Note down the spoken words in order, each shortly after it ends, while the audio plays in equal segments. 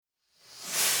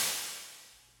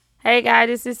Hey guys,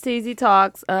 this is TZ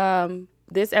Talks.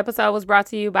 This episode was brought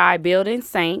to you by Building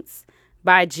Saints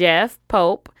by Jeff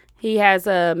Pope. He has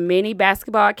a mini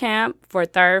basketball camp for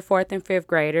 3rd, 4th, and 5th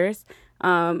graders.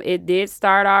 It did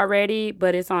start already,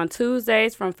 but it's on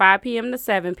Tuesdays from 5 p.m. to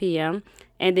 7 p.m.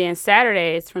 and then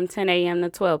Saturdays from 10 a.m. to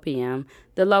 12 p.m.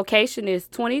 The location is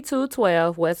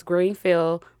 2212 West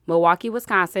Greenfield, Milwaukee,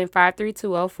 Wisconsin,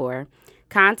 53204.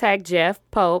 Contact Jeff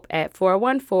Pope at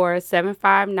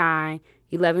 414-759-1146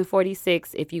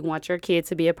 if you want your kid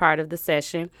to be a part of the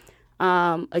session.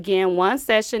 Again, one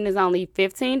session is only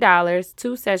 $15.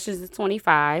 2 sessions is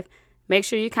 $25. Make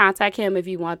sure you contact him if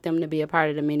you want them to be a part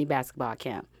of the mini basketball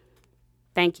camp.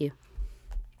 Thank you.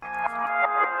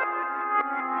 I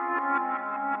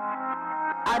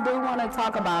do want to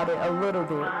talk about it a little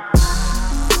bit.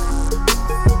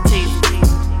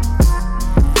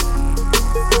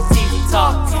 TZ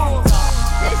Talk.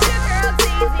 It's your girl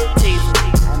TZ.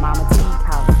 And Mama T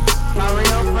House. My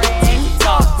real friends,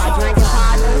 my drinking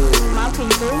partners, my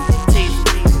people.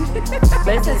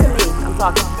 Listen to me. I'm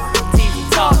talking. TZ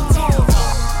Talk.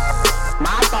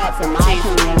 My thoughts and my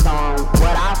opinions on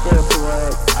what I feel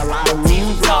towards a lot of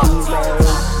music these days.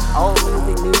 Old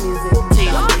music, new music.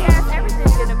 Long ass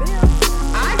everything in the middle.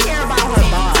 I care about her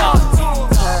bars.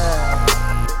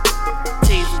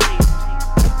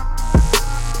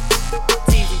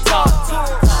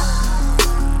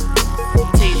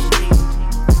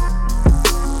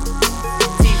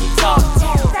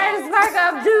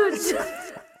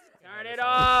 Turn it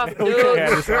off,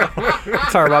 dude.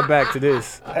 Turn my back to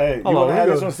this. Hey, you Hold want on, to have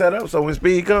we this go. one set up so when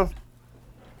Speed come?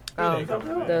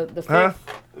 The Huh?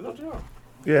 fifth.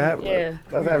 Yeah, Yeah.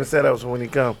 Let's have it set up so when he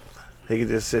come, he can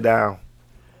just sit down.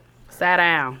 Sat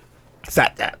down.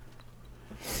 Sat down.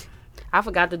 I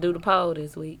forgot to do the poll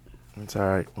this week. It's all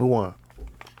right. Who won?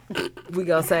 We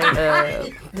gonna say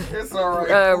It's all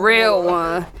right. real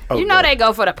one. You know they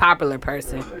go for the popular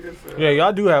person. Yeah,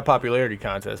 y'all do have popularity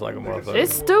contests like a motherfucker.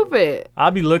 It's stupid.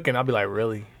 I'll be looking. I'll be like,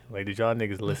 really? Like, did y'all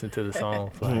niggas listen to the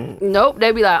song? Like, Nope.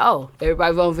 They be like, oh,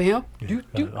 everybody voting for him.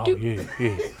 oh, yeah.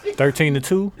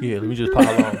 13-2? Yeah, let me just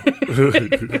pile on.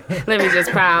 Let me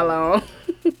just pile on.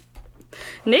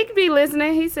 Nick be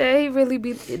listening. He said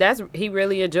he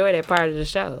really enjoyed that part of the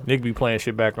show. Nick be playing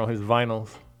shit back on his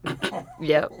vinyls.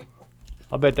 Yep.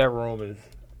 I bet that room is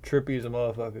trippy as a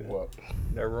motherfucker. What?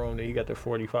 That room that you got the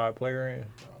 45 player in.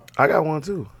 I got one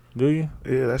too. Do you?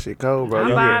 Yeah, that shit cold, bro. I'm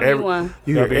You buying hear me one.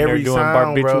 You Y'all hear be in there every doing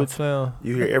sound, bro. barbiturate sound.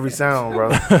 You hear every sound, bro.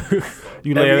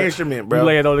 You Every lay instrument, You bro.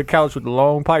 lay it on the couch with the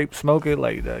long pipe, smoke it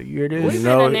like that. You hear this? We You been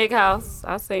know to it. Nick house.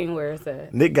 I seen where it's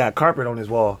at. Nick got carpet on his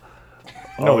wall.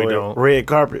 No, he red- don't. Red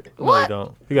carpet. No, you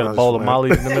don't. You got No, a bowl of just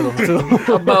mollies in the middle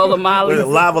too. A bowl of With Molly.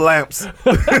 lava lamps.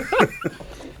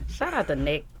 Shout out to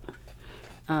Nick.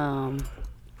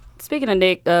 Speaking of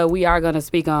Nick, we are going to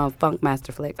speak on Funk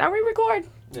Master Flex. Are we recording?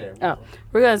 Yeah. Oh,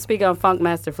 we're going to speak on Funk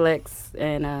Master Flex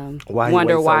and Why he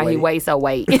wonder weighs so why he weight. weighs so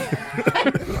weight.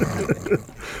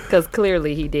 Because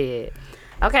clearly he did.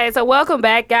 Okay, so welcome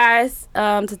back, guys,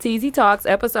 to TZ Talks,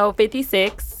 episode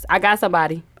 56. I got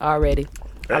somebody already.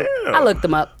 Damn. I looked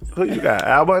them up. Who you got?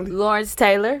 Al Bundy? Lawrence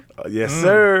Taylor, Yes,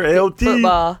 sir. LT.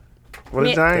 football. What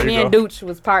Me, is that? me and Dooch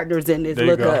was partners in this There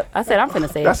you look go. up. I said I'm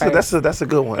finna say That's it first. a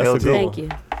good one. That's a LT. good Thank you.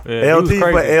 Yeah, he LT was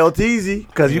for crazy. LTZ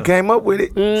because you came up with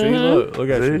it. See, look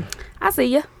at See? you. I see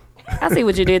you. I see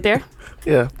what you did there.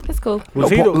 Yeah. It's cool. Was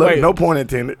he no, the, look, wait, no point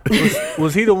intended.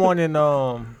 was he the one in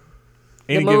Any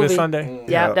Given movie. Sunday?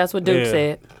 Yeah, that's what Duke Yeah.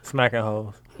 said. Smacking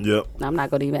hoes. Yep. I'm not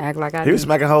gonna even act like I He was did.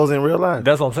 smacking hoes in real life.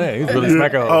 That's what I'm saying. He was really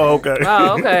smacking hoes. Oh, okay.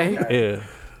 Oh, okay. Yeah.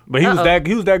 But he was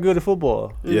that good at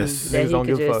football. Yes. That Niggas he don't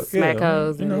could give a just fuck. smack Yeah,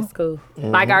 hoes you and know. it's cool.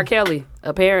 Like R. Kelly,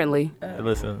 apparently.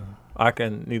 Listen, I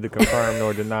can neither confirm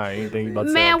nor deny anything you about to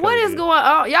say. Man, on what Kelly is did. going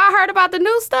on? Y'all heard about the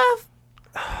new stuff?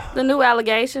 The new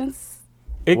allegations?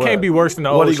 It What? can't be worse than the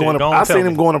What old he shit. going to? Don't I tell seen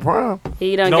me. him going to prom.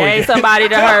 He done No, he gave didn't. somebody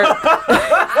to her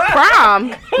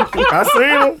prom. I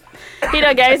seen him. He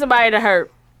done gave somebody to her.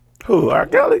 Who? R.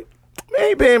 Kelly? Man,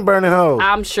 he been burning hoes.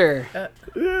 I'm sure. Yeah,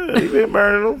 he been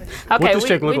burning them. Okay, this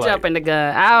chick we look like? jumping the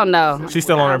gun. I don't know. She's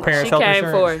still on her parents' She health came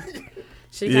insurance? forth.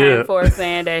 She Yeah. came forth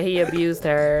saying that he abused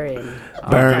her and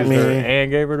Burn me.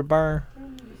 And gave her the burn.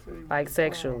 like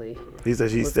sexually. He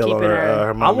said she's Was still on keeping her, her- her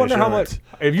I mom wonder how insurance.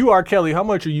 much. If you are Kelly, how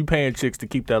much are you paying chicks to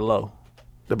keep that low?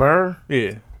 The burn?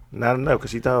 Yeah. Not enough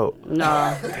because she told.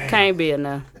 No, can't be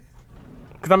enough.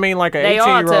 Because I mean, like an They are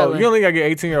 18-year-old, telling. you only got to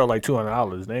get 18-year-old like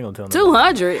 $200. They ain't going to tell them.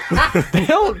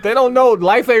 200. They don't know.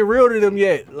 Life ain't real to them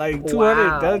yet. Like 200,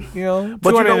 Wow. that, you know.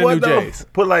 But you 200 know in the what, New though? Jays.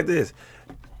 Put it like this.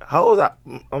 Hoes,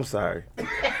 I'm sorry.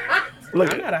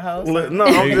 Look, I'm not a hoe. look, no,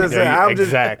 I'm just saying. I'm just,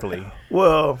 exactly.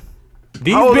 well,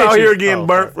 These hoes out bitches- here getting oh,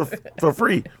 burnt for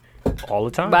free. All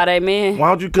the time. by their men. Why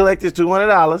don't you collect this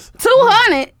 $200?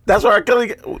 200. That's what R.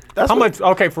 Kelly. That's How what, much?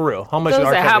 Okay, for real. How much? So did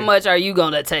R. say, how Kelly- much are you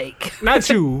gonna take? Not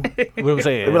you. What I'm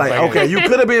saying. They be like, okay, you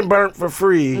could have been burnt for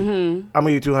free. Mm-hmm. I'm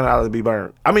gonna give you $200 to be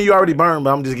burnt. I mean, you already burned,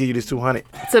 but I'm just giving you this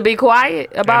 $200. To be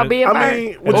quiet about And- being I burnt?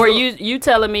 mean, what or you- you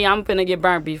telling me I'm finna get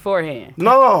burnt beforehand?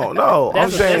 No. I'm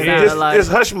That's what saying that sounded like. it's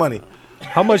hush money.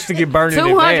 How much to get burned in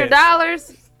 $200?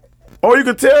 advance? Or you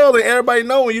could tell that everybody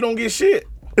know when you don't get shit.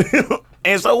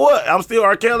 And so what? I'm still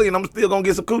R. Kelly, and I'm still gonna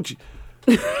get some coochie.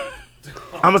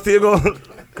 I'm still gonna.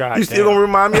 God You still damn. gonna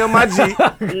remind me of my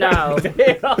G? No.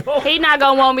 He not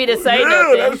gonna want me to say Yeah,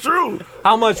 nothing. that's true.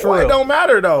 How much for Well, it real? don't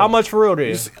matter though. How much for real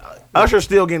then? Usher's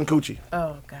still getting coochie.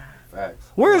 Oh God.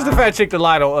 Where's the fat chick that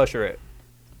lied on Usher at?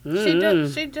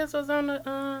 She just was on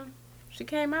the she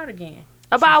came out again.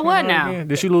 About what now?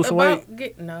 Did she lose some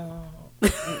weight? No.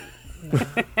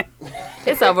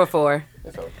 It's over for her.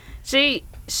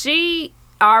 She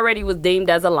already was deemed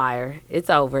as a liar. It's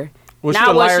over. Was Now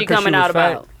she a what's liar she 'cause coming was out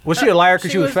fat? about? Was she a liar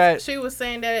because she was fat? She was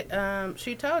saying that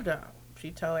she told y'all.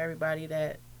 She told everybody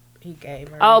that he gave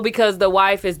her. Oh, because the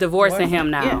wife is divorcing him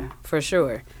now. Yeah. For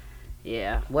sure.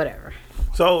 Yeah, whatever.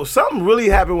 So something really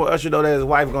happened with Usher though that his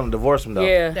wife gonna divorce him though.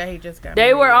 Yeah. that he just got.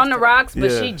 They married were on the yesterday. rocks,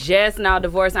 but Yeah. she just now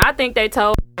divorcing. I think they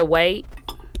told her to wait.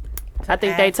 I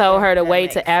think they told her to That wait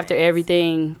makes to after sense.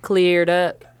 everything cleared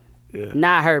up. Yeah.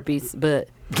 Not herpes, but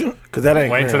Cause that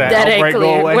ain't Wait till clear. that- that ain't Outbreak go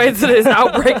clear. away. Wait till this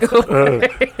outbreak go away.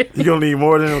 You gonna need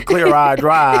more than a clear eye,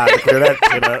 dry eye to clear that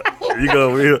shit up. You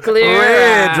go Clear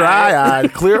red, eye. dry eye,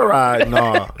 clear eye.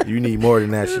 No, you need more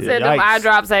than that Said shit. them Yikes. eye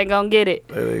drops ain't gonna get it.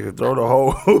 They can throw the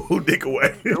whole dick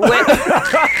away.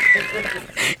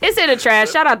 It's in the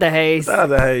trash. Shout out to Hayes. Shout out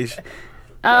to Hayes. Hayes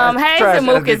trash and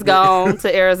Mook ass is dick. gone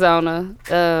to Arizona.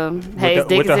 Hayes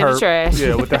dick is in the herb. trash.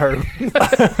 Yeah, with the herb.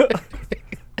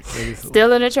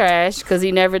 Still in the trash because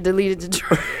he never deleted the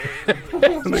trash.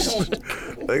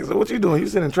 Like, so what you doing? You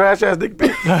sending trash ass dick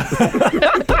pics?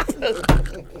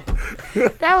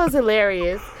 That was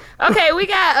hilarious. Okay, we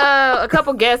got a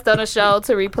couple guests on the show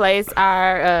to replace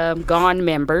our gone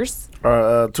members. Two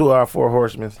of our four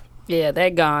horsemen. Yeah, they're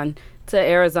gone to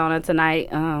Arizona tonight.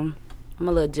 I'm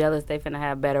a little jealous they finna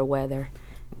have better weather.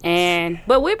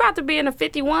 But we're about to be in the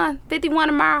 51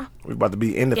 tomorrow. We about to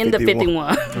be in the In the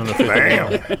 51. 51.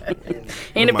 Damn.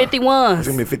 In the It's 51s.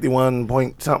 gonna be 51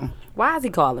 point something. Why is he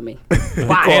calling me? Call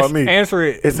Why? me. Answer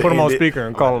it. It's Put him on ended. speaker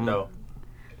and call him.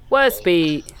 What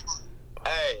speed?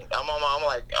 Hey, I'm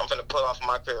finna pull off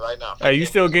my crib right now. Hey, you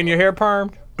still getting your hair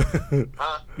permed?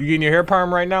 Huh? You getting your hair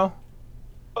permed right now?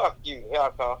 Fuck you. Here I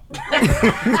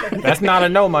come. That's not a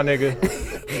no, my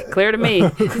nigga. Clear to me.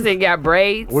 He said he got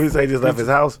braids. What did he say? He just left his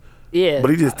house? Yeah.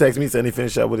 But he just texted me saying he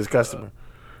finished up with his customer.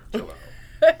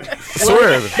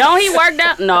 Swear. Don't he work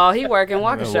down? No, he working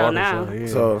Walker Show Walker now. Show, yeah.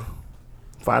 So,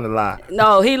 find a lie.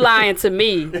 No, he lying to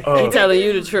me. He telling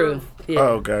you the truth. Yeah. Oh,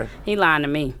 okay. He lying to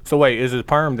me. So wait, is his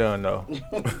perm done though?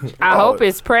 I hope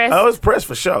it's pressed. I was pressed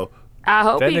for show. I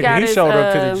hope That he got nigga, he his. showed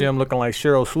up to the gym looking like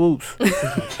Cheryl Swoops.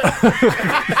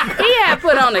 He had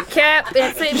put on a cap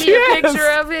and sent me a picture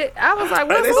of it. I was like,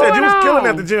 what's They going said you was on? killing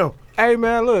at the gym. Hey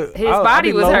man, look. His I body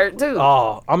be was low. hurt, too.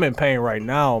 Oh, I'm in pain right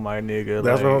now, my nigga.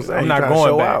 That's Like, what I'm saying. I'm You not tryna going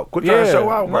show back. out. Quit trying to show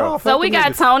out, bro. No, So fuck we them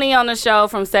got niggas. Tony on the show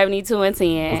from 72 and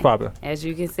 10. What's poppin'? As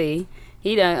you can see.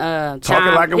 He done Talking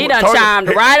chimed, like a- he done talking- chimed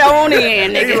right on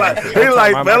in, He nigga.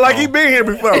 like, my felt like he phone. been here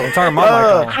before. Turn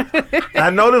my mic on. I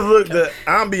know this look, the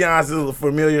ambiance is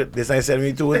familiar. This ain't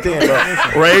 72 and 10,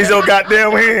 bro. Raise your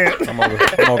goddamn hand. I'm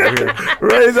over here.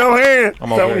 Raise your hand.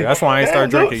 I'm over here. That's why I ain't start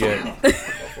drinking yet.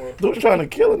 Dude's trying to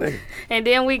kill a nigga. And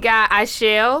then we got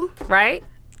Ashell, right?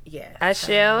 Yes.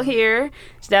 Ashell here.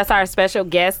 That's our special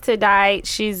guest tonight.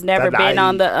 She's never been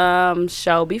on the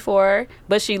show before,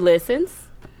 but she listens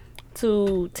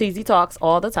to TZ Talks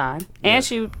all the time. And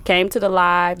she came to the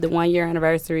live, the 1 year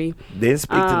anniversary. Didn't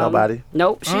speak to nobody.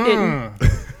 Nope, she didn't.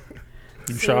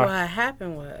 You See, shy? what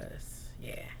happened was,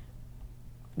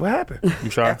 What happened? You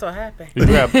shy? that's what happened.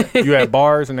 You had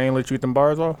bars and they ain't let you get them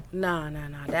bars off? No,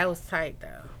 that was tight though.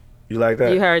 You like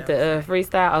that? You heard the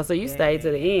freestyle? Oh, so you stayed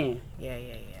to the end. Yeah.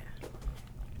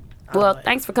 Well,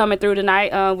 thanks for coming through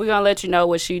tonight. We're going to let you know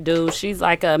what she do. She's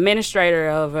like an administrator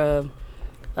of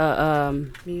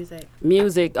Music.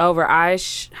 music over how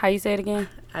you say it again?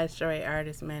 Ice-Ray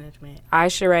Artist Management.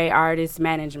 Aisha Artist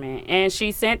Management. And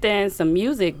she sent in some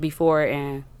music before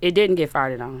and it didn't get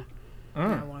farted on.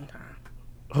 At one time.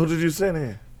 Who did you send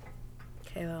in?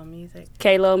 Kalo Music.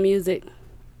 Kalo Music.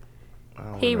 I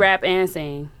don't He know. rap and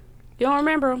sing. You don't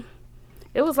remember him?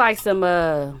 It was like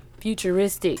some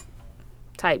futuristic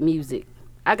type music.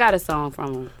 I got a song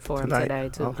from him for him Tonight. today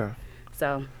too. Okay.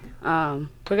 So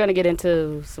we're gonna get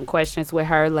into some questions with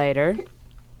her later.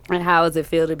 And how does it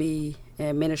feel to be an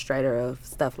administrator of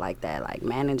stuff like that, like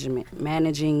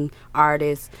managing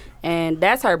artists? And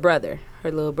that's her brother,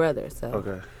 her little brother. So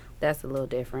Okay. that's a little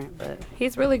different, but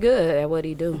he's really good at what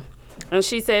he do. And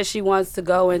she says she wants to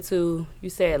go into, you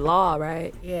said law,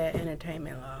 right? Yeah,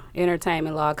 entertainment law.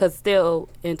 Entertainment law, because still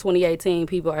in 2018,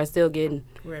 people are still getting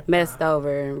Ripped messed off.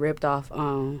 over and ripped off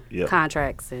on Yep.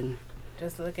 contracts and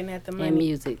Just looking at the in money.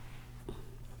 music.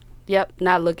 Yep,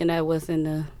 not looking at what's in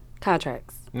the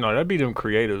contracts. No, that'd be them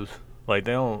creatives. Like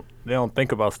they don't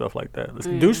think about stuff like that.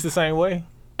 Douche the same way.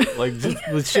 Like just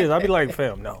with shit, I'd be like,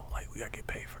 fam, no, like we gotta get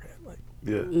paid for that. Like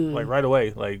Yeah. like right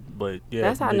away. Like but yeah,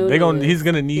 That's how I they, knew they it gonna is. he's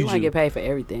gonna You need want to you. get paid for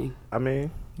everything. I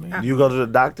mean, you go to the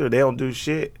doctor, they don't do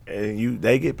shit, and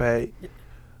they get paid. You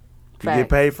get Facts.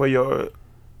 paid for your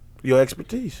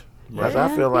expertise. That's how I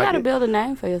feel you like gotta it. build a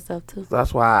name for yourself too.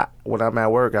 That's why when I'm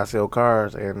at work, I sell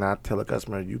cars, and I tell a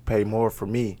customer, you pay more for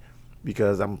me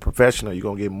because I'm a professional. You're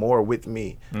going to get more with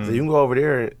me. So you can go over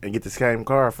there and get the same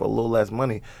car for a little less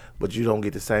money, but you don't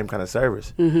get the same kind of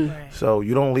service. Right. So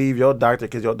you don't leave your doctor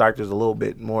because your doctor's a little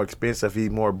bit more expensive. He's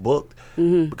more booked,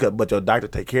 but your doctor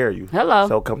take care of you. Hello.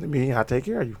 So come to me, I take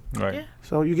care of you. Right. Yeah.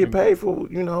 So you get paid for,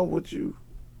 what you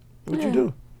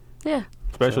do. Yeah,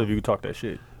 Especially if you talk that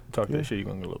shit. Talk that shit, you're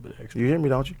gonna get a little bit extra. You hear me,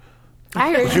 don't you? I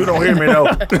hear You you. don't hear me, though.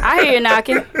 I hear you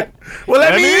knocking. Well,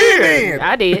 let me in then.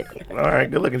 I did. All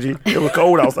right, good looking, G. It was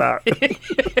cold outside.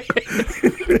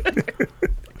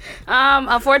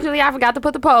 Unfortunately, I forgot to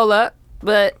put the poll up,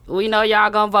 but we know y'all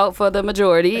gonna vote for the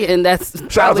majority, and that's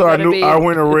Shout out probably to gonna be our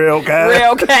winner, Real Cash.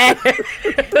 real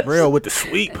cash. Real with the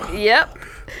sweep. Yep.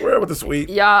 Real with the sweet.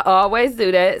 Y'all always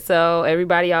do that, so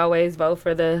everybody always vote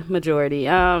for the majority.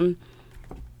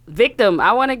 Victim.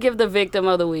 I want to give the victim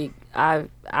of the week.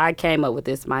 I came up with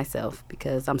this myself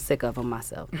because I'm sick of him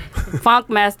myself. Funk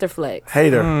Master Flex.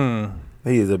 Hater.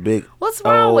 He is a big. What's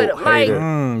wrong with him? Like,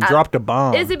 hater. Drop the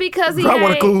bomb. is it because he I want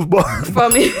to ain't clues, boy.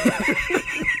 from me?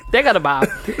 They got a bomb.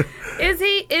 Is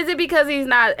it because he's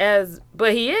not as?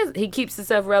 But he is. He keeps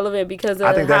himself relevant because of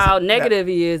I think that's- how negative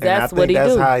he is. And I That's think what he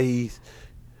that's do. how he's.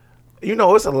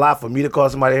 It's a lot for me to call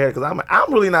somebody a hater because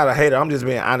I'm really not a hater. I'm just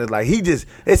being honest. Like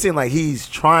it seems like he's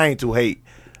trying to hate,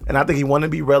 and I think he want to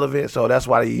be relevant, so that's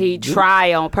why He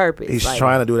try on purpose. He's like,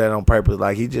 trying to do that on purpose.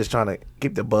 Like he's just trying to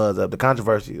keep the buzz up, the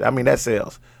controversy. I mean, that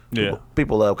sells. Yeah.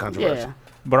 People love controversy. Yeah.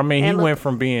 But I mean, he And look- went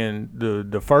from being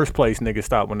the first place niggas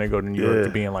stop when they go to New York Yeah. to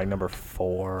being like number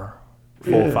 4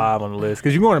 or 5 on the list.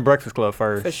 Because you're going to Breakfast Club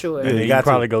first. For sure. And Yeah, then you you got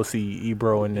probably to. go see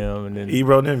Ebro and them. And then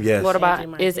Ebro and them, yes. What about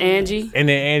Angie is Martinez. Angie? and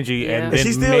then Angie. Yeah. And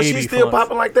Is then she still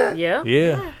popping like that? Yeah.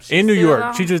 Yeah. she's In New still York.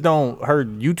 on. She just don't, her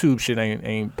YouTube shit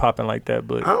ain't popping like that.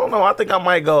 But I don't know. I think I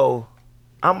might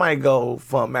go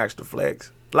Funk Master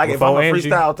Flex. Like if Before I'm a Angie?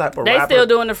 freestyle type of They rapper, still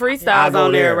doing the I freestyles go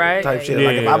on there, right? Type shit. Yeah,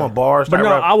 Like if yeah. I'm a bars But type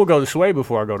no, rapper, I would go to Sway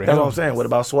before I go to that's him. what I'm saying. What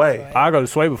about Sway? I go to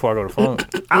Sway before I go to Funk.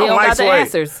 I He don't like got the Sway.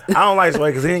 answers. I don't like Sway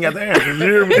because he ain't got the answers. You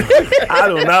hear me? I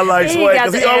do not like He Sway ain't got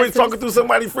because he the always answers. talking through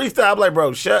somebody's freestyle. I'm like,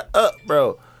 bro, shut up,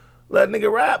 bro. Let nigga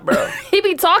rap, bro. He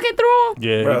be talking through 'em?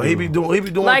 Yeah. Bro, he do. be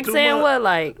doing Like too saying much.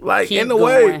 what? Like keep In the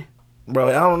going. way. Bro,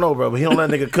 I don't know, bro, but he don't let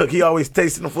nigga cook. He always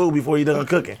tasting the food before he done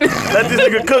cooking. Let this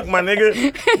nigga cook, my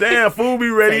nigga. Damn, food be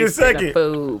ready in a Tasting the second.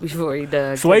 food before he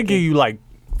does. Sway give you like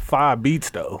 5 beats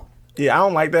though. Yeah, I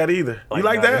don't like that either. You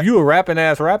like that? If you a rapping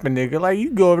nigga, like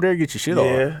you go over there and get your shit off.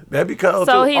 Yeah, that'd be cool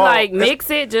So too. he Oh, like that's mix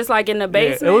it just like in the Yeah,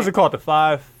 basement. it was called the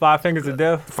five fingers of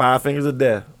death, 5 Fingers of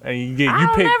Death. and you I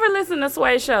don't pick. never listen to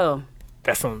Sway show.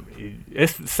 That's some.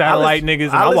 It's satellite niggas,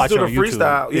 and I listen watch to it on the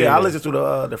freestyle. YouTube. Yeah, I listen to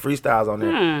the freestyles on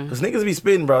there. Cause niggas be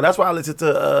spitting, bro. That's why I listen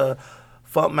to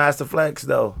Funk Master Flex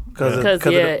though. Cause Because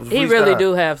of yeah, the he really freestyle.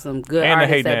 do have some good And the artists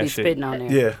hating that ass be shit. spitting on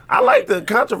there. Yeah, I like the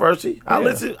controversy. I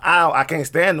listen. I can't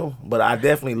stand him, but I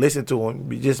definitely listen to him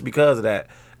just because of that.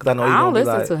 Cause I know he's I don't gonna be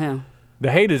listen like, to him.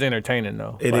 The hate is entertaining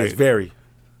though. It Like, is very.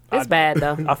 It's bad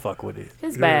though. I fuck with it.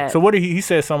 It's bad. So what did he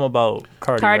said something about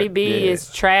Cardi? Cardi right? B Yeah. is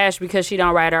trash because she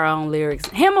don't write her own lyrics.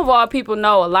 Him of all people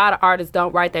know a lot of artists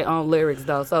don't write their own lyrics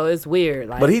though, so it's weird.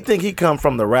 Like, But he think he come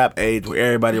from the rap age where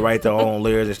everybody write their own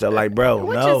lyrics and stuff. Like, bro,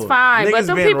 Which no. is fine, but Niggas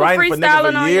them been people writing for niggas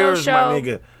freestyling for on your years, show, my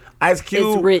nigga. Ice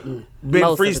Cube it's written been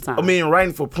most of the time.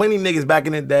 writing for plenty niggas back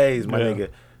in the days, my Yeah. nigga.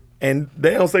 And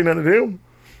they don't say nothing to them.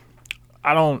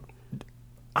 I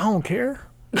don't care.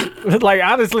 Like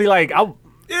honestly, like I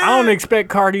don't expect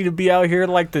Cardi to be out here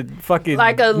like the fucking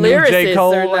like a new J. lyricist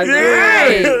Cole. or Like, nothing.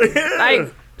 Yeah. Right.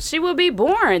 Like she would be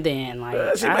boring then.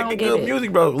 Like She I don't making get good it.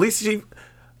 music, bro. At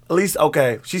least,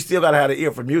 okay, she still gotta have an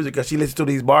ear for music because she listens to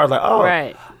these bars like, oh,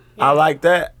 Right. I like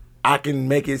that. I can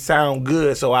make it sound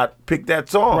good, so I picked that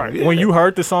song. Right. Yeah. When you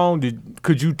heard the song,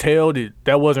 could you tell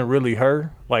that wasn't really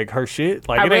her, like her shit?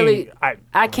 Like I it really, ain't.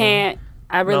 I can't.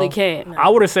 I really No. can't. I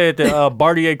would have said that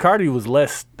Bartier Cardi was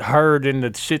less her than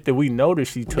the shit that we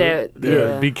noticed she took.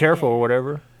 Yeah. Be careful or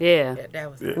whatever. Yeah. Yeah,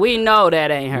 that was We know that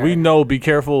ain't her. We know Be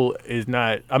Careful is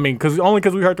not. I mean, because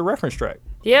we heard the reference track.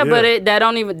 Yeah, but Yeah.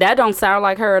 that don't sound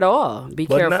like her at all. Be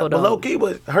But careful but though. low key,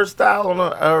 was her style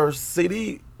on her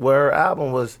CD, where her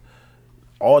album was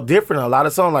all different. A lot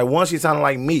of songs, like one, she sounded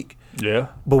like Meek. Yeah.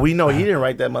 But we know he didn't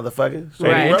write that motherfucker. So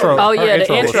Right. he wrote intro- it. Oh yeah, Her the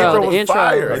intro was- intro. was The intro.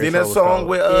 fire. And then intro that was song fire.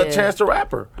 with Yeah. Chance the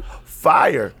Rapper,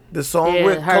 fire. The song Yeah,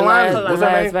 with her Kalani, last, what's her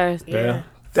last name? verse. Yeah.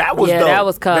 That was Yeah, dope. that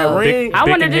was cold. That ring. I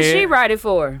wonder, Big did Head. she write it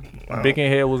for her?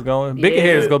 Bickenhead was going.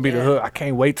 Bickenhead is gonna be the hook. I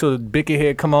can't wait till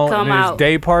Bickenhead come on Come and out. his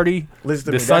day party. Listen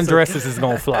to The me, that's a- sundresses is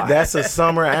gonna fly. That's a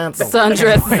summer anthem.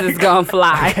 Sundresses is gonna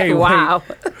fly. can't Wow.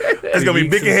 It's gonna be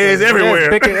Yeeks big and heads stuff.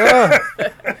 everywhere.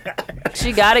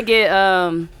 She gotta get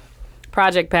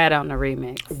Project Pat on the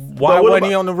remix. Why But what wasn't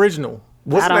he about- on the original?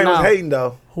 What's I her don't name was know. hating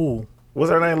though? Who?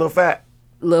 What's her name? Lil Fat.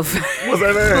 Lil What's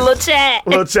her name? Lil Chat.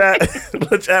 Lil Chat.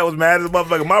 Lil Chat was mad as a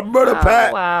motherfucker. My brother Oh,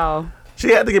 Pat. wow. She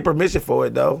had to get permission for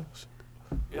it though.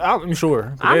 I'm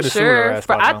sure. They I'm had to sue her sure. ass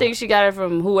by I now. think she got it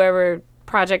from whoever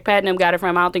Project Pat and them got it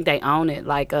from. I don't think they own it.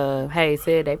 Like Hay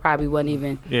said, they probably wasn't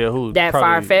even Yeah, who? that probably-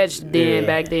 far fetched then yeah.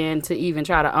 back then to even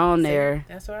try to own their.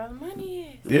 That's where all the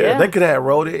money is. Yeah, Yeah. they could have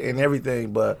wrote it and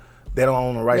everything, but they don't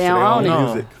own the rights They to their don't own own it. No.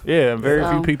 music. Yeah, very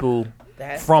So- few people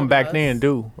That's from the back most- then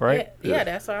do, right? Yeah,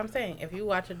 that's what I'm saying. If you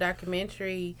watch a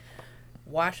documentary,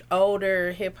 watch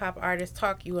older hip hop artists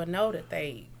talk, you will know that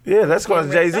they. Yeah, that's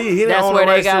because Jay Z. He didn't That's own where the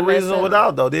they rights to got messed Reasonable up.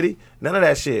 Doubt though, did he? None of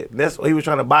that shit. That's he was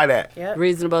trying to buy that. Yep.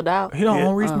 Reasonable Doubt. He don't Yeah.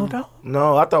 own Reasonable Doubt.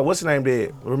 No, I thought what's his name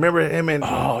did. Remember him and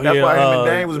Oh, that's yeah, why him and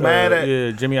Dane was mad at. Yeah,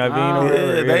 Jimmy Iovine or Oh.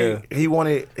 whatever. Yeah, Yeah,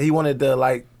 he wanted the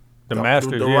like the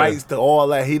masters. the yeah. rights to all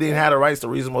that. He didn't have the rights to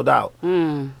Reasonable Doubt.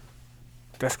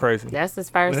 That's crazy. That's his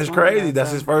first. It's one, crazy. though, That's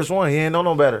so. his first one. He ain't know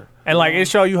no better. And like it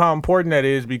show you how important that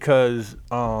is because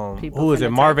People who is finna it?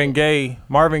 take Marvin Gaye.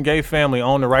 Marvin Gaye family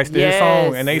owned the rights to his Yes.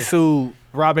 song, and they sued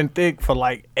Robin Thicke for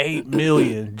like $8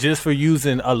 million just for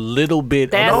using a little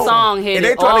bit. That of song hit And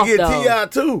they it trying off, to get though. T.I.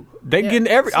 too. They getting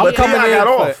every. I'm But coming T.I. in got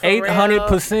for off.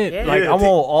 800%. Yeah. Like I Yeah, want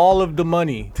all of the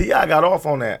money T.I. got off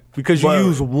on that. because you But-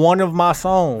 use one of my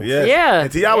songs. Yes. Yeah,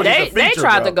 And T.I. was they just a feature, they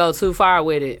tried bro. to go too far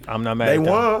with it. I'm not mad. They at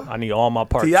them. won. I need all my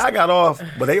parts. T.I. got off,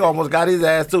 but they almost got his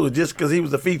ass too just because he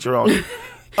was a feature on it.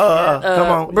 Come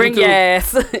on. Bring you your too.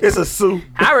 ass. It's a sue.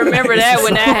 I remember that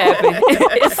when that happened.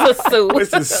 It's a suit.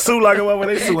 It's a sue like a when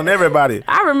they suing everybody.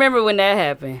 I remember when that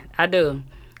happened. I do,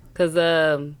 cause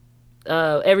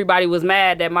everybody was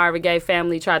mad that Marvin Gaye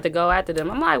family tried to go after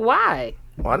them. I'm like, why?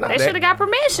 Why not? They should have got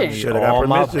permission. Should have got All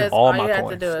my- permission. That's All all my you have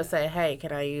coins. to do is say, "Hey,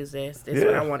 can I use this? This is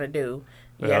what Yeah. I want to do.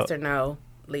 Yeah. Yes or no."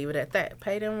 Leave it at that.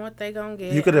 Pay them what they gonna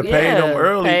get. You could have paid Yeah, them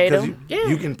early paid because them. Yeah.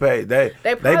 you can pay. They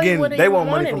probably wouldn't they even want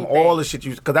money want from anything. all the shit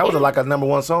you because that was like a number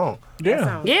one song.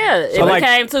 Yeah. Yeah, it So, like-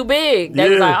 became too big. They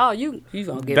was Yeah. like, oh, you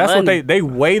gonna get That's money. what they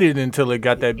waited until it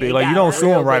got that big. It Like you got don't sue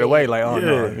real them right big. away. Like oh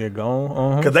no, Yeah. you're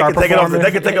gone. Because they can take it off.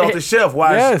 They can take it off the shelf.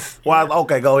 Why? Yes. Why?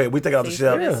 Okay, go ahead. We take it off the See,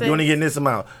 shelf. yeah. You only getting this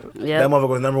amount. Yep. That motherfucker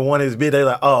was number one. His bid. They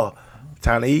like, oh,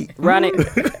 time to eat. Run it,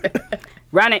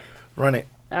 run it. Run it.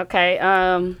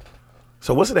 Okay.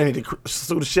 So what's it? They need to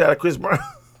sue the shit out of Chris Brown.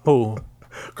 Who?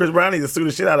 Chris Brown needs to sue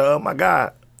the shit out of my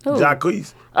God, Who?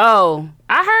 Jacquees. Oh,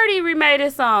 I heard he remade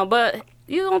his song, but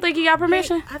you don't think he got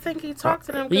permission? I think he talked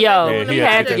to them. 'cause Yo, they Yeah, doing he the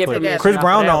had had to project get clip. permission. together. Chris off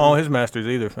Brown of don't that own one. his masters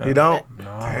either. Fam. He don't. No.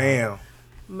 Damn.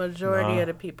 Majority No. of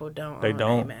the people don't. They own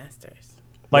don't. their masters.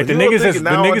 Like the Well, you niggas don't that's think the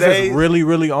niggas that's nowadays-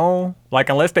 really own. Like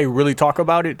unless they really talk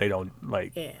about it, they don't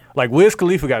like. Yeah. Like Wiz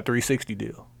Khalifa got 360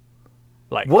 deal.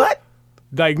 Like What?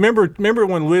 Like remember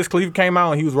when Wiz Khalifa came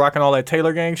out and he was rocking all that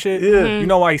Taylor Gang shit? Yeah. You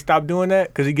know why he stopped doing that?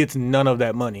 Because he gets none of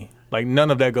that money. Like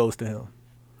none of that goes to him.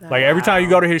 Like every time you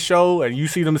go to his show and you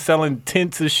see them selling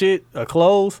tents of shit,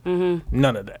 clothes,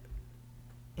 none of that.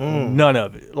 None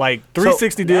of it. Like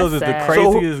 360 deals is the That's sad.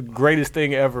 craziest, greatest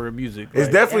thing ever in music. It's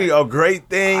Like, definitely a great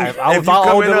thing. If I you owned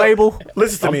coming the up- label,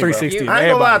 listen to I'm me, 360. bro. I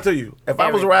ain't gonna lie Everybody. to you. If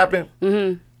I was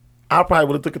rapping, I probably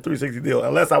would have took a 360 deal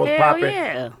unless I was Hell popping.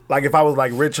 yeah. Like if I was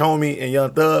like Rich Homie and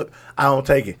Young Thug, I don't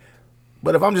take it.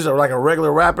 But if I'm just like a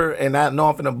regular rapper and I know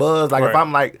I'm finna buzz, like if Right.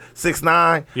 I'm like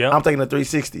 6'9", Yeah. I'm taking a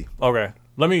 360. Okay.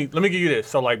 Let me give you this.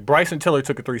 So like Bryson Tiller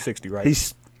took a 360, right?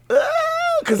 He's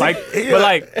cause like, he- but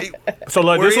like, so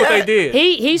like, where this he what they at? did.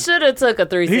 He should have took a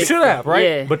 360. He should have, right?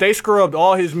 Yeah. But they scrubbed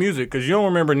all his music because you don't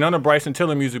remember none of Bryson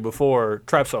Tiller music before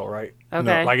Trap Soul, right?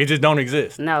 Okay. Like it just don't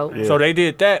exist. No. So they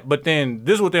did that, but then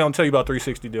this is what they don't tell you about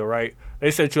 360 deal, right?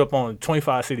 They set you up on a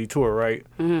 25 city tour, right?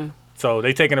 So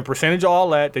they taking a percentage of all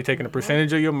that. They taking a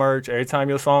percentage of your merch every time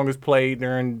your song is played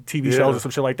during TV shows or some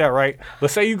shit like that, right?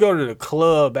 Let's say you go to the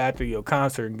club after your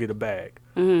concert and get a bag.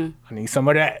 I need some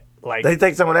of that. Like They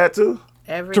take some of that too.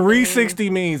 Everything, 360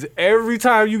 means every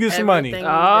time you get some money. everything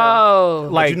Oh.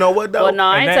 Like But you know what though? Well, no,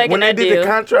 I And ain't that- taking when they that did deal. the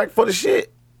contract for the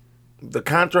shit, the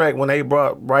contract when they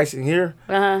brought Bryson here,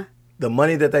 Uh-huh. the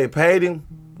money that they paid him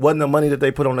wasn't the money that they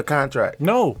put on the contract.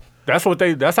 no, that's how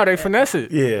they finesse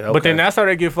it. Yeah, But then okay. that's how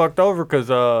they get fucked over because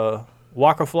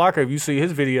Waka Flocka, if you see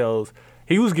his videos,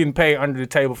 he was getting paid under the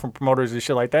table from promoters and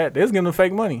shit like that. They was giving him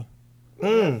fake money.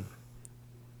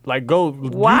 Like go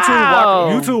Wow.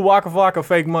 YouTube Waka Flocka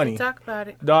fake money. Talk about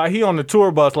it. Dog, he on the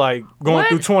tour bus like going What?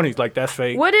 through 20s like that's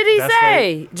fake. What did he That's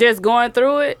say? fake. Just going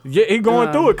through it? Yeah, he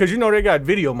going through it because you know they got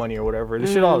video money or whatever.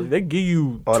 This shit all they give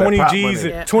you All that 20 pop G's, money. and,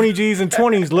 Yeah. 20 G's and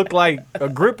 20s look like a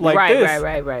grip like right, this.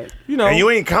 right. You know, And you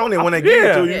ain't counting when they give it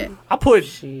yeah, to you. I put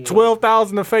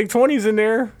 12,000 of fake 20s in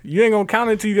there. You ain't gonna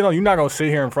count it until you get on. You're not gonna sit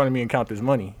here in front of me and count this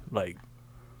money. Like,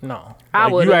 no. I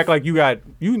Like, would've. you act like you got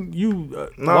you.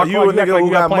 No, walk you like a nigga act like who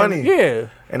you got plenty. money. Yeah.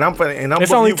 And I'm It's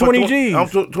booking only you for 20 G's. I'm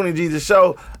 20 G's a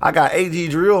show. I got 8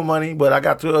 G's real money, but I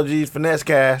got 12 G's finesse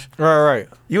cash. Right.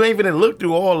 You ain't finna look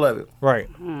through all of it. Right.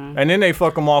 And then they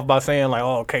fuck them off by saying like,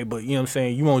 oh, okay, but you know what I'm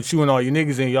saying, you want you and all your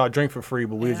niggas in, y'all drink for free,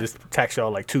 but we'll just tax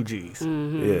y'all like 2 G's.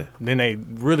 Yeah. Then they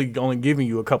really only giving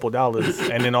you a couple dollars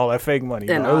and then all that fake money.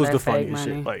 Then It all was that the fake funniest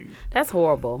money. shit. Like That's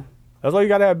horrible. that's why you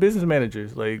gotta have business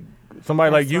managers. Like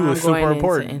somebody like you So is I'm super going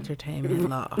important. into entertainment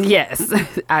law. Yes,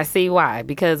 I see why.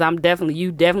 Because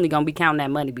you definitely gonna be counting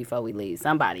that money before we leave.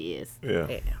 Somebody is. Yeah.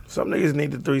 Yeah. Some niggas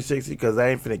need the 360 because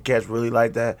they ain't finna catch really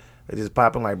like that. They just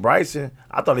popping like Bryson.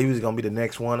 I thought he was gonna be the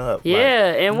next one up. Like,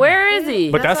 Yeah, and where is he?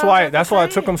 But that's what I why was about to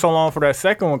it say. took him so long for that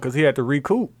second one because he had to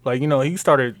recoup. Like, you know, he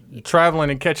started traveling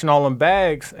and catching all them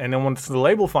bags, and then once the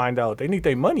label find out, they need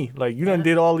their money. Like, you done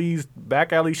did all these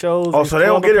back alley shows. Oh, these so they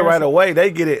don't club get it right appearances. away.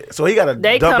 They get it. So he got to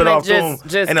they dump come it and off to him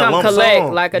just in a come lump collect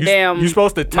sum. like a damn. You're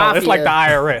supposed to tell. It's like the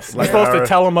IRS. You're Like supposed to IRS.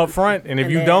 tell them up front, and if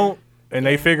And you then- don't, and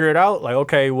they figure it out, like,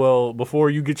 okay, well, before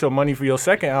you get your money for your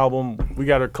second album, we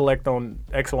got to collect on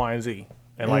X, Y, and Z,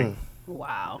 and like,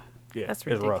 Wow, yeah, that's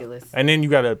it's rough. ridiculous. And then you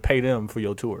got to pay them for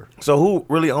your tour. So who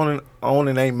really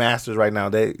owning they masters right now?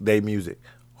 They music.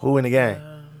 Who in the game?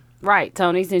 Right,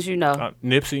 Tony. Since you know.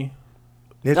 Nipsey.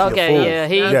 Nipsey a Okay, fool. yeah,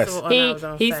 he Yes. what I was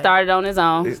gonna he say. started on his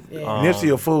own.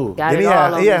 Nipsey a fool. Got Then it he all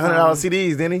had on he had his $100 own.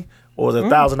 CDs, didn't he? Or was it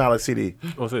 $1,000 CD?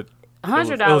 Was it?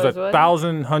 $100. It was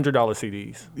wasn't it? $1,100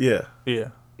 CDs. Yeah. Yeah.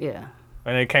 Yeah.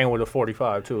 And it came with a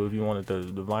 45 too, if you wanted the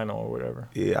vinyl or whatever.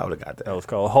 Yeah, I would have got that. That was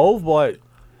called. Hove bought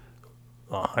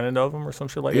 100 of them or some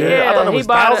shit like Yeah, that. I thought it he was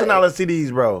bought $1,000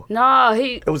 CDs, bro. No,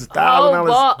 he. It was $1,000. Hov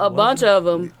bought a bunch of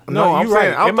them. No, I'm you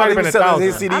saying right. I It might thought have he been was selling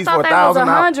his 1,000. CDs I thought for that was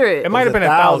 $1,000. It might have been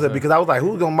 1,000 because I was like,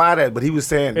 who's gonna buy that? But he was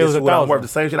saying this was is what I'm 1,000. worth. The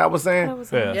same shit I was saying.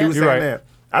 Yeah, He was you're saying right. that.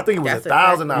 I think it was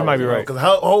That's $1,000. You might be right. Because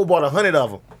Ho bought 100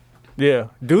 of them. Yeah,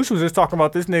 Deuce was just talking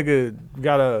about this nigga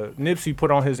got a Nipsey put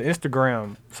on his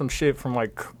Instagram some shit from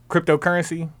like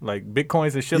cryptocurrency, like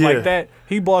bitcoins and shit Yeah. like that.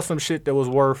 He bought some shit that was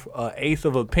worth 1/8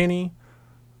 of a penny.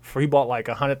 He bought like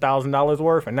 $100,000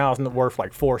 worth, and now it's worth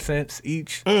like 4 cents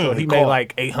each. So he made caught.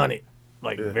 like 800,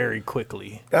 like very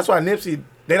quickly. That's why Nipsey.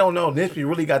 They don't know Nipsey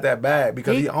really got that bag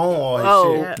because he owned all his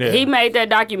Oh, shit. Yeah. he made that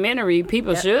documentary.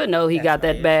 People should know he got why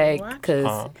that you bag should watch it.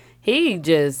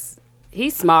 because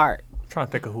he's smart. trying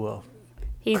to think of who else.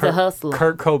 He's a hustler.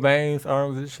 Kurt Cobain's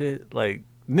arms and shit. Like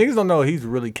niggas don't know he's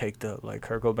really caked up. Like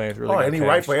Kurt Cobain's really. Oh, got and he cash.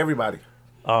 right for everybody.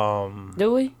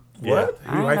 Do we? Yeah. What? He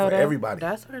I right know for that. everybody.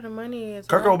 That's where the money is.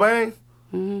 Kurt right?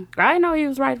 Cobain, I didn't know he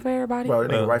was right for everybody. bro,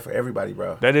 that nigga right for everybody,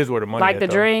 bro. That is where the money. like at, the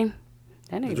though. dream.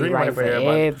 That nigga be Dream right for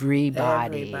everybody.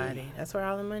 Everybody. That's where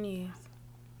all the money is.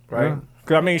 Right?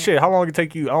 Cause I mean, shit. How long it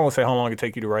take you? I don't want to say how long it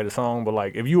take you to write a song, but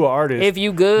like if you an artist, If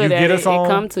you good you at get a it, song, it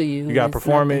come to you. You gotta It's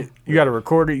perform nothing. it. You gotta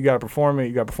record it. You gotta perform it.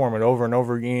 You gotta perform it over and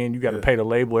over again. You gotta pay the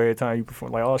label every time you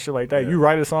perform, like all shit like that. You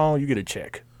write a song, you get a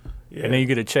check, Yeah. and then you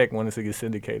get a check when it gets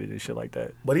syndicated and shit like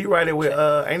that. But he write it with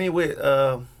ain't he with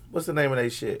what's the name of that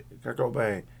shit? Kurt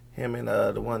Cobain. Him and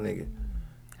the one nigga.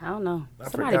 I don't know. I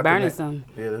Somebody forgot the burning name. some.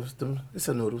 Yeah, it's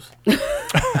a noodles.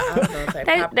 I was gonna say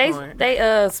popcorn.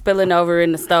 They spilling over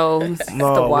in the stove. It's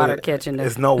the water catching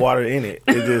There's them. no water in it.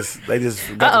 They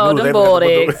just got Uh oh, the them noodles. boiled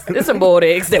eggs. There's some boiled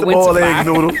eggs that went to boiled egg fire.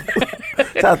 noodle.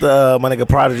 Shout out to my nigga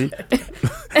Prodigy.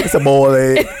 It's a boiled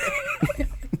egg.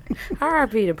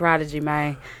 R.I.P. to Prodigy,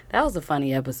 man. That was a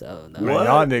funny episode, though. Man,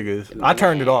 y'all niggas, I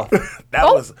turned it off. That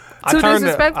Oh. was I Too turned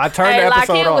disrespectful. I turned Hey, the like,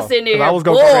 episode he was off. sitting there 'cause I was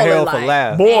gonna go to boiling, hell for like-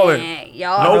 laughs. boiling. Man,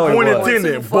 y'all No know point it was.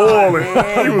 intended. Too far, Boiling.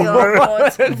 man. He was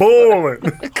Y'all going too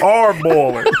boiling. Hard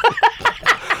boiling.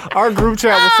 Our group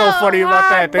chat was so funny about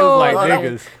that. They was like,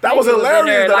 niggas. That was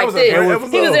hilarious. That was a great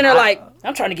episode. He was in there like,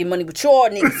 I'm trying to get money with your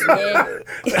niggas, man.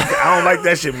 I don't like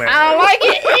that shit, man. I don't like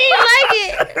it. He ain't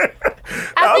like it.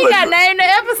 I think I named the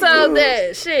episode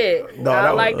that shit. No, I that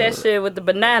don't like was- that shit with the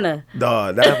banana.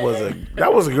 Dog, that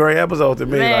was a great episode to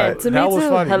me. Man, like, to me That was too.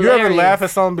 funny. Hilarious. You ever laugh at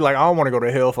something and be like, I don't want to go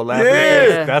to hell for laughing Yeah. at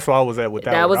this? That's where I was at with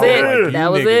that That one. was I it. like, you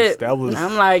That was niggas, it. That was.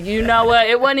 I'm like, you know what?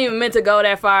 It wasn't even meant to go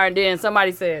that far. And then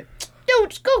somebody said,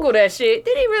 dude, Google that shit.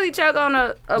 Did he really choke on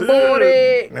a board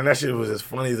egg? and that shit was as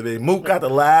funny as it. Mook got to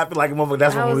laughing like a motherfucker.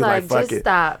 That's when I we was was like, like, fuck just it.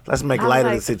 stop. Let's make I was light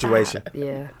of like, the situation. stop.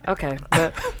 Yeah. Okay.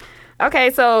 But,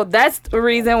 okay, so that's the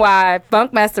reason why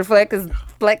Funkmaster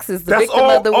Flex is the That's victim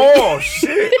all. of the week. Oh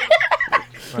shit.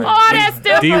 Oh, that's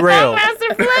still for Derailed.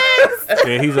 Funkmaster Flex.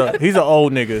 Yeah, he's an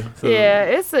old nigga. So. Yeah,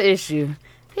 it's an issue.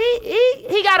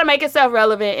 He got to make himself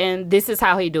relevant, and this is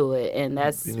how he do it, and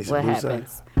that's You need some what Boost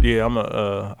happens.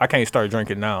 Yeah, I can't start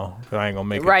drinking now because I ain't gonna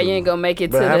make it. Right, through. you ain't gonna make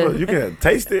it to But the. you can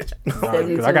taste it.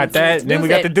 Because I got that. Then we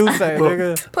got the Deuce,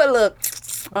 nigga. Put a look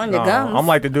on your gums. I'm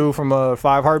like the dude from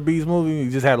Five Heartbeats movie. He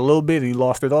just had a little bit. He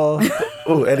lost it all.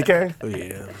 Ooh, Eddie Kane. Oh,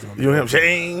 yeah. You and him,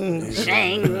 Shane.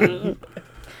 Dang.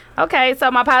 Okay, so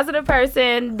my positive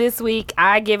person this week,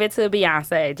 I give it to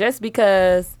Beyonce just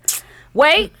because.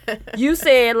 Wait, you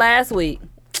said last week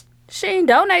she ain't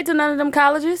donate to none of them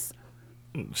colleges,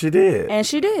 She did. and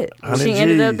she did. 100 She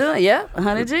ended up Gs. doing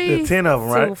 100 G's. 10 of them,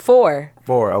 to right? Four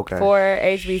Okay.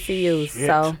 HBCUs.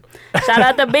 So shout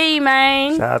out to B,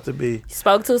 man. Shout out to B.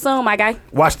 Spoke too soon, my guy.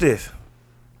 Watch this.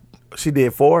 She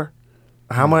did 4.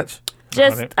 How much?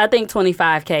 Just I think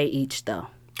 25K each though.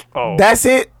 Oh, That's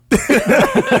it.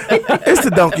 It's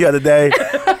the donkey of the day.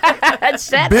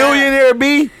 Shut up. Billionaire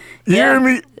B. You Yeah. hear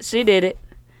me? She did it.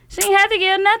 She ain't had to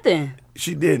give nothing.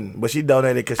 She didn't, but she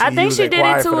donated because she I think used she that did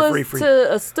choir it for the to free.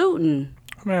 to a student.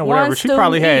 man, whatever. one She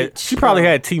probably student had. each. She probably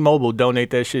had T-Mobile donate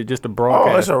that shit just to Oh,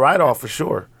 broadcast. it's a write-off for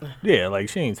sure. Yeah, like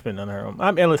she ain't spent none of her own.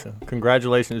 I mean, listen,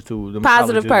 congratulations to the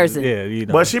Positive colleges. person. Yeah, you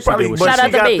know. But she probably, did what but Shout she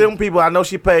out to got B. them people. I know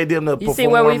she paid them to You perform see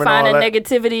where we and find all the that.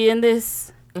 negativity in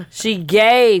this? She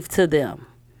gave to them.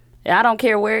 I don't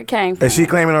care where it came from. And she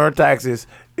claiming on her taxes.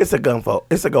 It's a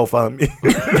It's a GoFundMe.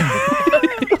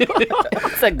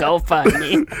 It's a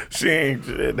GoFundMe. She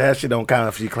ain't. That shit don't count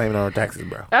if she claiming on her taxes,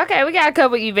 bro. Okay, we got a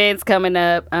couple events coming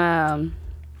up.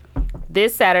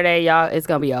 This Saturday, y'all, it's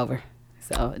gonna be over,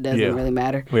 so it doesn't Yeah. really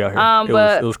matter. We out here.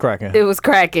 But it was cracking. it was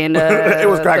cracking. It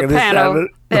was cracking. The This panel,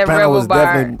 Saturday. at The panel Rebel was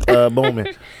Bar. definitely booming.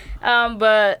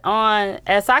 But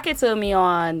at Socket to Me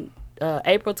on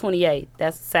April 28th,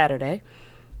 that's Saturday.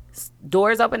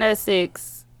 Doors open at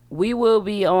 6. We will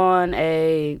be doing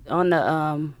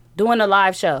a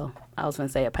live show. I was gonna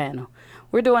say a panel.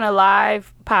 We're doing a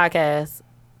live podcast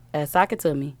at Socket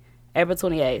to Me, April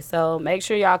 28th. So make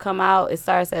sure y'all come out. It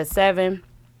starts at 7.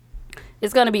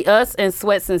 It's gonna be us in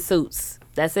sweats and suits.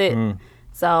 That's it.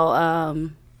 So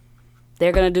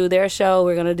they're gonna do their show.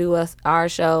 We're gonna do our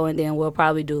show, and then we'll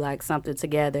probably do like something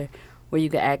together where you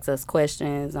can ask us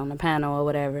questions on the panel or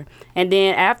whatever. And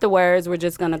then afterwards, we're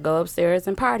just gonna go upstairs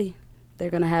and party. They're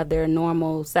gonna have their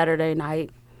normal Saturday night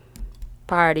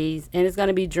parties, and it's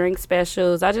gonna be drink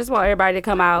specials. I just want everybody to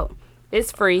come out.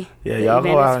 It's free. Yeah, The y'all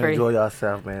event go is out and free. enjoy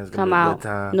yourself, man. It's gonna Come be a out. good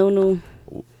time. Nunu.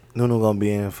 Nunu gonna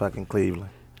be in fucking Cleveland.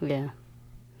 Yeah.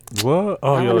 What?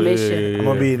 Oh, I'm yo, gonna yeah, miss you. yeah, yeah. I'm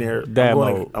gonna be in there. Dad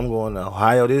mode. I'm going to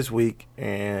Ohio this week,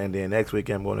 and then next week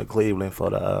I'm going to Cleveland for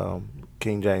the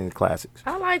King James Classics.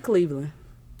 I like Cleveland.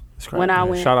 It's When crazy. I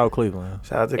went, Shout out Cleveland.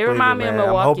 Shout out to It Cleveland, remind me of man. I'm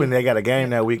Milwaukee. hoping they got a game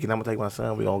that week, and I'm gonna take my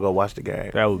son. We gonna go watch the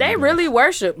game. That would they be really nice.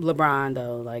 worship LeBron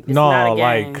though. Like it's No, not a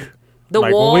game. like the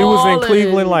like wall when we was in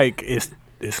Cleveland, and- like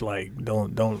it's like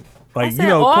don't like said, you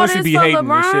know all Quincy this be for hating and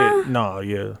LeBron? shit. No,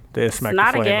 yeah, they smack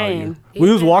not the a flame out of game. you. We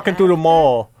was Even walking through the after-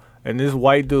 mall, and this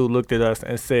white dude looked at us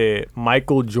and said,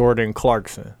 "Michael Jordan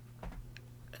Clarkson."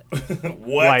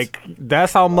 What? Like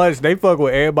that's how much they fuck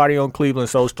with everybody on Cleveland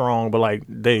so strong. But like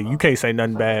you can't say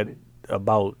nothing bad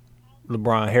about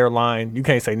LeBron hairline. You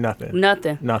can't say nothing.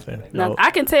 Nothing. Nothing. Nothing. No.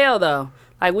 I can tell though.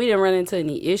 Like we didn't run into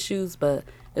any issues, but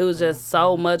it was just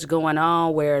so much going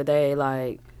on where they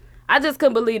like. I just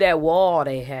couldn't believe that wall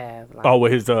they have. Like, Oh,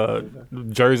 with his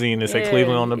jersey and it say yeah,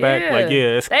 Cleveland on the back. Like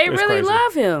yeah, it's they it's really crazy.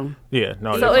 love him. Yeah,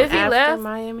 no. So that's if he right. left, After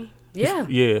Miami. yeah.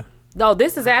 Yeah, No,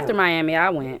 this is after Miami. I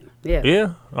went. Yeah.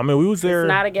 yeah. I mean, we was there It's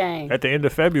not a game. at the end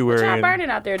of February. Y'all and- burning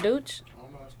out there, Dooch?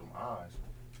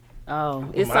 Oh,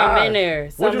 it's My something eyes. in there.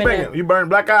 What Something you in bringing? You burn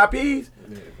black eyed peas?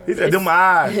 He said, "Them my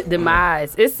eyes." the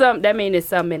eyes. It's something. That means it's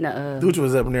something in the. Dooch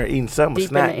was up in there eating something, Deep in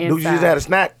snack. the Dooch, you just inside. had a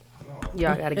snack.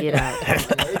 Y'all gotta get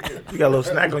out. You got a little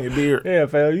snack on your beard. Yeah,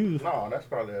 fam. You No, that's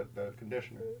probably the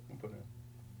conditioner you put in.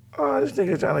 Oh, this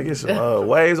nigga trying to get some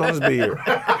waves on his beard.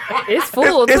 It's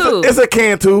full too. It's a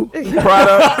Cantu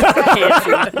product.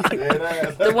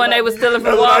 The one they was stealing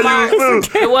from That's what I Walmart. use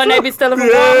too. The one they be stealing from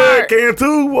Yeah, Walmart.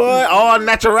 Cantu, boy. All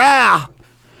natural.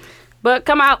 But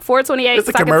come out 4/28. It's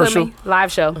a Suck It To commercial. Me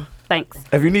live show. Thanks.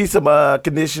 If you need some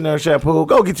conditioner, shampoo,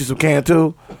 go get you some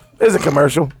Cantu. It's a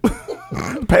commercial.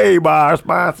 Paid by our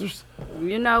sponsors.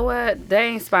 You know what? They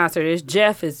ain't sponsored. It's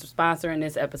Jeff is sponsoring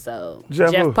this episode.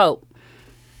 Jeff who? Pope.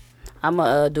 I'm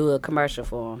gonna do a commercial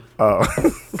for him. Oh,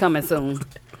 Coming soon.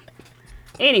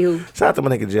 Anywho, shout out to my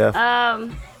nigga Jeff.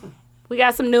 we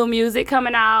got some new music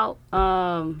coming out.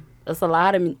 It's a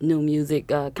lot of new music.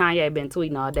 Kanye been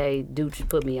tweeting all day. Dooch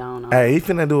put me on. Hey, he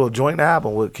finna do a joint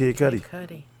album with Kid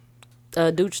Cudi.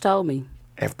 Dooch told me.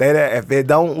 If it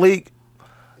don't leak,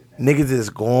 niggas is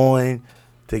going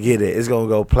to get it. It's gonna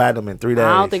go platinum in 3 days.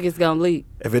 I don't think it's gonna leak.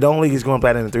 If it don't leak, it's going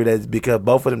platinum in 3 days because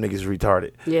both of them niggas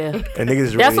retarded. Yeah. And niggas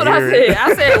is That's really what I hear it. said.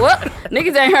 I said, what?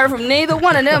 Niggas ain't heard from neither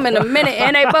one of them in a minute,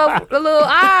 and they both a little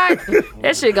odd.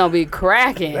 That shit gonna be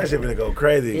cracking. That shit finna go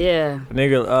crazy. Yeah.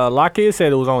 Nigga, Lockheed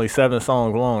said it was only 7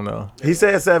 songs long though. He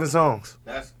said 7 songs.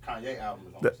 That's Kanye album.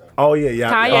 Is on Oh yeah.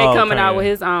 Kanye Oh, coming out Kanye. with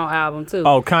his own album too.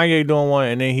 Oh, Kanye doing one,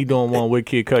 and then he doing one with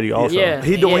Kid Cudi also. Yeah.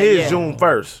 He doing Yeah, his yeah. June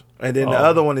 1st, and then the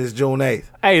other one is June 8th.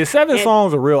 Hey, is 7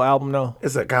 songs a real album though?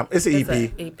 It's an EP.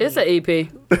 It's an EP.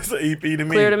 It's an EP to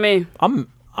me. Clear to me. I'm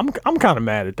kind of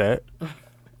mad at that.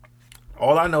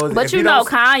 All I know is, But if you he know don't-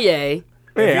 Kanye.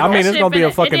 Yeah, I mean, it's shit gonna be a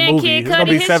finna- fucking and then movie. Kid It's gonna Cudi,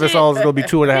 be his 7 shit- songs. It's gonna be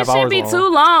 2.5 This hours should be long.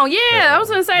 too long. Yeah, I was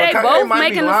gonna say But they Kanye both might be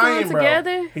making the lying, song bro.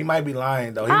 together. He might be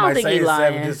lying though. He I don't might think say he it's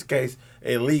 7 lying. just in case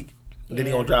it leak. Then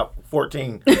he gonna drop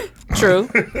 14. True.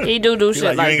 He do He shit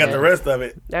like, like you ain't got that. the rest of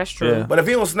it. That's true. Yeah. But if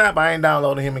he don't snap, I ain't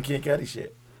downloading him and Kid Cudi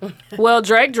shit. Well,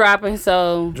 Drake dropping,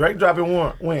 so Drake dropping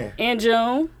when? in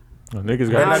June. Niggas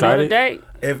I got don't know the excited. date.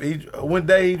 If he when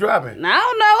day he dropping? I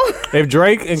don't know. If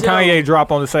Drake and June. Kanye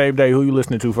drop on the same day, who you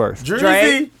listening to first? Drizzy,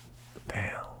 Drake.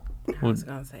 I was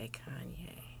gonna say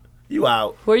Kanye. you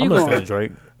out. Where you I'm listening to going?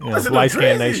 Drake. You Listen to Light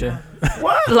Skin Drizzy. Nation.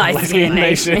 What? Light Skin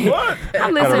Nation. What?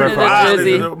 I'm listening to the I listen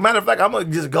Drizzy. to- Matter of fact, I'm gonna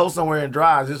just go somewhere and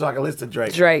drive just so I can listen to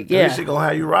Drake. Drake, 'Cause yeah. This shit gonna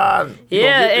have you riding. You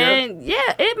Yeah, gonna get there. and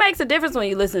yeah, it makes a difference when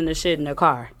you listen to shit in the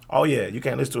car. Oh yeah, you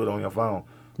can't listen to it on your phone.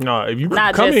 No, if you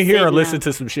Not come just in here and sitting listen down.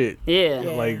 to some shit, Yeah.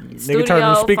 like nigga Studio, turn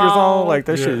them speakers phone. on, like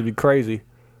that Yeah. shit would be crazy.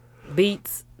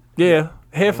 Beats. Yeah,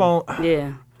 headphone.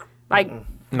 Yeah. Like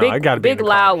No, big, it gotta be big in the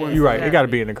car. loud ones. You're right. It gotta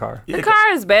be in the car Yeah, The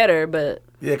car is better, but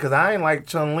Yeah, cause I ain't like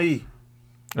Chun Li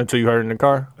until you heard it in the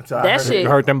car. until I That heard shit- it. You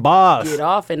heard them bars. get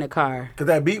off in the car. Cause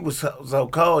that beat was so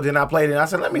cold. Then I played it. And I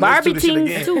said, "Let me Barbie listen to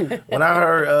this shit Teens, again." too. When I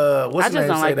heard what's I his just name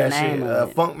don't say like the that name shit, of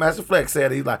it. Funk Master Flex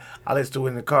said he's like, "I listen to it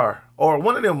in the car," or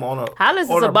one of them on a. I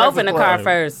listen on to a both in the Breakfast car Club.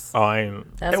 first. Oh, I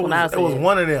ain't That's It when I was, said it was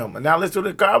one of them, and now I listen to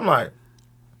the car. I'm like,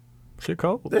 shit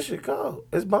cold. this shit cold.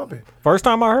 It's bumping. First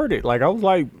time I heard it, like I was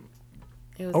like,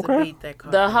 It was Okay. the beat that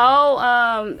caught The me. whole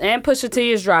and Pusha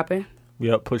T is dropping.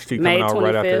 yep, Push T May coming out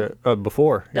right after 25th. that.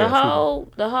 Before. The whole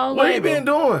What he label. been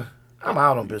doing? I'm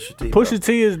out on Pusha T. Pusha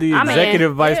T is the I mean,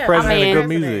 executive vice yeah, president I mean- of good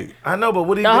music. I know, but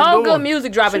what he The been whole doing? good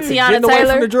music dropping. Shit, Tiana getting away from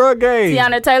Taylor. the drug game.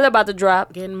 Tiana Taylor about to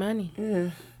drop. Getting money.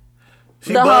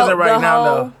 She the buzzing whole- right the now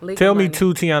whole- though. Legal Tell me money.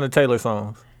 2 Tiana Taylor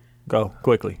songs. Go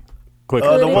quickly. The Could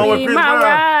one it with be Chris my Brown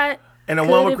ride? and the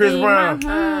Could one with it Chris be Brown.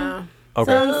 my-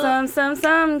 Okay.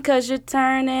 Some, cause you're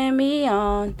turning me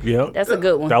on. Yep. That's a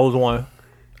good one. That was one.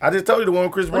 I just told you the one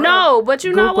with Chris Brown. No, but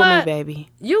you know Google me, what? baby.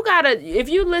 You gotta, if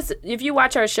you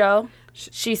watch her show,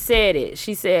 she said it.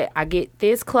 She said, I get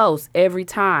this close every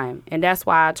time. And that's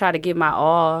why I try to give my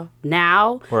all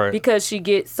now. Right. Because she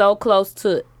gets so close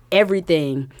to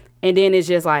everything. And then it's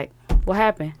just like, what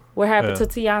happened? What happened Yeah.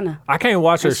 to Tiana? I can't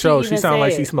watch her And she show. She even sound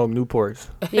like she said- smoked Newports.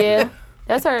 Yeah.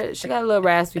 That's her. She got a little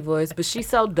raspy voice, but she's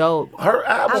so dope. Her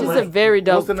album. She's man. a very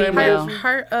dope What's the name of female. it?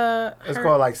 Her It's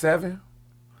called like 7.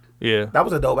 Yeah. That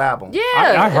was a dope album. Yeah.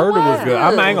 I heard it was good.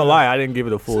 I'm not even gonna lie. I didn't give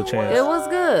it a full chance. It was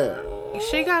good.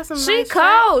 she got some. She nice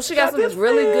cold. She got some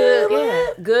really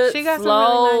good, good She got some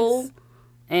flow really nice-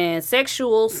 and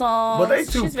sexual songs. But they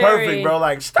too She's perfect, very- bro.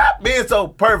 Like, stop being so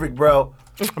perfect, bro.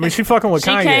 I mean, she fucking with She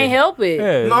Kanye. can't help it.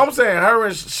 Yeah. No, I'm saying her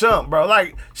and Shump, bro.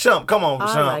 Like, Shump, come on, I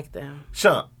Shump. like them.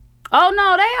 Shump. Oh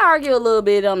no, they argue a little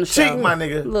bit on the show. Cheating, my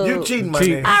nigga. Look. You cheating, my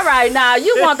Cheat. nigga. All right, now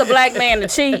you want the black man to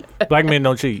cheat? Black men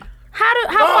don't cheat. How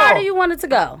No. far do you want it to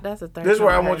go? That's a third. This is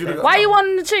where time I want you to heard go. Why you want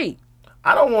him to cheat?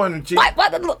 I don't want him to cheat.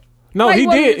 What? Look. No, Why he you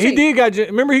want him did. to He cheat? did.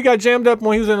 Remember, he got jammed up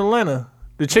when he was in Atlanta.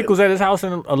 The chick was at his house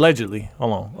and allegedly.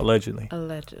 Hold on, allegedly. that.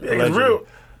 Allegedly. Yeah, it's real.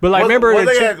 But like, remember was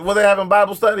the they, chick? were they having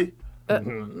Bible study? I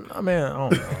mean, I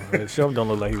don't know. Shump don't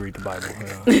look like he read the Bible.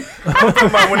 Yeah. I'm talking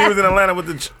about when he was in Atlanta with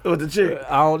the chick.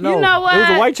 I don't know. know It was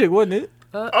a what? white chick, wasn't it?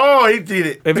 Oh, he did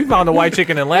it. If you found a white chick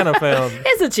in Atlanta, fam,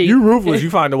 It's a cheat. you ruthless. You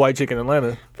find a white chick in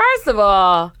Atlanta, First of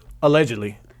all,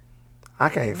 allegedly. I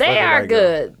can't. they are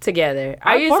good together.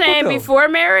 Are you fuck with saying them. before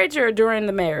marriage or during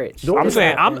the marriage? I'm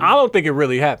saying I don't think it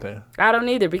really happened. I don't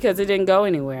either because it didn't go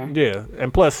anywhere. Yeah,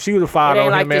 and plus she was a It five ain't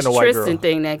on like him and this the white Tristan girl.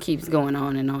 thing that keeps going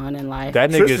on in life.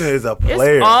 That Tristan nigga's is a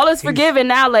player. It's all is forgiven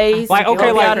now, ladies. like okay,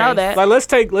 Hope like y'all know that. like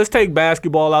let's take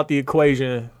basketball out the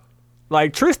equation.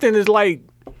 Like Tristan is like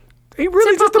he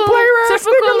really just a Typical- player ass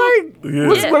typical-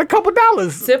 nigga like Yeah. with a couple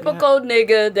dollars. Typical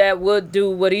nigga that would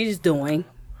do what he's doing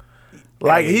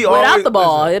Like he without always, the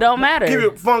ball. listen, It don't matter. keep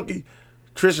it funky.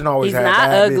 Tristan always He's had not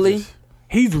bad ugly. bitches.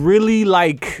 He's really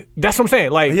like that's what I'm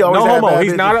saying. Like He no always had homo. bad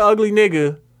He's bitches. not an ugly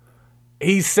nigga.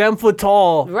 He's 7 foot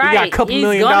tall. Right. He got a couple he's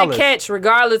 $1 gonna million. catch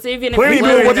regardless, even if Plenty he of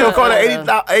people, what you wasn't gonna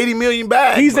call that 80 million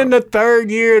bag? He's bro. in the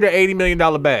third year of the $80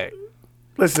 million bag.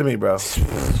 Listen to me, bro.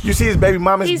 You see his baby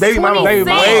mama? His He's baby mama 26.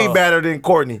 way better than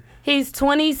Courtney. He's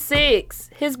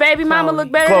 26. His baby mama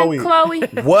look better Chloe. than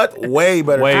Chloe. What? Way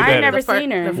better. Way I better. ain't never The fir-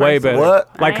 seen her. the Way first better.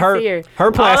 What? Like I ain't see her.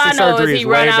 her plastic All I know surgery is is he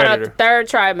way run out better. of the third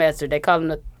trimester. They call him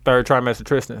the Third trimester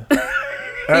Tristan.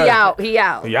 he out. He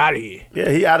out. You out of here. Yeah,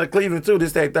 he out of Cleveland too.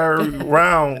 This that third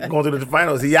round going to the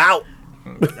finals. He out.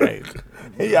 Hey,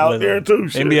 He out there too.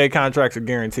 Shit. NBA contracts are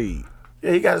guaranteed.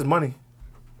 Yeah, he got his money.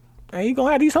 And he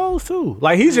gonna have these hoes too.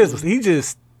 Like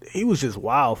he was just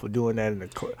wild for doing that in the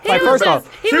club. He Like was first just-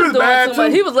 off, he she was was doing bad, too much.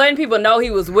 too. He was letting people know he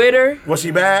was with her. Was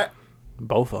she bad?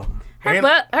 both of them.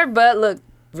 Her butt looked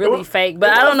really was- fake, but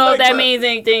it I was don't know if fake, that but- means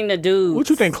anything to do. What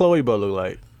you think Chloe butt look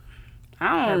like?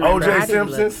 I don't remember. OJ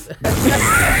Simpsons.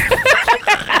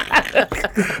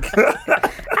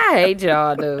 I hate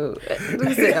y'all, dude.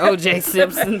 Who said OJ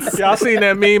Simpsons? Y'all seen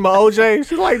that meme of OJ?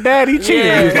 She's like, Dad, he cheated.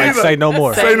 Yeah. He was like, say no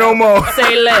more. Say no more.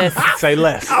 Say less. Say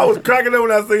less. I was cracking up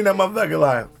when I seen that motherfucker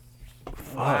like.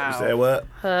 You said what?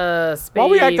 Why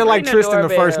we acting like ring Tristan the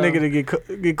first doorbell. nigga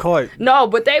to get caught? No,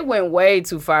 but they went way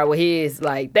too far with his.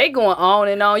 Like, they going on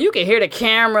and on. You can hear the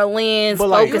camera lens But,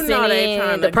 like- focusing You know they in.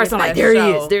 trying The to person get like, that there he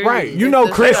show. is. There Right. he is. You know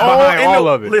the Chris show. behind in all the,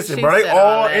 of it. Listen, She bro, they set all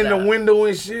all that in the up. window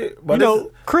and shit. But You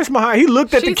know, Chris behind, he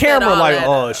looked at She the set camera all like, that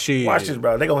oh, up. shit. watch this,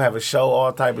 bro. They gonna have a show,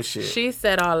 all type of shit. She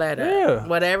set all that up. Yeah.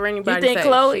 Whatever anybody think say,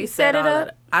 Chloe she set it all up?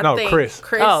 that I No, think Chris.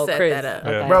 Oh, set Chris. that up.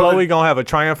 Yeah. Okay. Bro, Chloe gonna have a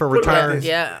triumphant Put it like return. this.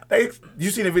 Yeah. You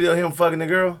seen the video of him fucking the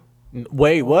girl?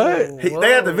 Wait, what? They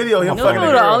had the video of him You fucking the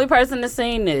the girl. only person that's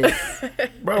seen this.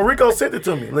 Bro, Rico sent it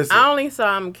to me. Listen, I only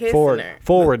saw him kissing Forward, her.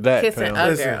 forward that. Kissing fam. a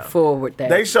Listen. girl. Forward that.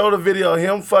 they showed a video of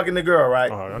him fucking the girl, right?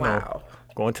 Oh, I know. Wow.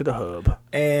 Going to the hub.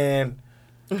 And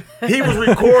he was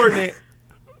recording it,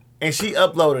 and she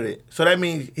uploaded it. So that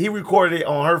means he recorded it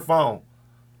on her phone,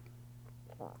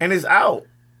 and it's out.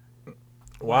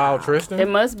 Wow, Tristan. It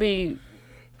must be.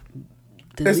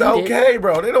 It's deleted. okay,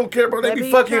 bro. They don't care, bro. They They be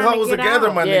be fucking trying to hoes get together,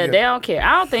 out. my Yeah, nigga. they don't care.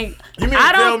 I don't think. You mean to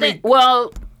I tell don't me- think.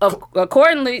 Well,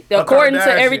 according to Kardashian.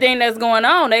 everything that's going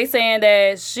on, they saying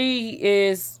that she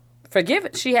is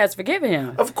forgiven. She has forgiven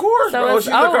him. Of course, So bro. it's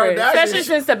She's over. a Kardashian. Especially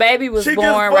since the baby was she just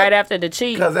born fuck- right after the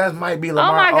cheat. Because that might be Oh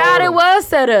Lamar my God, Odom. it was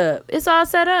set up. It's all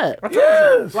set up.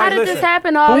 Yes. How did this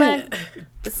happen? All that.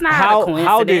 It's not a How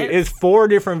coincidence. did it's 4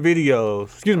 different videos?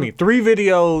 Excuse me, 3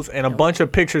 videos and a bunch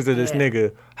of pictures of this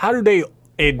nigga. How do they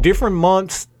at different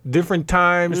months, different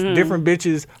times, Mm-hmm. different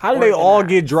bitches? How do they all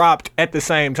get dropped at the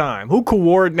same time? Who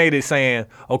coordinated saying,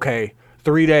 okay,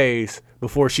 3 days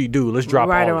before she do, let's drop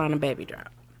Right all. around the baby drop.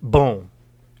 Boom.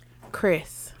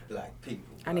 Chris, Black people.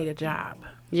 I need a job.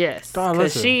 Yes, Dog,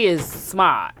 because listen. she is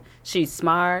smart. She's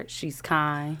smart. She's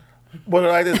kind. Put it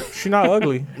like this. She not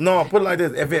ugly. No, put it like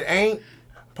this. If it ain't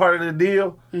part of the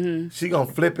deal, she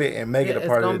gonna flip it and make it a It's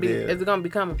part gonna of the be. deal. It's gonna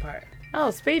become a part.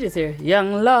 Oh, Speed is here.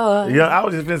 Young Lord. Yeah, I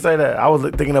was just gonna say that. I was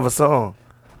thinking of a song.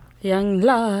 Young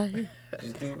Lord.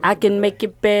 I can make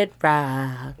your bed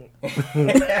rock.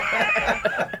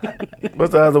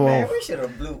 What's the other Man, one? we should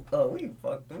have blew. Oh, we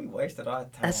wasted our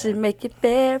time. I should make your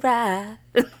bed rock.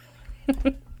 We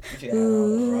should have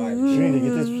You had need to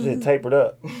get this shit tapered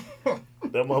up.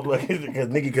 That motherfucker, because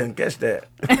nigga couldn't catch that.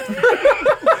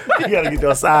 You gotta get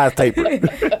your size tapered.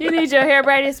 You need your hair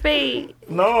braided, Speed.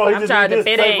 No, he I'm just trying need to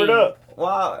this fit tapered in. up.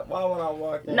 Why when I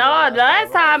walk in? No,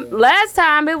 last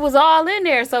time it was all in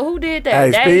there. So who did that?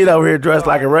 Hey, That- Speed over here dressed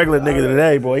like a regular nigga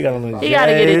today, boy. He got on his He got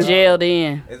to get it J's. jailed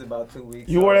in. It's about 2 weeks.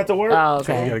 You wore that to work? Oh, You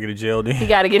okay. gotta get it jailed in. He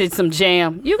got to get it some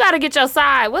jam. You got to get your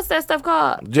side. What's that stuff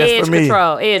called? Just edge for me.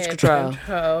 control. Edge control.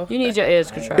 Oh, You need your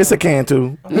edge control. It's a can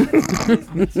too.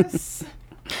 Edges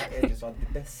are the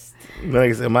best. Like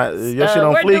I said, your shit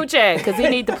on where fleek. Duce at? Because he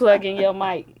need to plug in your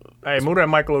mic. Hey, move that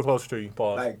mic a little closer to you.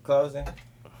 Pause. Like closing.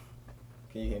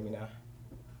 Can you hear me now?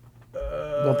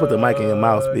 Don't put the mic in your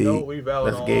mouth, speed. No, we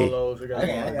valid That's on gay. all those. We got I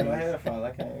ain't got no headphones.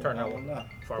 I can't. Turn that I one. don't know.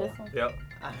 Far one. Yep.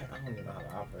 I don't even know how to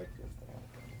operate this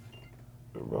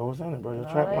thing. Bro, what's on it, bro? Your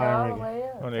trap line ringing.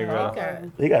 Oh, there you go. Okay.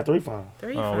 He got 3 phones.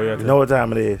 3 Oh, phones. we got You know what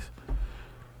time it is?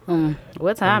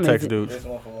 What time is text it? dudes. This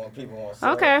one for when people want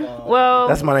cell Okay. phone. Well,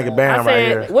 That's my nigga I Bam right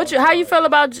said, here. how you feel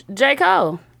about J.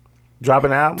 Cole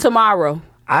Dropping an album? tomorrow?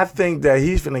 I think that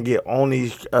he's finna get on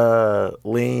these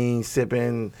lean,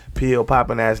 sipping, pill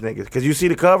popping ass niggas. Cause you see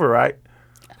the cover, right?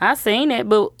 I seen it,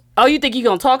 but you think you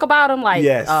gonna talk about him? Like,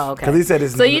 Yes. Oh, okay. Cause he said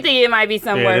it's So you think it might be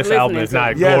somewhere Yeah, this listening album is to?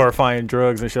 not Yes. glorifying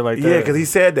drugs and shit like that. yeah, cause he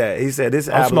said that. He said this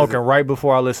I'm album smoking right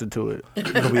before I listen to it.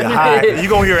 is gonna be high. You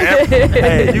gonna hear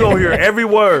hey, you gonna hear every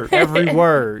word. Every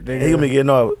word. He gonna be getting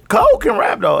up. Cole can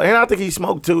rap though, and I think he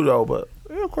smoked too though. But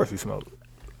Yeah, of course he smoked.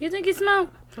 You think he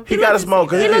smoked? he gotta smoke.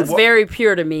 Cause He looks did- very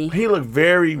pure to me. He look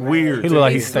very weird. He look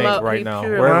like He he stank smoke- right he now.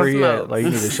 pure Wherever when he at, smokes. like he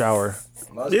need a shower.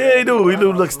 Most Yeah, he do. He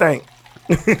do look stank.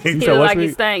 He said look what, like he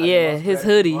Speed? stank. Yeah, his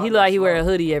hoodie. He look like he wear a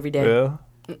hoodie every day. Yeah.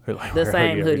 He like, The wear a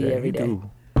same hoodie day. every He day. do.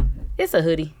 It's a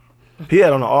hoodie. He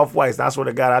had on the off whites. I swear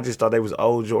to God, I just thought they was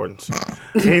old Jordans.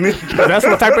 That's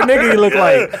what type of nigga he look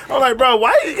like. I'm like, bro,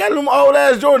 why you got them old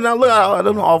ass Jordans? Now look at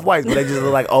them off whites, but they just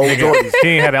look like old Jordans. He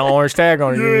ain't had that orange tag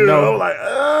on it. You Yeah, know. I'm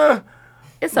like,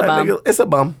 It's a that bum. nigga, it's a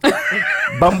bum.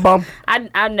 bum.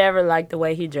 I never liked the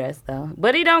way he dressed though,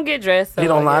 but he don't get dressed. So He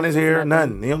don't I line guess his it's hair, nothing.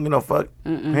 nothing. He don't get no fuck.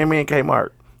 Him and Kmart.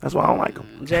 That's why I don't like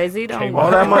him. Jay-Z don't All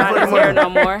that line his motherfucking hair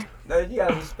money. no more. No, you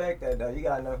gotta respect that though. You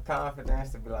got enough confidence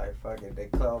to be like, fuck it, they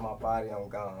clothe my body, I'm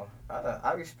gone.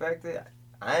 I respect it.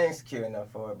 I ain't secure enough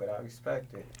for it, but I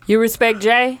respect it. You respect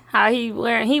Jay? How he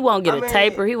wearing? He won't get I a mean,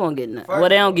 taper. He won't get nothing. first Well,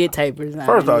 they of don't all- get tapers. now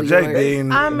First in off, New Jay York.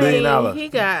 being I $1 million. mean, he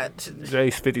got.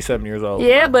 Jay's 57 years old.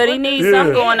 Yeah, but he needs Yeah.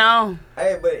 something going on.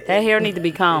 Hey, but That hair need to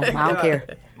be combed. I don't care.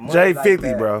 money Jay like 50,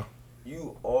 that, bro.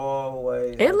 You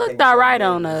always. It looked alright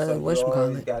on,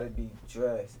 whatchamacallit. You gotta be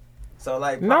dressed. So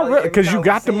like, Not probably really, every 'cause you time we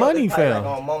got the see 'em, money, it's probably, fam.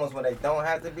 Like on moments when they don't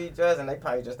have to be dressed, and they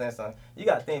probably just in something. You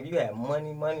gotta think, if you had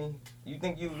money. You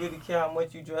think you really care how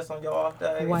much you dress on your off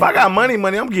day? If I got money,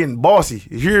 I'm getting bossy.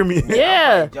 You hear me?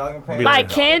 Yeah. Jogging Be pants. Like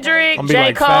Kendrick, I'm be J.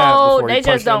 like Fab Cole, before he they just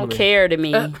punched don't Emily. care to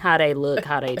me how they look,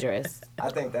 how they dress. I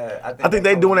think that. I think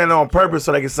they doing that on purpose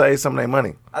so they can save some of their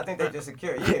money. I think they just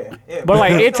secure. Yeah. But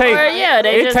like it take Or, yeah,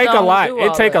 they it just take a don't lot. do It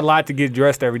all take that. a lot to get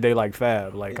dressed every day like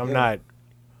Fab. Like I'm Yeah. not.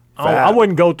 I Fab.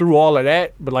 wouldn't go through all of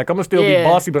that, but like I'm gonna still be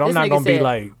bossy. But I'm This not nigga gonna be said,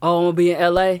 like. oh, I'm gonna be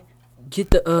in LA.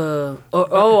 Get the I'm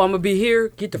gonna be here.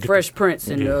 Get the Fresh Prince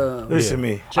and Listen to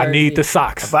me. I need the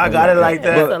socks If I got it like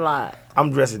That's a that, lot.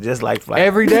 I'm dressing just like Flash.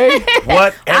 every day.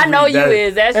 What? I know you day.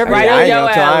 is. That's Every right day. on I your I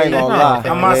ain't alley. gonna lie.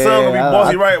 And my son gonna be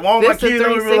bossy, right? All my This the kids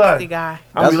don't 360 realize. guy.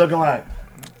 I'm gonna be looking like.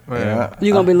 Yeah.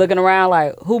 You gonna be looking around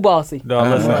like who bossy? No,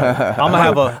 listen. I'm gonna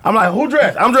have a. I'm like, who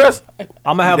dressed? I'm dressed.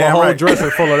 I'm gonna have a Damn whole right. dresser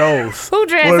full of those. Who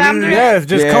dressed? Well, I'm you- dressed. Yes,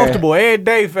 just Yeah. comfortable every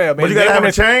day, fam. But you gotta have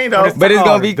a chain though. But it's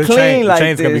gonna be The clean chain- the like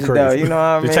chain's gonna be this, crazy. though. You know what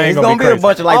I The mean? chain's It's gonna gonna be be a crazy.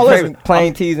 bunch of like Oh, listen,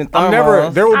 plain tees and I'm never.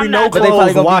 thermals. There will be I'm no not- But they probably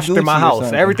clothes gonna be washed in Gucci my or house.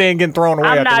 something. Everything getting thrown away.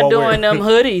 I'm after not one wear. doing them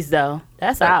hoodies though.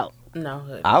 That's out. No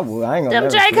hood. I would. I ain't gonna. Them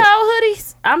never J. slip. Cole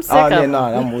hoodies. I'm sick Oh, of yeah, them. no,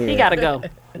 I'm weird. He gotta go.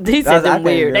 He That's- said I them can't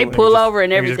weird. do They it. pull over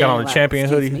and Nigga everything. just got on a Like, champion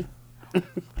excuse hoodie. me.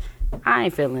 I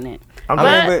ain't feeling it. I'm I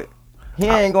just, mean, but he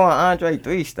ain't going Andre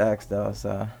 3 stacks though,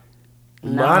 so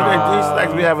No. Andre 3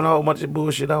 Stacks be having a whole bunch of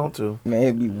bullshit on too. man,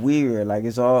 it'd be weird. Like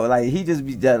it's all like he just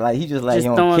be just, like he just like Just he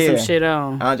don't throwing care. some shit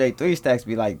on. Andre 3 stacks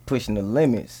be like pushing the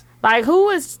limits. Like who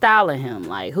is styling him?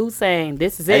 Like who's saying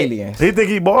this is Aliens. He think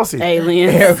he bossy. it?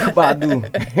 Aliens. Erykah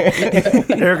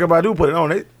Badu. Erica Badu put it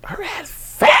on. Her ass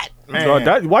fat, man.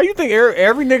 Bro, why you think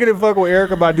every nigga that fuck with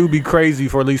Erykah Badu be crazy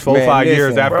for at least 4 or Man, 5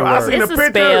 years listen, Bro, I afterwards? seen It's the a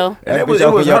picture. spell. And That it was bitch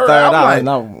open your her. third I'm eye. like,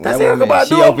 No, that's that Erica woman,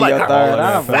 she Badu. I'm open like, your third oh,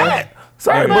 eye, fat.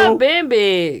 Sorry, What boo. been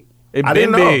big? It I been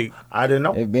didn't know. big. I didn't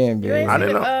know. It been You big. ain't I seen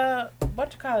didn't the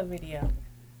what you call it video?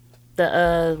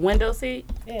 The window seat.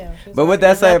 Yeah. she's But what like-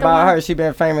 that Is say that the about one? her? She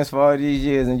been famous for all these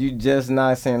years, and you just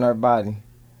not seeing her body.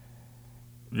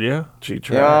 Yeah. She You know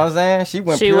what tried. I'm saying? She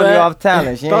went She purely what? off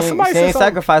talent. She Thought ain't, somebody she said ain't something.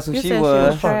 sacrificed who You she said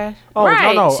was. trash. Oh,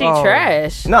 right. no, She oh.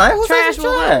 trash. No, I ain't who said Trash she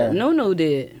with what? trash. Nunu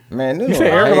did. Man, You said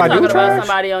Oh, Erykah you Badu talking about trash?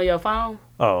 somebody on your phone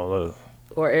Oh, look.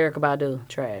 or Erykah Badu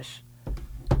trash?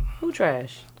 Who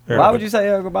trash? Why would you say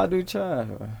Erykah Badu trash?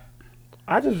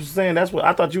 I just was saying that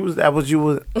was you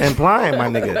was implying, my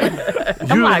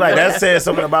nigga. You was my like God. that said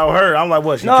something about her. I'm like,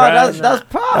 what? She No, trash? that's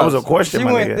props. That was a question, She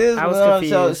my went nigga. this, I was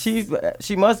so confused.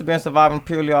 she must have been surviving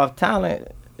purely off talent.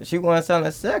 She wasn't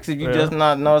selling sex if you just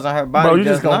not noticing her body. Bro, you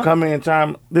just gonna not. come in and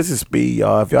chime. This is Speed,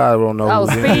 y'all. If y'all don't know. Oh,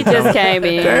 who's in Speed here. just came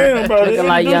in. Damn, bro. Looking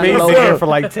like young Been Lord. here for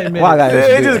like 10 minutes. Why I gotta Yeah,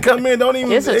 introduce- just come in. Don't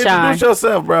even It's a introduce chime.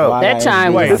 yourself, bro. Why? That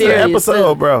chime was This is an serious.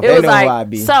 episode, bro. It They was know who I like,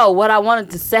 be. so what I wanted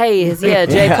to say is, yeah,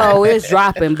 J. Cole is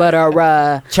dropping, but I'm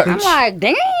like,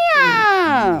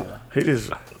 damn. He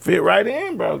just fit right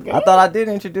in, bro. I thought I did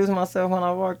introduce myself when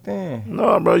I walked in.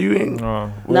 No, bro, you ain't.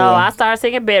 No, I started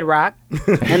singing Bedrock,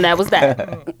 and that was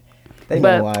that. They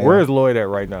But- know who I am. Where is Lloyd at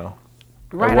right now?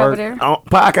 Right work. over there.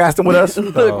 Podcasting with us.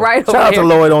 Look, right over Shout out to there.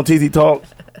 Lloyd on TT Talk.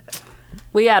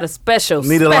 We got a special,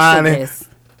 Need a special lining. guest.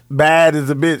 Bad is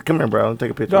a bit. Come here, bro. Let me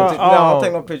take a picture. No, No, don't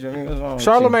take no picture of me. What's wrong with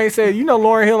you? Charlamagne said, you know,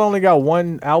 Lauryn Hill only got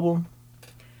one album.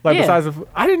 Like Yeah. besides,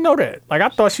 I didn't know that. Like I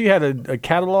thought she had a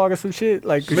catalog or some shit.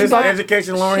 Like she's Miss like,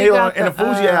 Education, Lauryn She Hill, got and the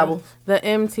Fuji album. The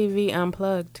MTV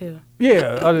Unplugged too. yeah,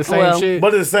 of the same Well, shit.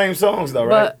 But it's the same songs, though,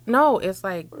 right? But no, it's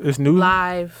like It's new.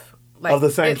 live. Like, Of the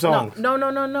same it's- no- songs?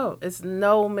 No. It's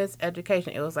no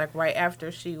Miseducation. It was like right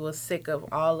after she was sick of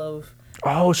all of.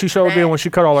 Oh, she showed that. there when she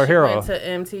cut all her She hair went off. to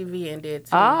MTV and did.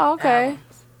 2 Oh, okay.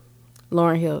 albums.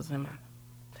 Lauryn Hill's in my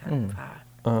top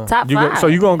 5. Top You go, five. so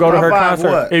you gonna go to Top her five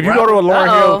concert? what? If you go to a Lauryn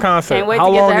Uh-oh. Hill concert, Can't wait how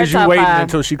to get to long her is you top waiting five.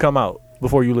 until she come out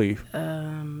before you leave?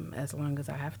 As long as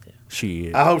I have to.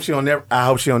 Shit. I hope she don't never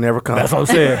come. That's what I'm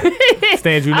saying.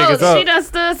 Stand you niggas Oh, she up. done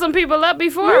stood some people up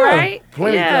before, Yeah, right?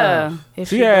 plenty Yeah. times. If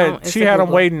She don't, had it's she a had them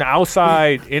Google. waiting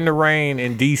outside in the rain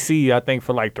in DC. I think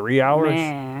for like 3 hours.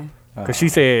 Man. Cause she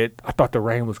said, I thought the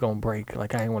rain was gonna break.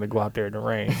 Like I didn't want to go out there in the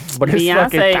rain. But it's fucking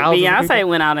thousands of Beyonce people.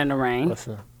 went out in the rain.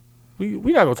 Listen, we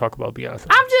not gonna talk about Beyonce.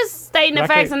 I'm just stating the I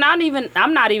facts, can't- and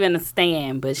I'm not even a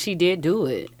stan, but she did do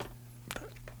it.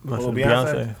 Listen,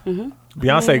 Beyonce? Beyonce.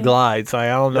 Beyonce glides. So I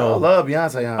don't I know. love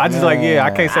Beyonce. Huh? I just like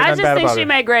I can't say I nothing just bad think about she her.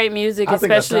 made great music, I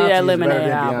think especially that Ashanti is better Lemonade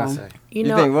than album. Beyonce. You You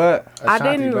know, think what? I Ashanti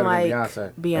didn't better than like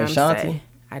Beyonce. Beyonce. Ashanti?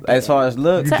 I didn't. As far as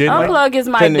looks, You didn't like- Unplug is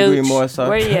my Couldn't agree dude. more, so.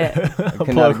 Where you at? cannot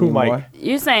Plug who, agree Mike? more.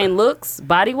 You saying looks,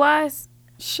 body wise?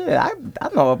 Shit, I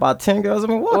know about 10 girls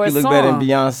in Or Milwaukee a look better than song.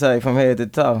 Beyonce from head to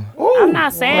toe. I'm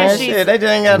not saying Man, she's. shit, they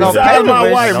just ain't got no Besides paper. my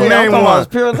but wife, shit, name I'm talking one.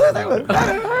 about pure look. They look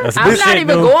better. That's I'm this not shit,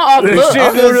 even dude. going off This looks. shit,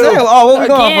 I'm just saying, oh, what we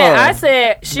going Again, for? I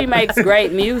said she makes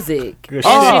great music, and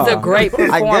Oh. she's a great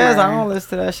performer. I guess I don't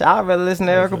listen to that shit. I'd rather listen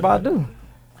to Erykah Badu.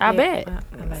 I bet.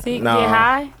 I like See, Nah. get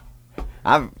high.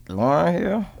 Lauryn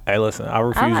Hill. Hey, listen, I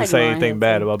refuse like to say Lauryn anything Hill,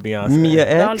 bad too. about Beyonce. Mia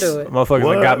X. Don't do it. Motherfuckers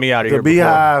What? that got me out of The here.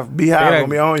 Beehive They gonna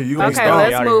be on you. You gonna Okay, Stone.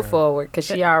 let's Outta move here. forward because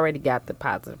she already got the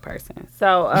positive person.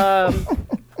 So,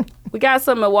 we got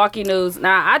some Milwaukee news.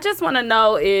 Now, I just want to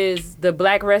know, is the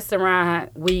Black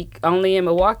Restaurant Week only in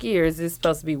Milwaukee, or is this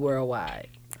supposed to be worldwide?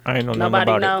 I ain't know nothing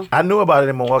Nobody about know? it. I knew about it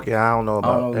in Milwaukee. I don't know I don't know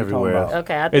about what you're everywhere talking else. about.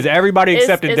 Okay. I Is everybody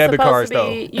accepting it's debit supposed cards to though?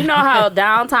 be- You know how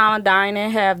downtown dining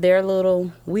have their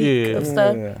little week Yeah. of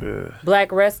stuff? Yeah.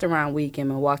 Black Restaurant Week in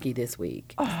Milwaukee this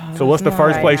week. So what's the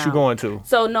first right place now. you going to?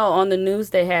 So no, on the news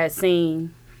they had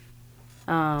seen.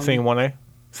 Scene 1A?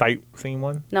 Site Scene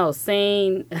 1? No,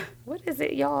 seen. What is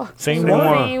it, y'all? Scene Scene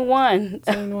one. one.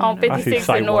 Scene one on I see 56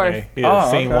 Site and North. 1A. Yeah,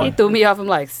 Oh, Scene okay. He 1. threw me off. I'm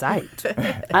like, sight.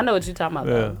 I know what you're talking about.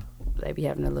 Yeah. Though. They be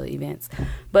having the little events,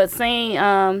 but scene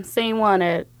one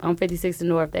on 56 and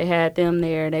North. They had them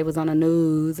there. They was on the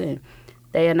news and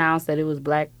they announced that it was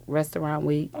Black Restaurant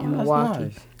Week in that's Milwaukee.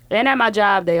 nice. And at my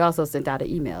job, they also sent out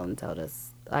an email and told us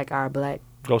like our black.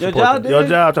 Go Your support job them. Your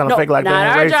job trying to No, fake like not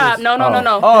that. our ain't job. racist.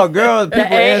 No. Oh, girls, The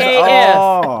people is. AAF,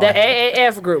 Oh. the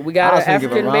AAF group. We got I an was gonna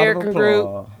give a African round of American group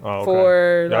applause. Oh, okay.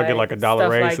 for Y'all get like a dollar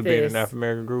stuff raise like for being this. an African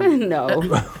American group? No.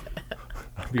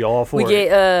 Be all for We it.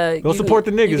 get Go you support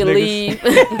can- the niggas, you can niggas.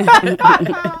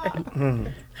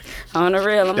 leave. On the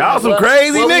real, I'm Y'all like, some what-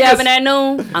 crazy what we niggas. having at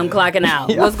noon? I'm clocking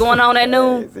out. What's going on at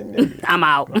noon? I'm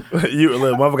out. You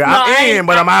little motherfucker. No, I I'm ain't- in,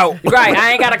 but I'm out. Right,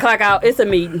 I ain't gotta clock out. It's a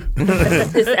meeting.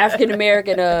 It's the African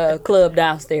American club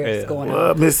downstairs Yeah. going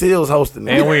on. Miss Hill's hosting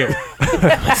it. And we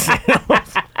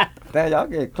Damn, y'all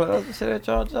get clubs and shit at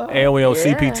y'all job? and we on Yeah.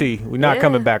 CPT. We not Yeah.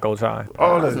 coming back on time.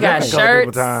 Oh, that's We got definitely color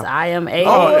people shirts. time. I am a.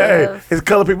 Oh, hey, it's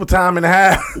color people time and a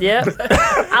half. Yep.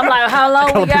 I'm like, how long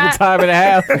Couple we people got? time and a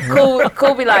half.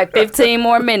 Cool be like 15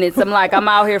 more minutes. I'm like, I'm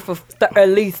out here for at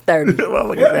least 30.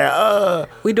 Look at that.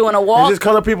 We doing a Is walk. this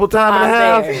color people time and a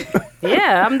I'm half? there.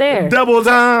 Yeah, I'm there. Double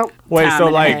time. Wait, Time so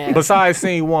and a like half. besides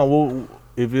Scene 1,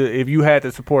 if you had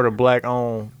to support a black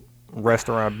owned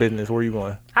restaurant business, where you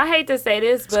going? I hate to say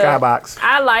this, but Skybox.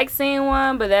 I like seeing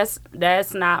one, but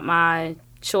that's not my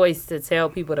choice to tell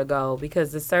people to go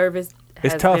because the service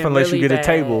It's has tough been unless really you get a bad.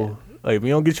 table. Like if you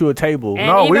don't get you a table, And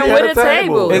No, we even had with a a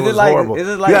table. table. It Is was it like, horrible. is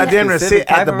it like You got a dinner and specific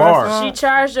sit at type the of bar. restaurant? She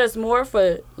charged us more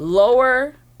for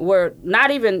lower, were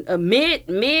not even a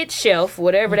mid shelf,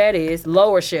 whatever that is,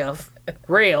 lower shelf,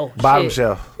 Real. Bottom shit.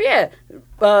 shelf. Yeah.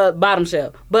 Bottom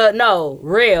shelf. But no,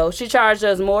 real. She charged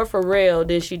us more for real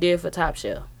than she did for top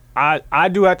shelf. I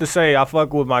do have to say I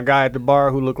fuck with my guy at the bar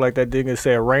who looked like that nigga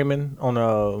said Raymond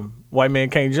on White Man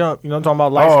Can't Jump. You know what I'm talking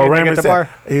about? Light Oh, skin nigga Raymond at the said, bar.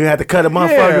 you had to cut a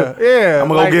motherfucker. Yeah. I'm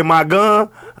gonna go get my gun.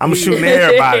 I'm shooting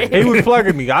everybody. He was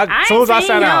plugging me. As soon as I ain't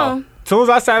sat seen out. him. As soon as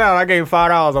I sat out, I gave him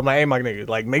 $5. I'm like, hey, my nigga,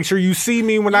 like, make sure you see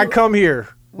me when I come here.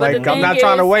 But Like, the I'm thing not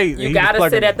trying to is, wait. You He was gotta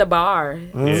plugging sit me. at the bar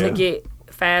Yeah. to get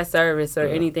fast service or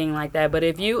anything like that. But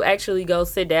if you actually go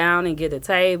sit down and get a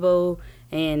table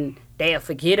and they'll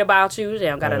forget about you, they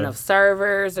don't got enough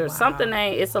servers or something.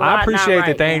 It's a lot. I appreciate not right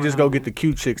that they ain't going just go on. get the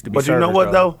cute chicks to be But you know servers,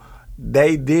 what though?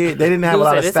 They didn't have a Dude lot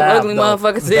said of it's some staff. ugly though.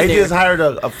 motherfuckers in They there. just hired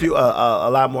a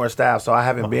lot more staff, so I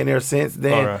haven't been there since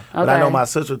then. Okay. But I know Okay. my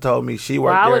sister told me she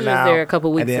worked I there was just now. there a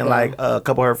couple weeks and then ago. like a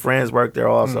couple of her friends worked there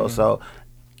also. So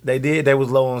they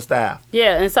was low on staff.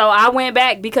 Yeah, and so I went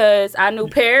back because I knew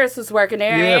Paris was working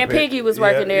there Yeah, and Piggy was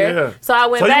working there. yeah. So I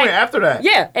went So you back. went after that?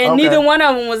 Yeah, and Okay. neither one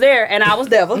of them was there, and I was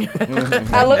devil.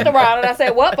 I looked around and I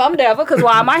said, "Well, I'm devil because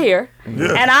why am I here?"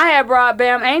 And I had brought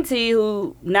Bam Auntie,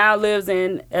 who now lives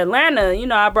in Atlanta. You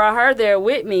know, I brought her there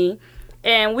with me,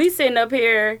 and we sitting up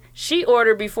here. She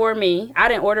ordered before me. I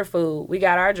didn't order food. We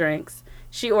got our drinks.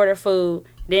 She ordered food.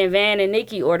 Then Van and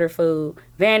Nikki ordered food.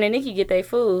 Van and Nikki get their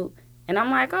food, and I'm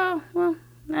like, "Oh, well."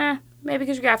 Nah, maybe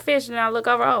because you got fish, and I look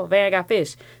over, oh, Van got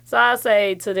fish. So I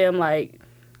say to them, like,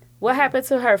 what happened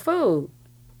to her food?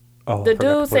 Oh, The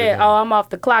dude said, oh, I'm off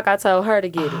the clock. I told her to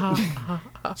get it.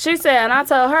 She said, and I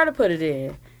told her to put it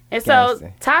in. And so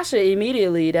Gangsta. Tasha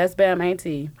immediately, that's Bam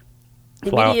Auntie,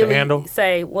 Fly off the handle?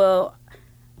 say, well,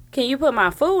 can you put my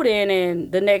food in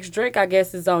and the next drink, I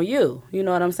guess, is on you. You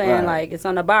know what I'm saying? Right. Like, it's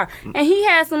on the bar. And he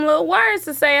had some little words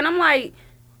to say, and I'm like,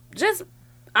 just...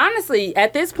 Honestly,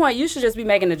 at this point, you should just be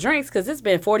making the drinks because it's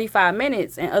been 45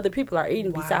 minutes and other people are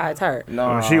eating besides her.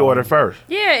 No, She ordered first.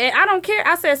 Yeah, and I don't care.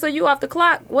 I said, so you off the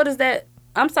clock? What is that?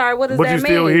 I'm sorry, what does But that you mean?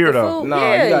 still here, The though. food? No,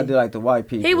 yeah. you gotta do like the white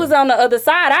people. He was on the other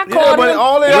side. I called but him.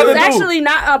 all they He had was to do- actually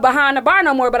not behind the bar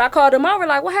no more, but I called him over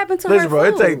like, what happened to Listen, her bro,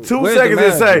 it food? take 2 Where's the seconds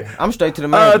to say, manager? I'm straight to the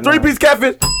manager. 3-piece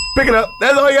catfish, pick it up.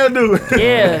 That's all you gotta do.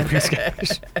 Yeah,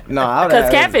 No, I would because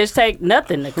have. catfish take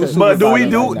nothing to cook. But do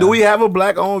Supervisor. we have a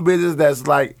black owned business that's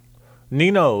like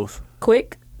Nino's.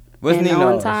 Quick What's and on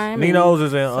Nino's? time. Nino's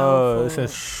is in Soul it's in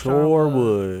food,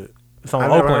 Shorewood. It's on I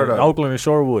never heard Oakland. of it. Oakland and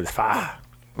Shorewood. It's fire.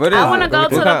 What is I it? want to go What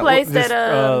to the kind- place Just,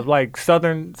 that like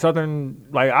southern.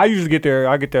 Like I usually get there.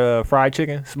 I get the fried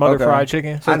chicken, smothered Okay. fried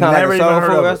chicken. So I it's kinda never like a even soul heard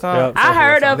food of it. restaurant? Yep. I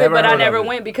heard of it, Never but I heard of never it.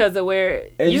 went because of where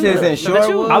And you said it's in but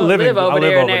you Shorewood? I live in- over I there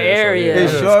live in that over there, so area.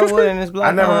 It's Yeah. Shorewood and it's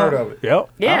black. I never owned? heard of it. Yep.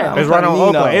 Yeah. I'm It's right on trying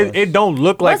to Oakland. Nino's. It don't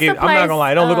look like What's it. the I'm not place, gonna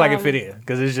lie. It don't look like it fit in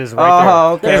because it's just Oh,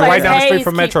 right okay. there. It's The right down the street Hayes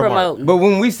from keep Metro Mart. promoting. But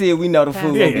when we see it, we know the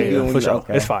food Yeah, gonna be good. when for we- sure.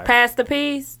 okay. It's fire. Past the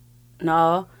peas?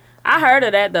 No. I heard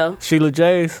of that though. Sheila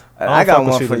J's. I don't got fuck with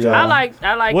one Sheila for J's. y'all. I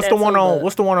like What's that the one too, on? but-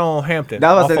 What's the one on Hampton?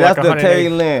 That was Off of, that's like, the 108th. Terry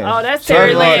Lynn. Oh, that's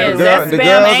Terry The Lynn's. girl- That's the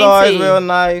Bam girls always Auntie. real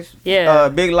nice. Yeah.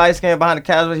 Big light skin behind the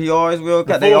counter. He always real.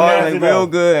 The They food always nasty, real though.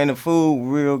 good and the food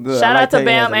real good. Shout I like out to Terry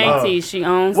Bam Lynn's a lot. Auntie. She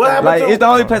owns What that. happened Like to it's the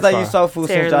only Oh, place that's I eat fine. soul food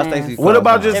Terry since Josh Lynn's. Stacy's. What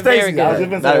about just They're very Stacy's? I was good.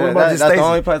 just gonna say, what about just That's the Stacy's?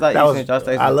 only place I That eat was- since Josh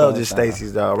Stacy's. I love just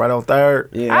Stacy's though. Right on Third.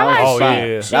 Yeah, I like Oh, she.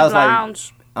 yeah. She That was like-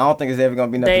 lounge. I don't think it's ever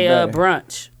gonna be nothing They better.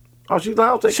 brunch. Oh, I'll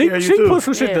take care of She you too. put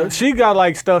some shit. Yeah. She got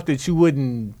like stuff that you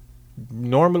wouldn't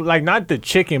normally like. Not the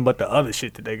chicken, but the other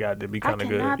shit that they got to be kind of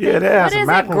good. Yeah, they have What some is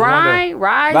it? macarons on Grind,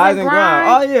 rise, Rise and and grind.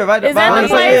 grind. Oh yeah, right. Is that the Rise and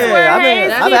place grind. where Yeah,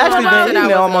 Hayes I've people actually go? been eating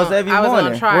there almost every I was morning.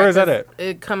 gonna try Where it is that 'cause at?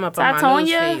 It come up on my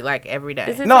Tatonia? newsfeed like every day.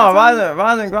 Is it No, Tatonia?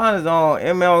 Rise and Grind is on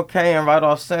MLK and right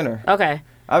off Center. Okay.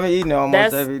 I've been eating there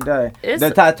almost That's- every day. it's- The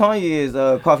Titonia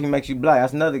is Coffee Makes You Black.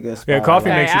 That's another good spot. Yeah, coffee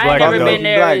Okay, makes you I black. ain't never though. been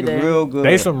there Black, either. real good.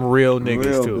 They some real niggas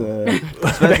real too. good. They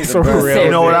Especially some the real. breast. You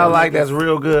know what I niggas. like that's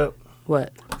real good?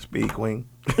 What? Speed Queen.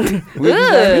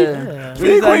 Good.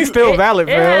 Speed Queen's still valid,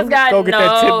 It has man. got Go get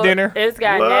that tip dinner. It's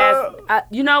got What? nasty.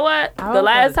 You know what? I The don't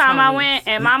last go to time I Tony's. went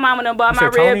and my mama done bought You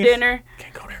my said rib Tony's? dinner,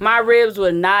 my ribs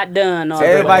were not done. On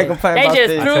Everybody the complain They about just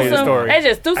this. I'll tell threw you the some. story. They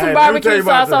just threw some Hey, let me tell barbecue you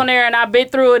about sauce on there, and I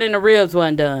bit through it, and the ribs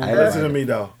wasn't done. Hey, Listen to me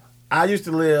though. I used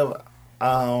to live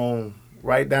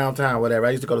right downtown, whatever.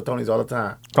 I used to go to Tony's all the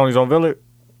time. Tony's on Village.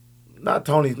 Not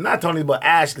Tony's, but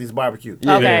Ashley's Barbecue.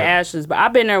 Yeah. Okay, Yeah. Ashley's, but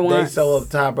I've been there They once. so up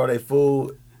top, bro. They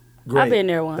food. Great. I've been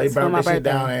there once They for burnt my that shit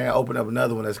birthday. down and opened up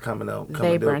another one that's coming up.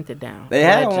 They burnt it down. They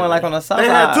had one like on the south They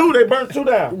side. had two. They burnt two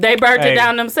down. They burnt Hey. it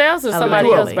down themselves, or somebody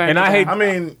Allegedly. else burnt And it I down? hate- I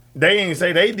mean, they ain't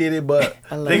say they did it, but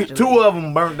Allegedly. two of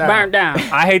them burnt down. burnt down.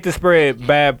 I hate to spread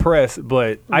bad press,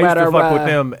 but I used to Right, fuck with right.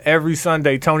 them every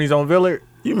Sunday. Tony's on Villard.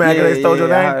 You mad because they stole your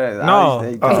name? No.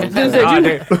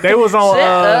 They was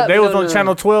on they was on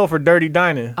Channel 12 for Dirty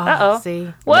Dining. Uh-oh.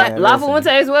 See, What? Yeah, La listen.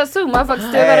 Fuente's was too. Motherfuckers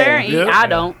still go there and eat. Yeah. I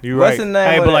don't. You What's right. the name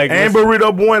Hey, of but that? like And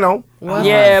Burrito Bueno.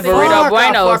 Yeah, Burrito Fuck, I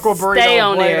Bueno fuck with Burrito stay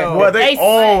on there. Bueno. Well, they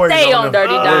always stay on on there.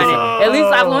 Dirty Dining. At least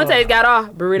La Fuente's got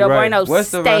off. Burrito Right. Bueno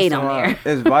What's the stayed on restaurant?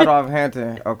 there. It's right off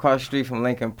Hampton, across the street from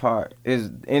Lincoln Park. It's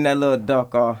in that little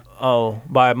duck off. oh,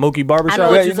 by Mookie I Barbershop. know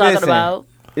what Well, you're talking listen. about.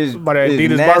 It's By that it's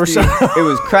Adidas nasty. barbershop. It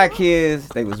was crackheads.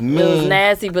 They was mean. It was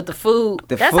nasty, but the food.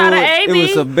 The That's food, how the A it was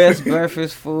be. the best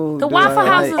breakfast food. The dude. Waffle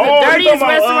House is Like, the you dirtiest talking about,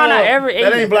 restaurant I ever That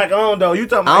ain't ate. black owned though. You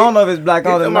talking I about? don't know if it's black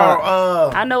You owned or talking not.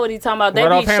 about, I know what he's talking about. They Right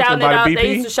be off Hampton shouting it by the out. BP?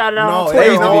 They used to shout it out No, on they They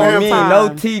Twitter used to all be the mean. time.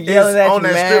 No teeth yelling it's at on you,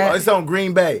 that man. strip. It's on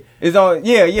Green Bay. It's on,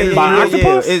 yeah. By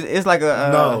Octopus? It's like a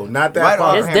No, not that right far.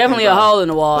 off It's Hampton, definitely a bro. hole in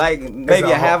the wall. Like maybe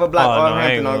a a half a block Oh, off no, I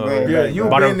Hampton ain't on gonna- Green Yeah, Bay. you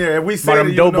bro. By been them- there. If we by said them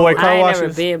it, you Doughboy know. car I ain't never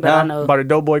washes? been, but I Huh? know. By the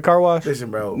Doughboy car wash.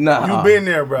 Listen, bro. Nah. You been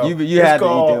there, bro. You It's had to eat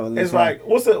called- there with It's Lisa. like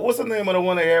what's the name of the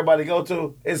one that everybody go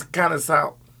to? It's kind of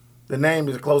south. The name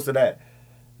is close to that.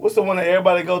 What's the one that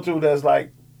everybody go to that's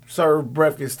like serve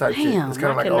breakfast type shit? Damn, It's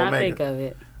kind of I like cannot think Omega. of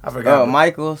it. I forgot.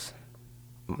 Michael's.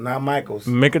 Not Michael's.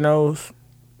 Mykonos.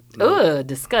 Ugh,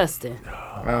 disgusting.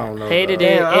 I don't know. Hated dog.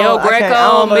 it. Damn, El I can't- I Greco,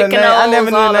 don't know the name. I never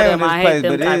Mykonos, knew all the of name of them. I this hate place,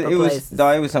 them but type it of was places.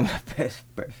 dog. It was some of the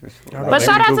best breakfast food. But But Let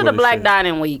shout me out to Google the this Black shit.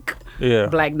 Dining Week. Yeah.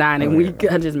 Black Dining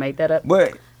Week. I just made that up.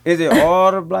 But is it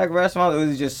all the black restaurants, or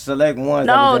is it just select ones?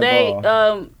 No, that they was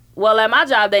involved? well at my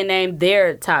job they named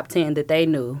their top 10 that they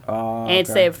knew Oh, and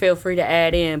okay. said feel free to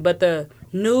add in. But the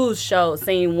news show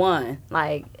seen one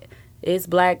like it's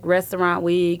Black Restaurant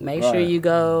Week. Make sure Right. you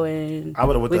go and I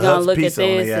would've with we're the gonna Hut's look at Pizza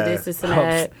on this the and ad. this and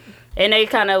that. And they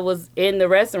kind of was in the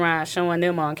restaurant showing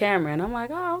them on camera, and I'm like,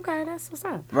 oh okay, that's what's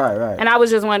up. Right. And I was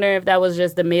just wondering if that was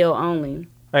just the meal only.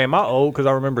 Hey, am I old? Because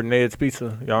I remember Ned's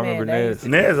Pizza. Y'all remember Man, Ned's?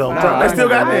 Ned's on top. They still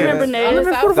got I remember Ned's.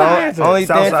 Ned's. Only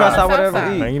South thing side. trust I would South ever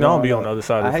side. eat. Man, you know I'm be on the other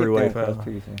side of I the hate freeway, thin crust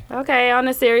fam. pizza. Okay, on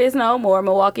a serious note, more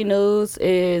Milwaukee news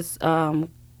is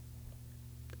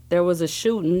there was a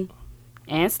shooting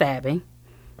and stabbing.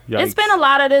 It's Yikes. been a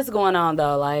lot of this going on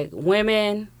though, like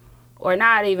women, or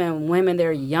not even women,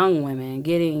 they're young women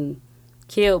getting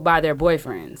killed by their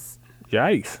boyfriends.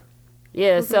 Yikes.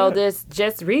 Yeah, so this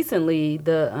just recently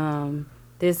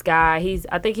this guy,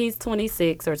 I think he's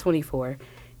 26 or 24.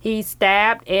 He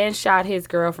stabbed and shot his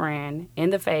girlfriend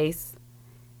in the face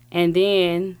and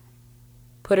then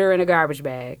put her in a garbage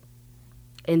bag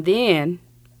and then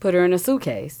put her in a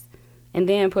suitcase and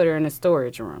then put her in a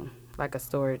storage room, like a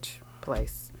storage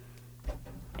place.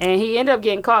 And he ended up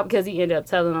getting caught because he ended up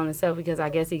telling on himself because I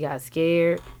guess he got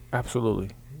scared. Absolutely.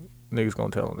 Niggas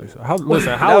gonna tell them this.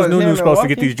 Listen, That how is was Nunu him in supposed to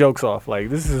get Milwaukee? these jokes off? Like,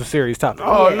 this is a serious topic.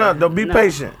 Oh Yeah. no, don't be No.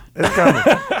 patient. It's coming.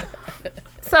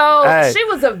 So Hey. she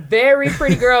was a very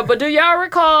pretty girl. But do y'all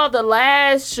recall the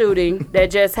last shooting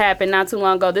that just happened not too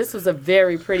long ago? This was a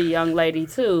very pretty young lady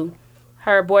too.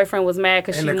 Her boyfriend was mad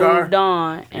because In she the car? moved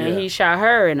on, and Yeah. he shot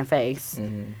her in the face.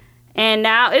 And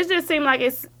now it just seems like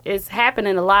it's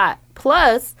happening a lot.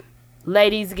 Plus,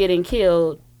 ladies getting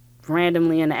killed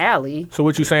randomly in the alley. So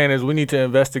what you saying is we need to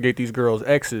investigate these girls'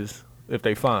 exes if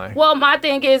they fine. Well, my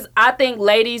thing is, I think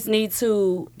ladies need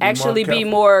to actually be careful.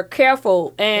 more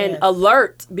careful and Yes.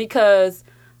 alert because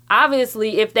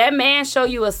obviously, if that man show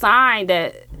you a sign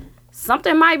that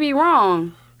something might be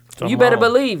wrong, Something you better wrong.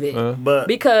 believe it But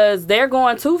because they're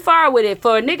going too far with it.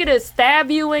 For a nigga to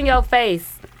stab you in your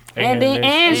face and then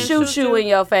then shoot you in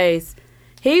your face,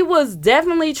 he was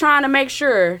definitely trying to make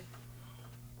sure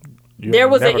You there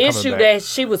ain't was an never coming issue back. that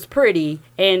she was pretty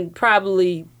and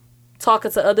probably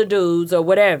talking to other dudes or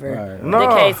whatever Right. the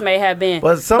No. case may have been.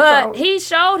 But sometimes- he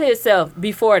showed himself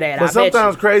before that. but I bet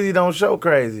sometimes crazy don't show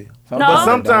crazy. No. But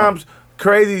sometimes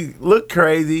crazy look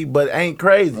crazy, but ain't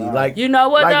crazy. Like You know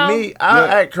what, Like though? me, I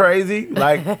act crazy.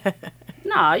 Like, you.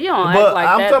 No, you don't but act like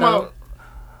I'm that. talking Though. about.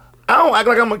 I don't act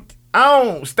like I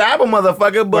don't stab a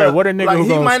motherfucker. But Wait, what a nigga like, who he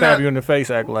gonna might stab not, you in the face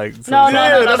act like? No, Yeah,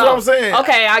 no, that's what I'm saying.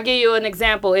 Okay, I'll give you an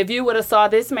example. If you would have saw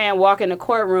this man walk in the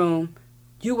courtroom,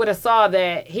 you would have saw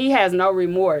that he has no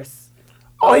remorse.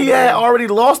 Oh, he had already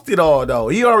lost it all though.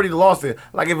 He already lost it.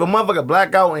 Like if a motherfucker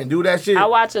black out and do that shit, I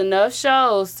watch enough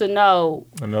shows to know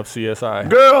Enough CSI.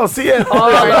 girl, see it. All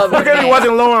of Look it, at you man.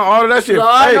 watching Law and Order. That shit.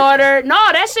 Law and fake. Order. No,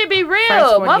 that should be real.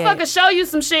 French 48. Motherfucker show you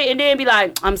some shit and then be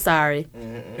like, I'm sorry.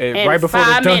 In Right before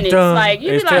 5 the dun minutes, dun, like,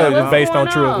 you it's be like, tell you what's based on going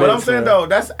true on? But I'm events. saying though,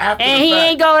 that's after And the he fact.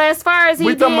 ain't go as far as he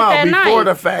We did talking about that before night.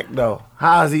 the fact though.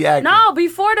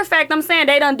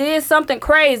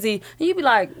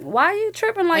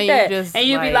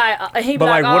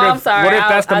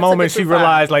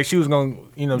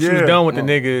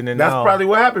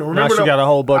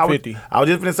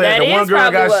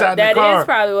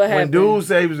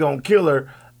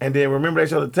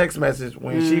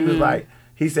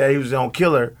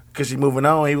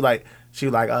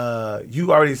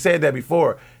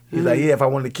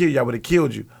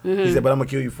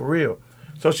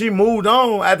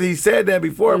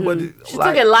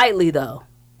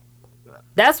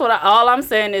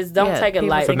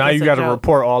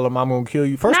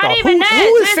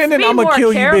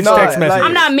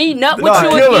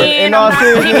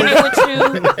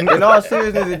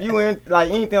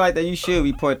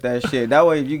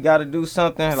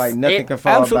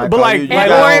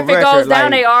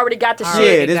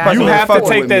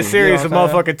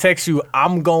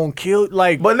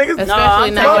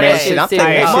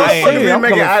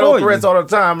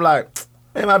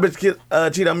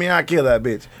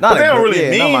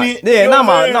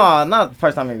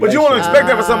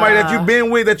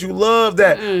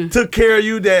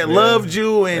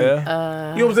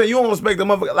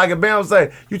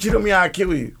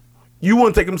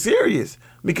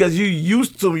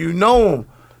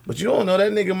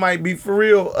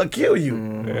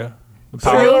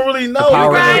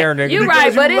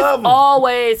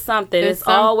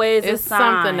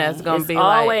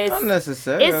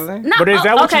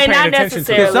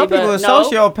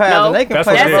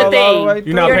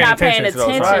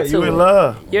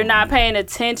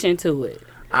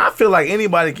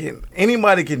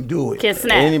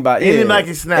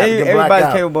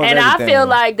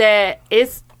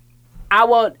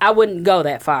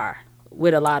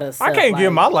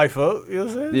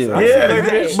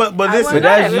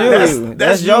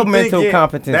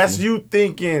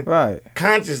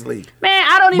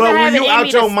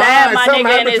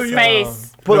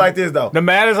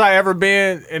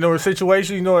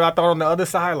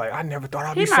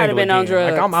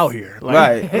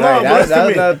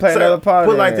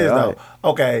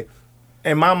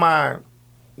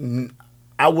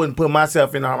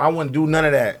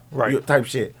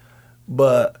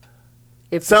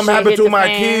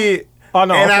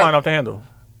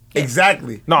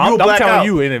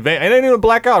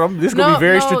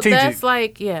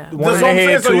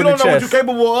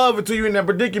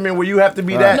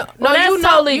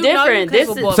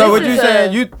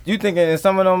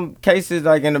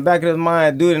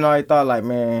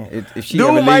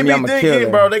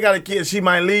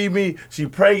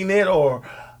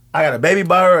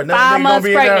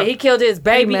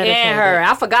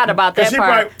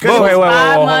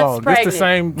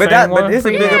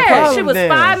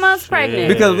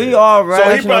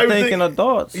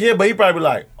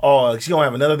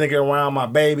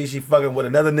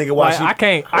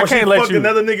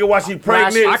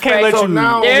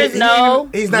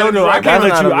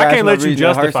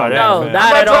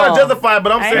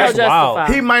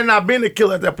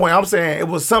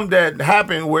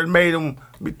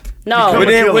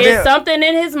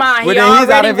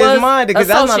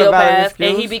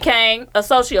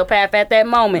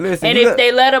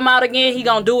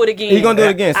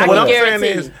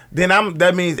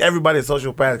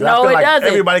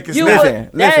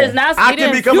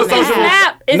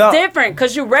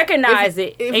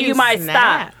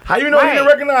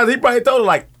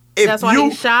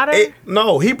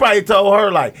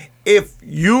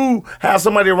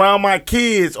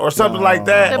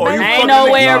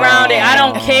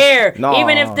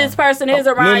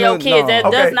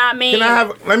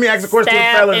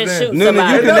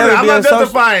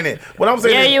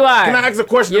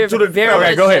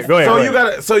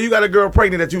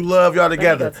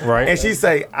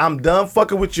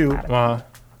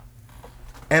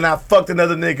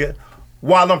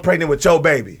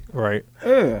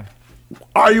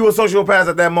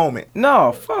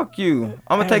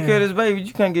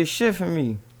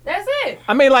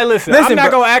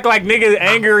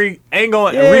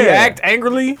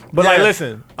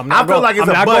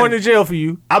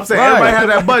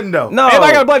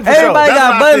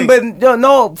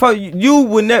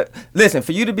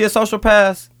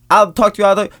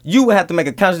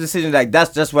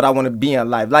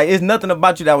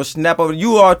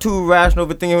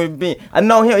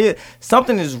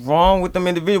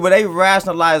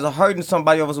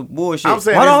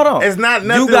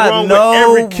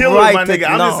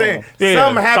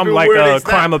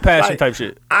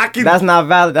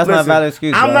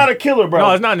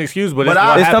 not an excuse, but But it's I-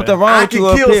 what There's happened. something wrong I with can you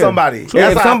up kill here. somebody. Yeah,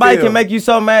 That's if how I somebody feel. can make you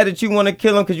so mad that you want to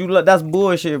kill him because you look, that's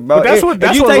bullshit, bro. But that's If what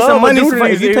you love take some would money, do to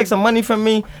if you these take take some money from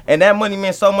me, and that money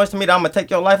meant so much to me that I'm gonna take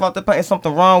your life off the plane. It's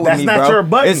something wrong with That's me, not bro. your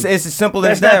button. It's as simple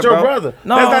as That's that, not your bro. brother.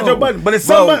 No, That's not your button. But if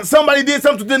Bro, somebody did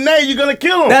something to Danae, you're gonna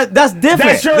kill him. that's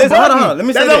different. That's your Listen, button. hold on. Let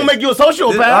me say that this. don't make you a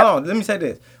sociopath. Hold on. Let me say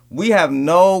this. We have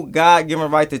no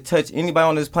God-given right to touch anybody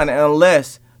on this planet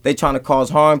unless they trying to cause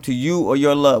harm to you or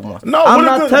your loved ones. No, I'm what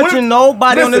not if- what touching if-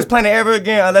 nobody on this listen. planet ever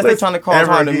again unless they trying to cause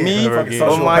Ever harm to again. me Ever or again.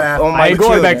 my Sociopath. I ain't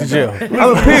going back to children. jail.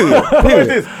 Oh, period. What is Period.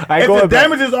 this? I ain't If going the back.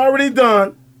 damage is already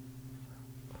done,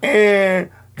 and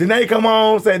Danae come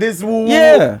on say this, woo,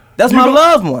 Yeah, that's you my go-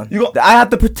 loved one. you go- I have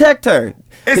to protect her.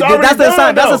 It's That's already the done,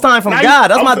 sign. That's though. a sign from Now God. you-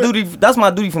 That's my I'm duty. That's my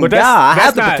duty from But God. I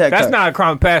have to not, protect that's her. not a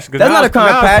crime of passion. 'cause That's now not a it's- crime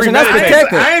of now it's passion. That's premeditated.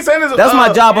 protecting. I ain't saying it's That's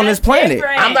my job on That's this planet.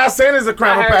 different. I'm not saying it's a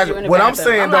crime I of heard you passion. in the What I'm bathroom.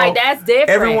 saying I'm though, like, that's different.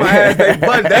 everyone has their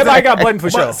button. Everybody got button for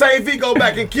sure. But say if he go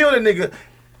back and kill the nigga,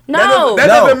 No. that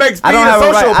doesn't make Speed I don't a have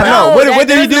a right. sociopath. I know. No, What that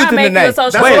did he does do not to make you Danae? a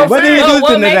sociopath. Wait, what did he No, do to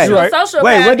what makes you a Danae? sociopath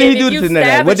Wait, what did he is do if you to Danae?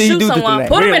 stab What and did he shoot do to someone, Danae?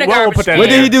 Put him in a Where we'll garbage put that can. What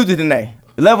did he do to Danae?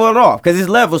 Level it off, because it's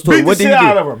levels to Beat it. What the did shit he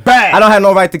out of her. do? Bang. I don't have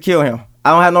no right to kill him. I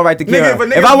don't have no right to kill Nigga, him. if a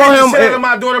nigga If I want beat the him, shit out of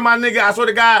my daughter, my nigga, I swear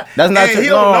to God, That's not and true. he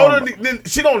don't No. know then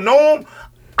she don't know him,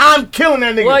 I'm killing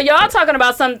that nigga. Well, y'all talking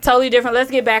about something totally different.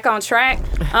 Let's get back on track.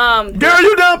 Girl,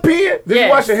 you done peeing? Did you Yes.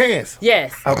 wash your hands?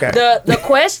 Yes. Okay. The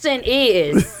question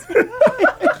is,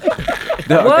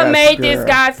 what made this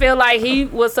guy feel like he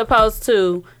was supposed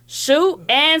to shoot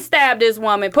and stab this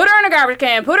woman, put her in a garbage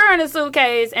can, put her in a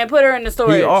suitcase, and put her in the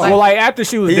storage? Well, like after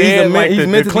she was He's dead, he's like the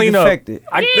mentally cleanup. defected.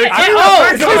 I Yeah,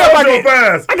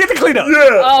 get the cleanup.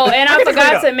 Oh, and I get the forgot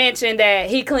cleanup. to mention that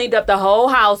he cleaned up the whole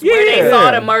house where Yeah. they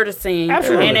saw the murder scene,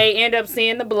 Absolutely. and they end up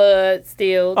seeing the blood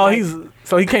still. Oh,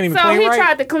 so he can't even so clean he right.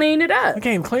 tried to clean it up. He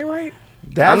can't even clean right.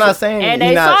 I'm not saying. And he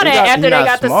they not- saw he that not- after he they not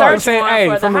got the smart. search I'm saying, warrant hey,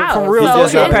 for from the house. real So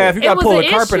sociopath, you it got to was pull an the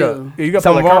carpet up. issue. Yeah, you got to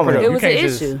pull Something the wrong carpet with up. it. It You was can't an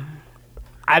just. issue.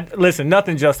 Listen,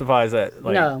 nothing justifies that.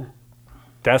 Like, No.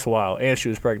 That's wild. And she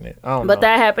was pregnant. I don't know. But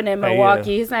that happened in Hey,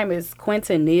 Milwaukee. yeah. His name is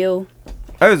Quentin Neal.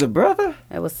 Oh, was a brother?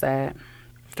 That was sad.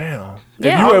 Damn.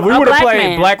 Yeah, if we a would have black played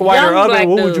man. black, white, or Young other, black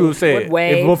what would you dude have said? with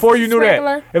waves. If, before you knew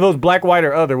Regular. that, if it was black, white,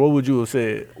 or other, what would you have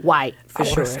said? White, for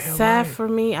sure. Sad for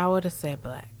me, I would have said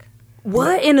black.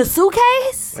 What? In a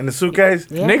suitcase? In the suitcase?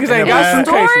 Yeah. Niggas In ain't got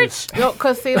the suitcases. Yo,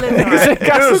 cause see, listen, Niggas ain't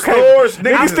got In the suitcases. stores,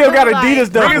 Niggas niggas still got feel like- Adidas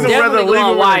though. Niggas is rather Definitely leave going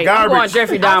them in white. the You garbage. going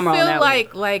Jeffrey Dahmer I on feel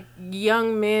that like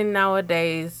young men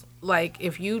nowadays, like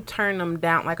if you turn them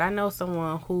down, like I know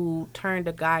someone who turned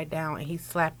a guy down and he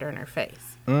slapped her in her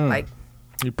face, like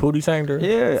You pootie sang her?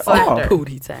 Yeah. slapped Oh. her.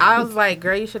 Booty time. I was like,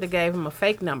 girl, you should have gave him a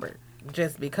fake number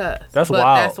just because. That's But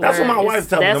wild. That's what my where wife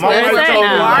told me. that's My where wife it's at told me,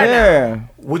 now. Yeah.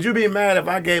 would you be mad if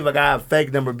I gave a guy a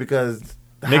fake number because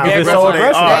Niggas how is so aggressive they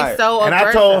aggressive. are? They so And I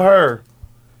aggressive. told her,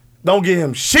 don't give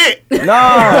him shit. No. Cause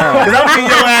I'm beating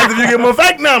your ass if you give him a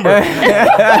fake number.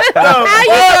 How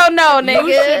you don't know, You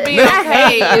nigga? should be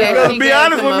okay if she Be gave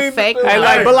honest him with a me. fake Hey, number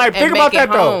like, but like, think and about make it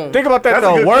that though. home. Think about that That's a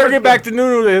though. good Word question. get back to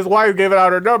Nunu that his wife gave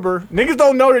out her number. Niggas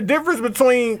don't know the difference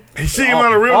between. She gave him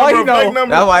a real All number, you a know- fake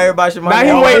number. That's why everybody should Now mind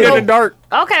he their waiting own in the dark.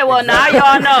 Okay, well now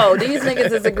y'all know these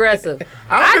niggas is aggressive.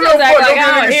 I don't just give a act fuck. like Don't I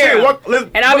give don't niggas hear shit. 'em. What-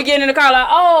 listen- And I be getting in the car like,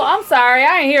 oh, I'm sorry,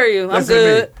 I ain't hear you. I'm Listen to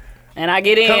good. me. And I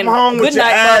get in. Come home with Good your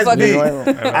night, ass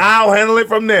motherfucker. beat. I'll handle it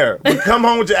from there. But come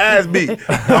home with your ass beat. Don't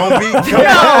come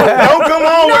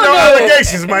home with no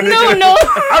allegations, my nigga. No.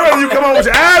 I'd rather you come home with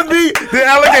your ass beat than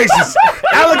allegations.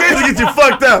 Allegations get you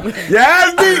fucked up. Your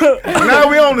ass beat. Now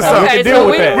we on to something. Okay, deal so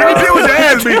with we that. We can deal with your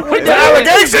ass beat. The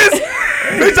allegations,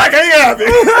 bitch, I can't have it.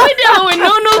 we dealing with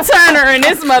Nunu Turner and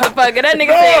this motherfucker. That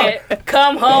nigga said,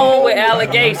 come home with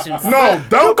allegations. No,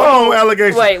 don't come home with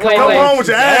allegations. Wait. Come home with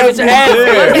your ass With your beat. ass But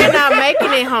beat. they're not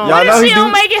making it home. Y'all What know if he she do.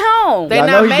 don't make it home? They Y'all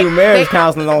not know he do make- marriage they-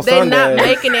 counseling on They're not Sunday.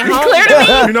 making it home. Clear to me.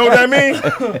 You know what that means?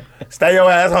 Stay your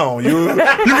ass home. You can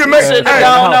make Should've hey,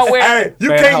 gone nowhere. Hey, you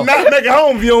Stay at can't home. not make it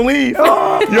home if you don't leave.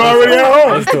 You already at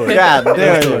home. Let's do it. God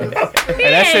damn.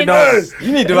 Hey, that shit ain't- don't.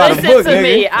 You need to write a Listen book, to nigga.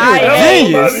 me. You I a am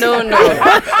genius. Nunu.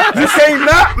 You can't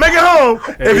not make it home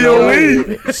if you don't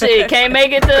leave. Shit, can't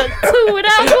make it to 2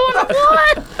 without going to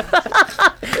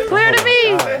 1. Clear to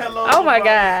me. Oh my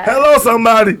God. Hello,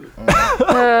 somebody.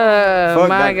 Oh Fuck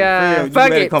my that. God. You Fuck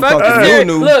better it. come Fuck talk the to serial.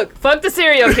 Nunu. Look, fuck the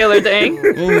serial killer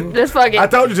thing. Just fuck I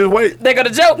it. told you just wait. They're gonna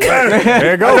joke.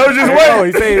 There you go. I told you just There you go.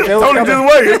 wait. He said that was Told you coming.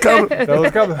 just wait. It's coming. That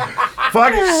was coming.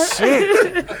 Fuck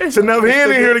it. Shit. Should never hear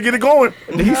in here to get it going.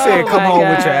 He said, "Come my home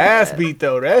with God. your ass beat,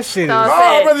 though." That shit is. So I Oh, said,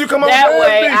 I'd rather you come home that with your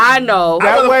way ass beat. I know.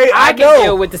 That way I can know.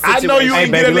 deal with the I situation. know you Hey,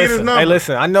 ain't baby, get a nigga's listen. number. Hey,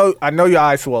 listen. I know your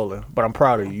eyes swollen, but I'm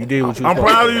proud of you. You did what you. I'm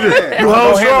supposed proud to of do. you. You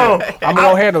hold strong. I'm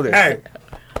gonna handle this. Hey,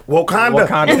 Wakanda.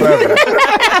 Wakanda forever.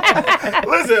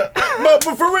 Listen, but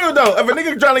for real though, if a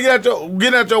nigga trying to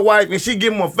get at your wife and she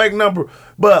give him a fake number,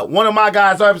 but one of my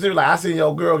guys like, I seen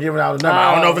your girl giving out a number.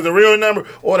 I don't know if it's a real number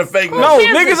or the fake number. No,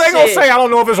 Here's niggas the ain't gonna shit. say I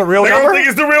don't know if it's a real They number. don't think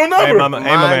it's the real number. Hey, my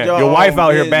man, your your wife own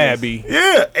out here business. bad, B.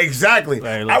 Yeah, exactly.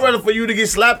 Hey, I'd listen. rather for you to get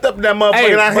slapped up in that motherfucker Hey,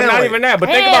 than I but not handle even it. that. But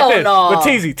think Hell about this. no. But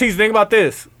Teasy, think about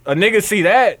this. A nigga see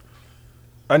that.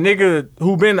 A nigga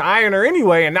who been eyeing her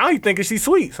anyway, and now he thinking she's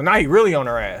sweet. So now he really on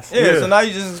her ass. Yeah, so now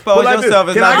you just expose But like this, yourself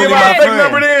as can not I really give my out a fake friend.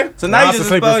 number then? So Nah, now you it's just a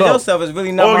slippery expose slope. yourself as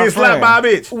really not Or my get slapped friend. by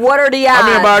a bitch. What are the I odds?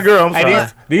 mean by a girl, I'm Hey, sorry.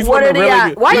 these What women are the really.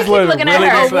 odds? Why you these keep women looking at really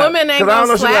her? get A slapped. woman ain't Because I don't know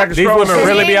gonna she like slap a These strong women sister.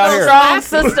 really be out here. Strong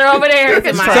sister over there.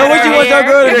 So what you want your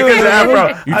girl to Yeah, do? 'cause of the afro.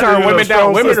 You I turn think women it's a down.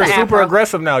 strong Women are sister. super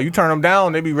aggressive now. You turn them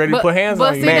down, they be ready to But- put hands but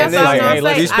on you. see, Man, that's what I was listen,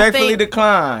 gonna say. respectfully I think-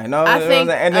 decline. No, I think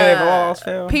and then if walls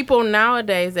fail. people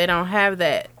nowadays, they don't have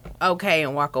that okay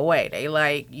and walk away. They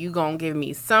like, you gonna give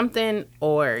me something,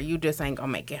 or you just ain't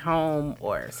gonna make it home,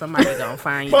 or somebody gonna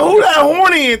find you. But who that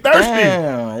horny and thirsty?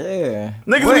 Damn, yeah.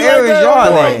 Niggas What be area like is that. y'all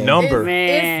For a in? number.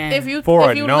 Man, If you For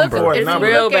a if you number. look, if It's you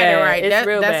real look at it bad. right, It's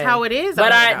real that's bad. how it is.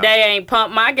 But out here, they ain't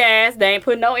pumped my gas. They ain't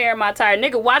put no air in my tire.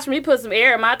 Nigga, watch me put some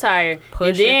air in my tire, Push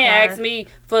and your then car. ask me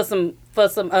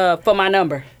for my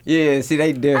number. Yeah, see, they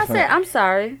I different. said, I'm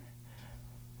sorry.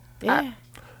 Yeah.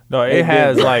 No, it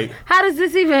has like. How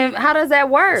does that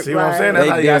work? See what I'm Like- saying? That's They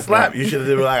how you got different. slapped. You should have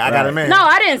been like, I got a man. No,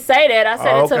 I didn't say that. I said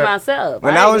Oh, it to okay. myself.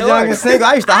 When I was young and single,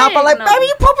 I used to hop on like, know. baby,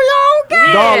 you pumping your own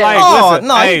gas. Dog, like, Oh, listen,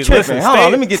 no, you hey, tripping. listen, Hold stay,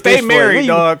 on, let me get stay this for you. married, Where you-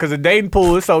 dog, because the dating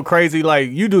pool is so crazy. Like,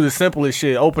 you do the simplest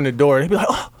shit, open the door, and they be like,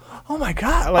 oh my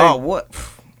God. Like, Oh, what?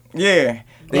 Yeah.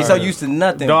 They so used to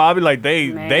nothing. dog, I'll be like, they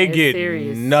Man, they it's get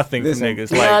serious. nothing Listen. from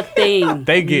niggas. Like, Nothing.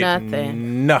 they get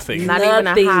Nothing. nothing. Not even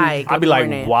Nothing. a high. I'll be Good like,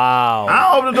 morning. wow. I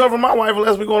don't open the door for my wife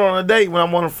unless we going on a date when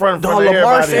I'm on the front Dog, of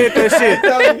Lamar everybody. said that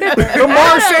shit.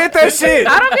 Lamar said that shit.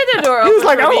 I don't get the door open. He was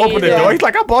like, for I'll me open the either. door. He's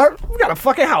like, we got a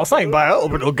fucking house. I ain't buy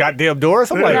open no goddamn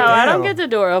doors. I'm like, No, I don't damn. get the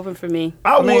door open for me.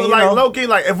 I mean, would you like know. low key,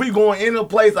 like if we going in a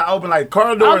place, I open like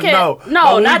car doors. Okay. No, No,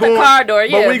 But we not the going- car door,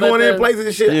 yeah, but we but going in the- places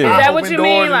and shit. Yeah. I Is that open what you doors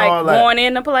mean? and Like all that. going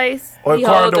in the place? Or He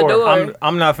car hold the door. door.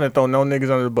 I'm not finna throw no niggas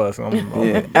under the bus.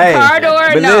 Yeah. Hey, Car door?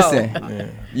 but No.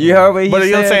 listen, you heard what he But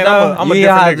you know what I'm said, saying? though? I'm a You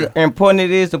hear how different nigga. important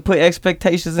it is to put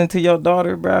expectations into your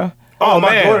daughter, bro? Oh,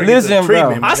 my man. daughter gets the Listen, bro.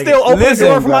 treatment, my I nigga. still open Listen,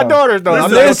 the door for my bro. daughters, though.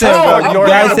 I'm Listen, not bro. gonna You tell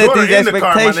gotta my set daughter these in the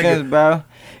car, my expectations, nigga. bro.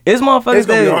 It's motherfuckers It's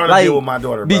gonna be that hard to like deal with my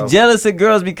daughter, be bro. jealous of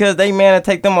girls because they man to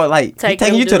take them on like Take he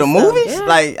taking them you to the do stuff. movies. Yeah.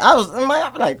 Like I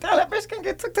be like, damn, that bitch can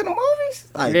get took to the movies.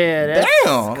 Like, Yeah, that's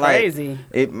damn, crazy. Like,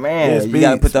 it man, Yeah, you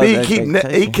gotta put those he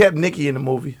expectations. kept Nikki in the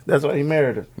movie. That's why he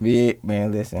married her. Yeah,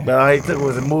 man, listen. But all he took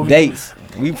was a movie. Dates.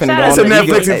 We finna Shout go out on to a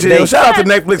Netflix and chill. date. Shout out to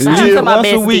Netflix and Shout out chill. to my Once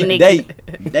a bestie, week,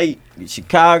 Nikki. date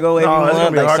Chicago every No, it's gonna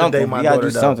month, be like hard to something. date my You gotta daughter,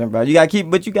 do though. something, bro. You gotta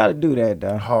but you gotta do that,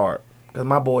 though. Hard. Because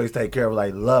my boys take care of her,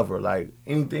 like, love her. Like,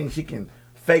 anything she can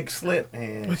fake slip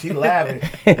and she laughing.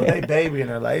 But they babying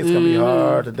her. Like, it's going to be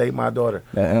hard to date my daughter.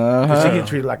 'Cause she get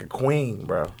treated like a queen,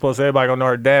 bro. Plus, everybody gonna know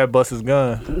her dad busts his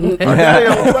gun. My daddy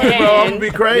don't play, bro. I'm going to be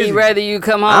crazy. He'd rather you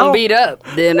come I home don't- beat up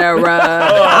than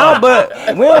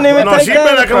But we don't even No, take she that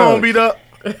better come home approach. beat up.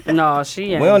 No,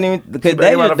 she ain't. We don't even because Better they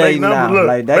give out just a fake dating now. number. Look,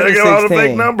 Like they better just give out a fake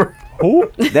 16. number.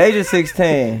 Who? They just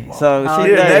 16. So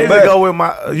she Yeah, they dating. used to go with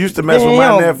my, used to mess with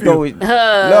my nephew. Go with,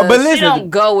 No, but listen, she don't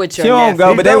go with your she don't nephew. go,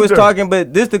 He but they was dumped her. talking.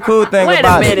 But this the cool thing Wait a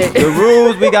about it. minute. The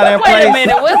rules we got in place. Wait a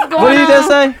minute, what's going on? What did you just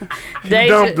say?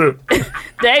 Dumped her.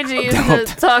 Deja used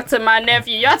to talk to my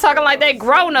nephew. Y'all talking like they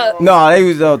grown up. No, they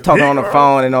was talking on the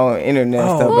phone and on internet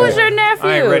and stuff. Who's but- your nephew?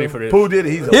 I ain't ready for this. Pooh did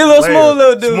it. He's He a little player. smooth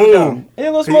little dude. Smooth. Though. He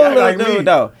a little smooth act little like me, dude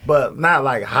though. But not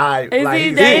like high. Is like he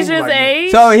he's Deja's smooth like me.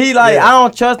 age? So he like Yeah. I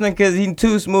don't trust him because he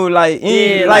too smooth. Like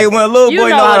he, Yeah, like like, when a little you boy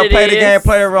know know how what to it play the game, is.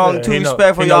 play it wrong, Yeah, too he know-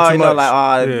 respectful. he know Y'all too you know much.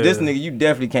 like Yeah. this nigga you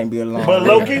definitely can't be alone. But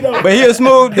low key though. But he a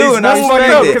smooth dude and I smooth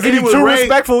respect up, it. Because if He you was too raised-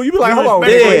 respectful, you be like, he hold was on.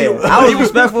 respectful. Yeah, I was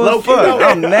respectful as Low-key, fuck. though.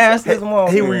 I'm nasty as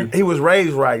motherfucker. He was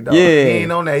raised right though. Yeah. He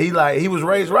ain't on that. He was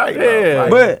raised right. though. Yeah. Like,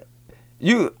 But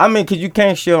I mean, cause you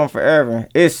can't show them forever.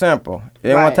 It's simple.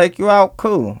 They want Right. to take you out,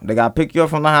 cool. They gotta pick you up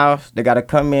from the house. They gotta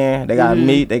come in. They gotta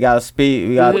meet. They gotta speak.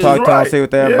 We gotta talk to them, Right. see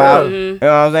what they're Yeah. about. You know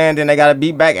what I'm saying? Then they gotta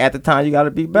be back at the time. You gotta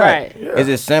be back. Right. Yeah. It's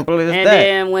as simple as And that.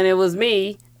 then when it was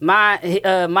me, my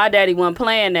daddy wasn't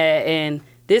playing that, and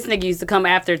this nigga used to come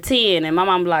after 10, and my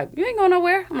mom was like, "You ain't going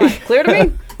nowhere." I'm like, "Clear to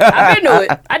me. I've been to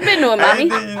it. I've been to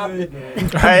it, mommy."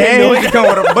 Hey, he used to come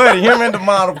with a buddy. Him and the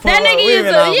model pull That up. nigga We used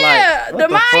been to, out yeah. like, what The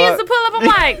the mine used to fuck? pull up. I'm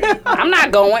like, I'm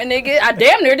not going, nigga. I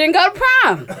damn near didn't go to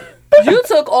prom. You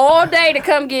took all day to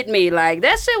come get me. Like,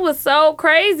 that shit was so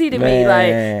crazy to me.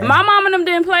 Man. Like, my mom and them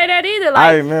didn't play that either. Like,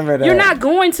 I remember that. You're not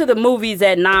going to the movies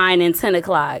at 9 and 10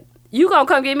 o'clock. you gonna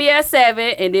come get me at 7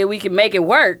 and then we can make it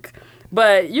work.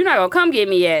 But you're not gonna come get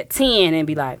me at 10 and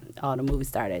be like, oh, the movie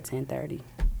started at 10:30.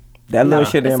 That little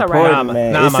shit is it's all right. important,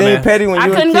 man. Nah, it my seemed man. petty when I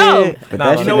you couldn't were a go. kid, but Nah,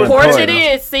 that my shit man. is Porch important.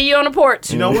 it is. See you on the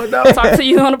porch. You know what though? Talk to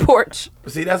you on the porch.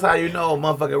 See, that's how you know a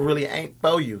motherfucker really ain't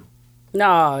for you.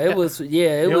 No, it was it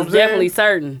know what was I'm definitely saying?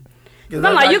 certain. 'Cause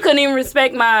I'm like, you couldn't even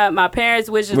respect my parents'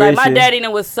 wishes. Like my daddy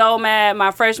was so mad.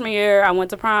 My freshman year, I went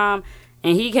to prom,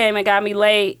 and he came and got me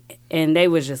late, and they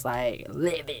was just like,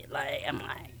 live it. Like I'm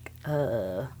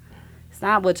like, it's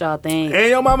not what y'all think. And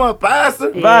your mama a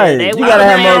pastor. Yeah, Right, they you was gotta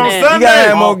have saying more. that. You gotta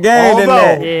have more game than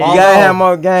that. Although- You Yeah. gotta have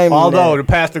more game. than Although that. the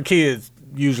pastor kids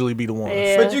usually be the ones.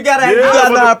 Yeah. But you gotta, Yeah, you gotta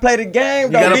but know how to play the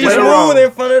game. Don't gotta be play the smooth role.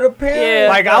 in front of the parents. Yeah.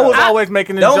 Like I was always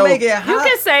making this Don't joke. make it You hot.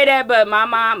 can say that, but my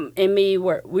mom and me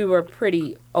were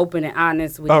pretty open and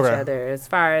honest with each Okay. other as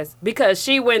far as because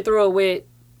she went through it with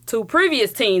 2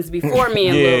 previous teens before me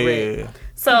and Lil Rick. Yeah.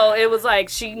 So it was like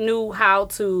she knew how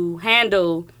to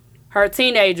handle her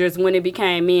teenagers when it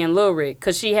became me and Lil Rick.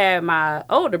 Because she had my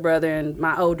older brother and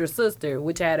my older sister,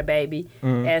 which had a baby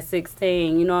at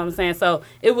 16. You know what I'm saying? So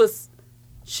it was,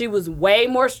 she was way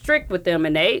more strict with them.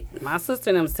 And my sister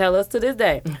and them tell us to this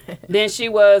day, than she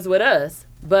was with us.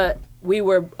 But we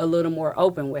were a little more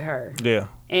open with her. Yeah.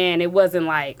 And it wasn't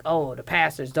like, oh, the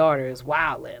pastor's daughter is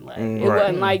wildin'. Like, it Right.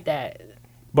 wasn't like that.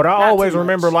 But I Not always too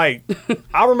remember, much. like,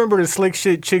 I remember the slick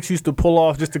shit chicks used to pull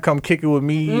off just to come kick it with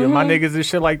me and my niggas and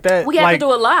shit like that. We had like, to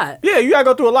do a lot. Yeah, you gotta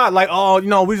go through a lot. Like, oh, you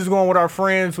know, we just going with our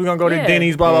friends. We gonna go to Yeah.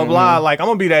 Denny's, blah, blah, blah. Like, I'm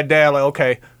gonna be that dad, like,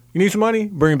 okay, you need some money?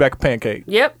 Bring back a pancake.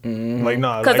 Yep. Like,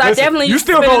 nah. Because like, I listen, definitely you used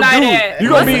still to spend the gonna night do at You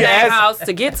gonna be what's-the-name as house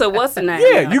to get to what's the name.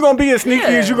 yeah, you gonna be as sneaky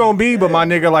as you gonna be, but my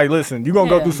nigga, like, listen, you gonna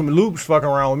go Yeah. through some loops fucking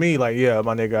around with me, like, yeah,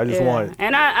 my nigga, I just Yeah. want.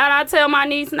 And I tell my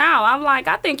niece now, I'm like,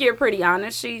 I think you're pretty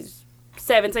honest. She's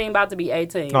 17, about to be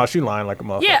 18. No, she lying like a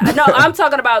motherfucker. Yeah, no, I'm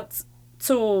talking about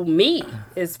to me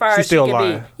as far She's as she still can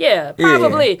lying. be. Yeah,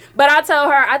 probably. But I tell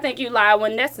her, I think you lie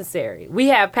when necessary. We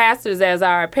have pastors as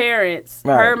our parents.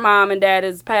 Right. Her mom and dad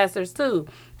is pastors too.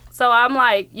 So I'm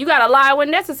like, you gotta lie when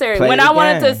necessary. Play when the I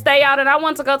wanted to game. stay out and I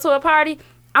wanted to go to a party,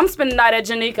 I'm spending the night at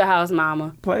Janika house,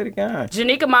 mama. Play the game.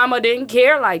 Janika mama didn't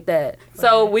care like that.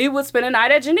 So we would spend the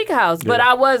night at Janika house. But Yeah.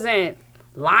 I wasn't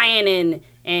lying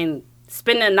and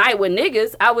spending the night with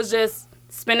niggas. I was just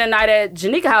spending the night at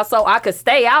Janika house so I could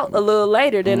stay out a little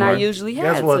later than I usually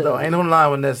had Guess what to. though? Ain't no lie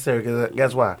when necessary. Cause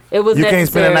guess why? It was you can't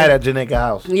spend the night necessary. at Janika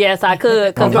house. Yes, I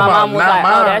could. Because I'm my talking mom was about like,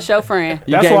 not oh, mine. that's your friend.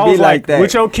 You That's can't why I be was like like, that.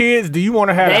 with your kids, do you want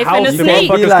to have They a house finna that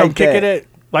sneak. motherfuckers Be like come kick that. it at?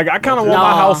 Like, I kind of want No.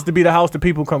 my house to be the house that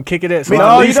people come kick it at. So No,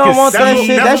 I at you least don't can want that see-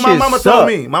 shit. That's That what my shit mama suck. told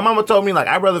me. My mama told me like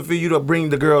I'd rather for you to bring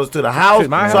the girls to the house Shit,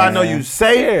 my so I house. know you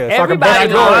safe. Yeah, so I can Everybody back I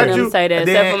door go wanted at them you, to say that, and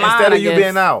except then for mine, instead I of you guess.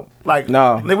 being out, like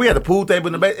No. we had the pool table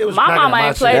in the bed. It was My cracking mama my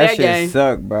ain't shit. played That that shit game.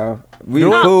 suck, bro. We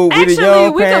No, cool. We the actually,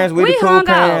 young we parents. We the cool hung out.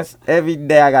 parents. Every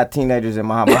day I got teenagers in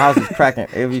my house. My house is cracking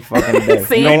every fucking day.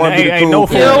 See? You don't want to be the Ain't cool no You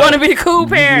food. don't parent. want to be the cool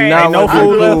parent. Not Ain't no want to be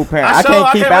food the cool left. parent. I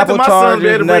can't keep wait apple till my son be chargers,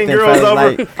 able to bring nothing. girls Cause over.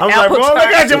 like, I'm like, Apple bro, look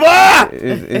at chargers. you, boy.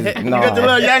 it's, You got the no,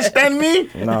 little, you understand me?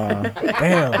 no,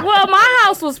 Damn. Well, my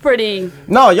house was pretty.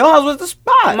 no. Your house was the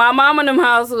spot. My mom and them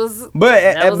house was. But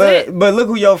That was but it. but look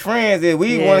who your friends is.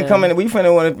 We want Yeah. to come in. We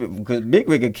finna want to because Big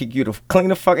Rig could kick you to clean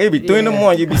the fuck. It be 3 in the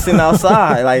morning. You be sitting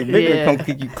outside like Big Rig Yeah. come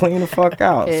kick you clean the fuck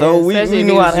out. Yeah, so we especially if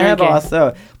knew he how was to handle drinking.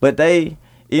 ourselves. But they,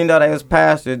 even though they was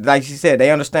pastors, like she said, they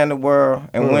understand the world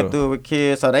and went Mm. through it with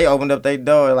kids. So they opened up their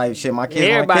door like shit. My kids want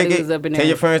to Everybody kick was it. up in Tell there.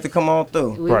 your friends to come on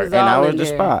through. We Right. was And all I was in the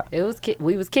there. spot. It was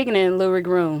we was kicking it in the lyric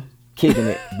room. Kicking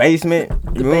it. Basement,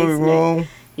 movie basement. room,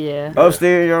 Yeah.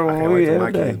 upstairs your I can't room. wait We till my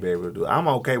every day. kids be able to do it. I'm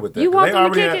okay with that. You 'cause want they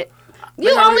them to already kick have- it?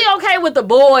 You only okay with the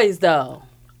boys though.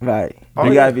 Right. Oh, You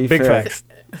yeah. gotta be Big fair. facts.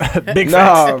 Big No,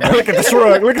 facts. bro. Look at the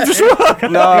shrug. Look at the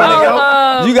shrug.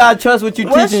 No, you gotta trust what you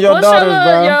teaching your what's daughters,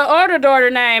 bro. your older daughter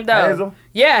name though? Hazel.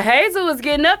 Yeah, Hazel was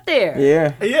getting up there.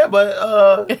 Yeah, Yeah,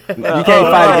 but you can't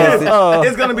fight against it.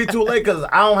 it's gonna be too late because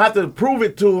I don't have to prove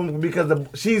it to him because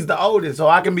she's the oldest, so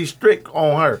I can be strict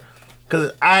on her.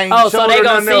 Cause I ain't. Oh, so showed they her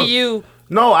gonna nothing see else. you.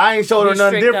 No, I ain't showed her Be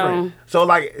nothing strict different. on. So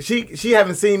like she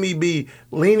haven't seen me be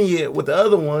lenient with the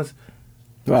other ones.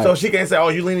 Right. So she can't say, "Oh,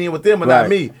 you lenient with them, but Right. not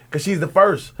me," because she's the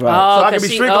first. Right. Oh, So I can 'cause be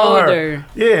she strict on her. older.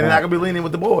 Yeah, and I can be lenient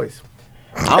with the boys.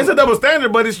 It's a double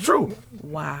standard, but it's true.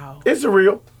 Wow. It's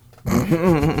real.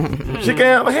 She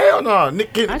can't. Hell no.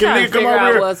 Can I'm trying nigga to come figure over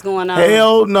out here? what's going on.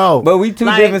 Hell no. But we two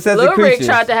different sets Lil of Rick creatures.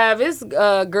 tried to have his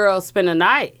girl spend a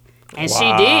night. And she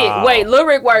Wow. did. Wait, Lil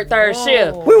Rick worked third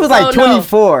shift. We was like So, no.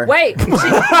 24. Wait, we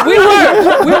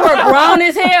were grown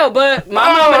as hell, but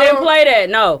my mama didn't play that.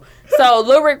 No. So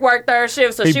Lil Rick worked third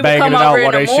shift, so He she would banging come it out over in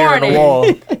while the they sharing the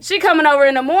morning. wall. She coming over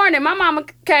in the morning. My mama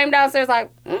came downstairs like,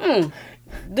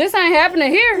 This ain't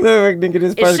happening here. Lil Rick didn't get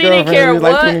his And first she didn't girlfriend. care He was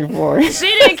like what 24. she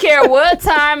didn't care what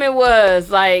time it was.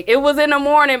 Like it was in the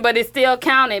morning, but it still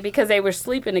counted because they were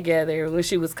sleeping together when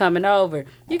she was coming over.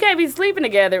 You can't be sleeping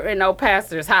together in no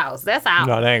pastor's house. That's out.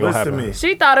 No, that ain't gonna Listen to happen. me.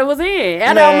 She thought it was in. It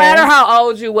Man. don't matter how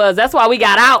old you was. That's why we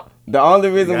got out. The only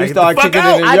reason gotta we get the started fuck kicking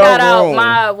out. it in I your got out room.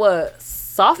 my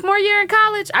sophomore year in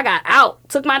college. I got out.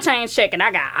 Took my change check and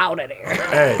I got out of there.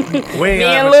 Hey, we ain't Me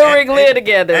and having- Lil Rick live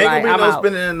together. Ain't Like, gonna I'm be no out.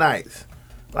 spending the nights.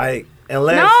 Like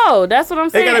unless No, that's what I'm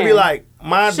they saying. gotta be like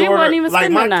my She daughter. wasn't even Like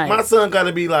spending the my night. son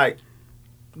gotta be like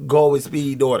go with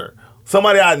speed daughter.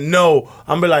 Somebody I know.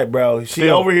 I'm be like, bro, she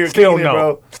over here Still kicking no. it,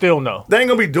 bro. Still no. They ain't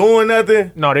gonna be doing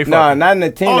nothing. No, they Nah, fucking. not in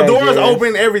the teenage Oh, doors years.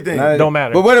 open, everything. Nah, Don't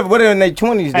matter. But what if in their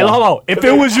 20s, though? Hey, hold on. If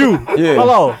it was you, Yeah.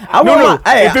 hello. I No, want no.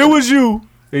 my- hey, If it was you,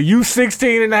 and you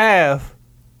 16 and a half,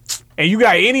 and you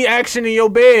got any action in your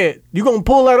bed, you gonna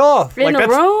pull that off. in the that's-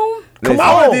 room. Come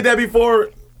I would have on. did that before.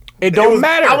 It don't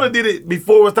matter. I would have did it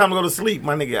before it was time to go to sleep,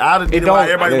 my nigga. I would have did It it while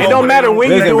don't. everybody. It was don't open. matter when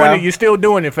Listen, you're doing bro. it. You're still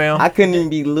doing it, fam. I couldn't even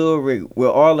be Lil Rick with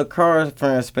all the Car's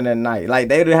friends spending the night. Like,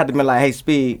 they'd have to be like, hey,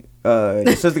 Speed,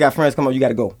 your sister got friends, come on, you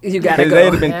gotta go. You gotta 'Cause go.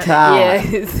 they'd have been tired.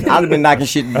 Yes. I'd have been knocking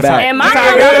shit back. And my That's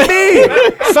how it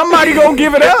gotta be. Somebody gonna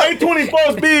give it up. They 24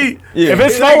 speed. Yeah. If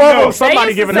it's They four of know. them,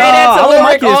 somebody They giving used it to say up. that to I want Lil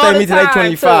my Rick kids to all stay the me till they time,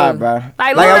 25, too. bro.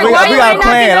 Like, Lil Rick, we why you got ain't a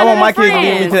plan. knocking I want my none kids of to your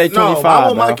give me till they friends? No, 25, I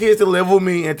want my bro. kids to live with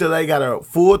me until they got a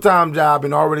full-time job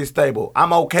and already stable.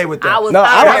 I'm okay with that. I was No, out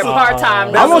I there was- part time.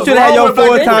 I That's want you to have your what's wrong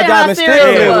with full-time black job and Listen still how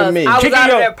serious live it with was. me. I was Kicking out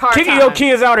your, there part kicking time. your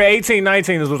kids out at 18,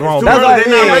 19 is what's wrong. It's Bro. too early.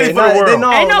 They not ready for the world.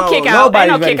 Ain't no kick out. Ain't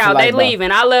Nobody's no ready kick for out. life, They bro.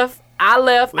 leaving. I left. I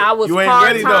was You ain't part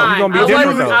ready, though. time. You gonna be I different,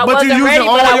 wasn't, though. I But you wasn't using ready,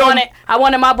 all but your- I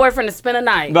wanted my boyfriend to spend a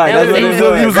night. Right, That that's was what it. it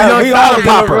You was. was a young We thought all was in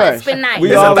a popper. rush. Spend night. We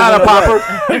It's all a was thought in a popper.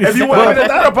 rush. If you want to be a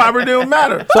thought popper, it don't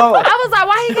matter. So, I was like,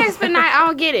 why he can't spend night? I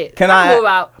don't get it. Can I'll I- move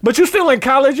out? But you still in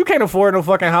college. You can't afford no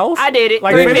fucking house. I did it.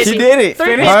 Like, $350. she did it.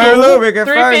 $350. Her and Lil Rick at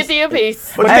first. $350 a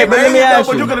piece. But Hey, you but let me made it, ask though,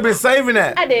 But you. you could have been saving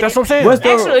that. I did That's it. what I'm saying. What's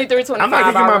the- Actually, $325. I'm not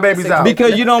kicking my babies out.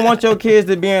 Because you don't want your kids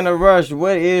to be in a rush.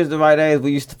 What is the right age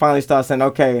where you finally start saying,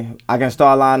 okay, I can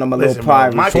start allowing them a Listen, little bro,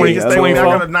 privacy? my kids stay with me. I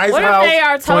got a nice What if house. they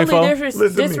are totally 24? Listen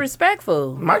to me.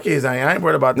 disrespectful? My kids ain't. I ain't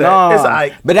worried about that. No, It's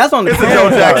like but that's on the It's a parents, Joe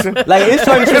though. Jackson. Like, it's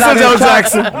certain shit It's out a there Joe try-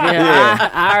 Jackson. Yeah,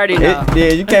 I already know. Yeah,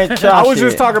 you can't try I was shit.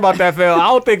 just talking about that, fam. I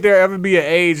don't think there'll ever be an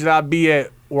age that I'll be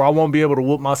at where I won't be able to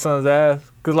whoop my son's ass.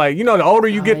 Cause like, you know, the older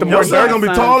you get, the your more son dirty.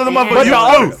 gonna be taller than the But motherfucker. But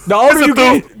You the older you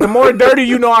get, the more dirty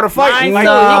you know how to fight. Mine Like,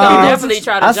 too. He gonna Nah. definitely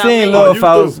try to I jump seen in. little you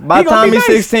folks. do. By He the gonna time be he's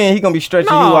nice. 16, he gonna be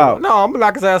stretching you no, out. no, I'm gonna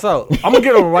knock his ass out. I'm gonna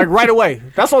get him like right away.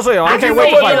 That's what I'm saying. I can't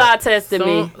wait to See, fight. Eli tested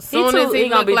me. Soon as he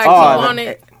gonna look be like too he Oh, want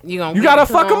it, you gonna You give gotta it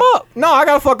to fuck him up. No, I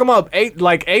gotta fuck him up.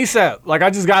 Like ASAP. Like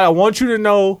I want you to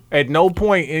know at no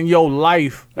point in your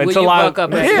life Will until you I fuck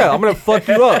up at yeah, I'm gonna fuck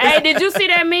you up. Hey, did you see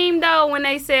that meme though when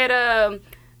they said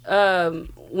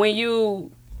when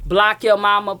you block your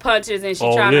mama punches and she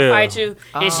Oh, trying yeah. to fight you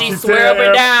and she She swear up said,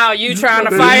 and down you trying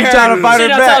to fight her. trying to fight she her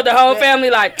done back. told the whole family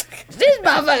like this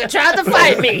motherfucker tried to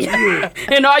fight me,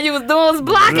 and all you was doing was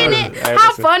blocking it. Hey, How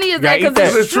listen, funny is you that? gotta Because eat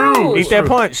it's that. It's true. true. Eat that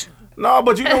punch. No,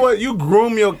 but you know what? You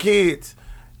groom your kids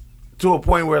to a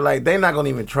point where like they're not gonna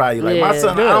even try you. Like my Yeah.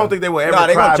 son, I don't think they will ever Nah,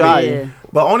 they try gonna try me. you.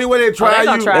 But only way they try they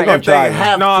gonna you, try if you. they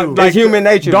have No, to. like, It's human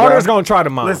nature, Daughter's bro. gonna try the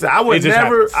mom. Listen, I It would just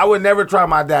never, happens. I would never try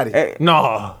my daddy.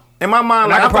 No. In my mind,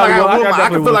 And I like, could I feel like probably- I I can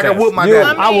definitely feel like I whoop whoop my his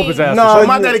daddy. I whoop his ass. No, So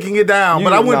my you- daddy can get down, you-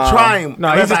 but I wouldn't nah. try him. No,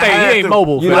 he unless just I ain't- he had ain't to.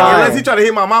 mobile. You Like, lying. unless he try to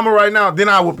hit my mama right now, then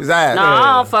I whoop his ass. No,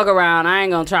 I don't fuck around. I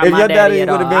ain't gonna try If my your daddy daddy at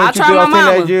would all. have been I'll with you try through my those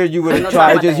mama. teenage years, you would I'm have gonna try tried.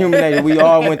 my It's just daddy. human nature. We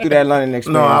all went through that learning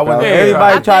experience. I bro. wouldn't.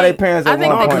 Everybody I try their think- parents I at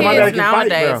think one the point. My daddy kids can fight,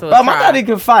 nowadays bro. will But my try. daddy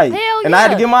can fight, Hell and I had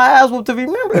to yeah. get my ass whooped to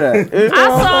remember that. You know what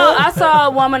I'm saying? I saw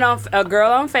a woman a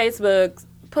girl on Facebook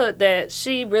put that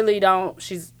she really don't.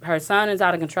 Her son is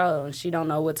out of control and she don't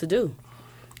know what to do.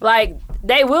 Like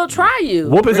they will try you.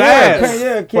 Whoop his Yeah, ass.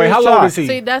 yeah, Wait, how kids old try. is he?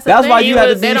 See, that's the That's thing. why you had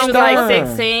to They be don't was like stern.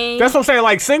 16. That's what I'm saying.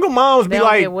 Like single moms They be don't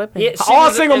like, get whipping. Yeah, she all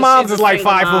was a- single she's moms a is like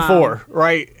single 5'4",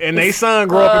 right? And they son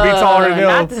grow up and be taller than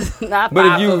them. Not But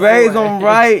if you 5'4". raise them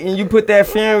right and you put that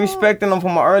fear and respect in them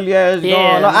from an early age,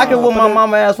 Yeah, going, I could no. whoop my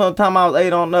mama ass from the time I was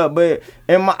 8 on up, but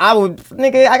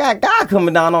I got God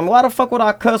coming down on me. Why the fuck would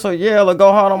I cuss or yell or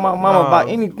go hard on my mama about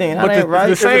anything? That But ain't the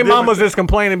right. same mamas that's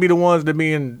complaining be the ones that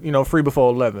being, free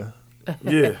before 11.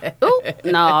 Yeah.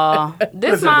 No,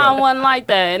 this Listen, mom bro. wasn't like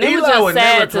that, and it was Eli just would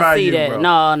never sad to try see you, that.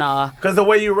 bro. No. Because the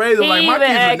way you raise them, He like my even kids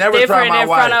would act never try different my in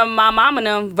front wife. of my mom and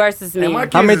them versus me. And my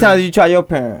How many kids times did you try your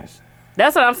parents?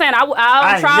 That's what I'm saying. I I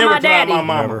don't ain't try never my tried daddy. my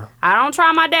mama. I don't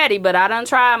try my daddy, but I done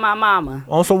tried my mama.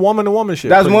 On some woman to woman shit.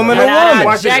 That's pretty woman much. to And I woman.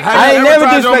 Watch this. Jack- Have you I ain't ever never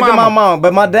tried your disrespected my mom,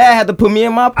 but my dad had to put me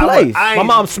in my place. My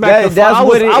mom smacked the That's fuck.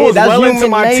 what it I is. was That's well into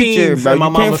human my nature, teens, bro. and my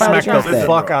You can't mama fight smacked against the that.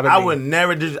 fuck out of me. I would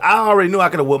never I already knew I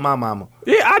could have whipped my mama.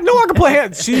 Yeah, I knew I could play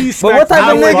hands. She But what smacked type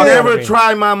I of the would fuck nigga- out of never me.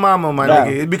 try my mama, my Nah.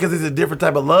 nigga. It's because it's a different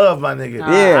type of love, my nigga.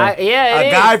 Yeah. It A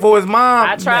is. guy for his mom.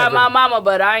 I tried never. my mama,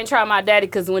 but I ain't tried my daddy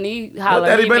because when he holler,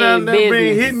 daddy he been out mean there been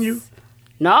business. hitting you.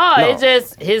 No, it's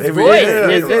just his Every- voice. yeah,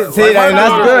 His- it's- See, Like my and that's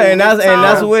mom. good, and His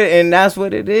that's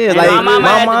what it is. And Like my mama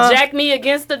had mom- to jack me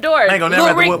against the door. ain't gonna never have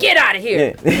Lil to Rick, whoop- get out of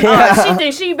here. Yeah. Oh, she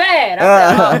thinks she bad.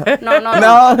 I said, oh, no.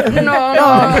 No.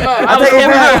 I was take it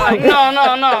never back. like,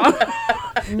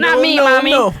 no. Not me,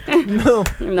 mommy. No. No,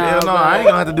 Hell no, I ain't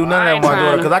gonna have to do none I of ain't that with my daughter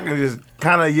trying to- because I can just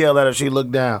kind of yell at her if she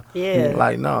look down. Yeah.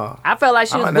 Like, no. I felt like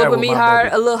she I'm was a never whooping me with my hard,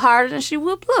 baby. a little harder than she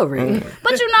whooped Lil Rick.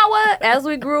 But you know what? As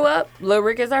we grew up, Lil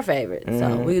Rick is our favorite.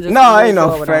 So we just No, move ain't no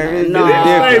forward on that. favorite. No, It's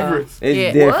different. Favorites. It's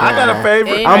Yeah. different. I got a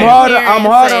favorite. Ain't I'm no hard- here I'm and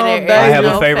hard say on there baby. is I have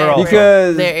a favorite also.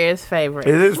 Because there is favorite.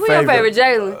 It is Who your favorite,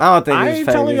 Jalen? I don't think I it's ain't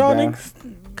telling favorites, y'all bro.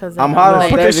 niggas. Cause I'm hard on Put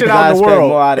baby this shit because out I in the expect world.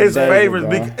 more out of It's baby, favorites.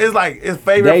 bro. It's like it's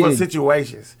favorite for They-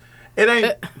 situations. It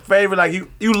ain't favorite like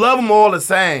you love them all the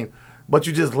same, but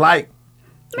you just like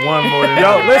one more than the Yo,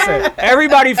 other. listen.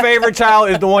 Everybody's favorite child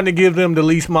is the one that gives them the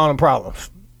least amount of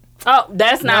problems. Oh,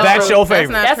 that's not That's true. your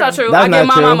favorite. That's not true. That's I not give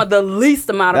my true. mama the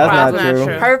least amount of That's not problems.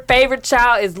 true. Her favorite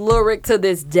child is Lil Rick to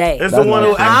this day. It's That's the one not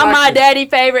who true. acts I'm like my it. daddy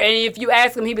favorite, and if you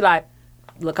ask him, he be like,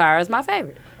 "Lakara is my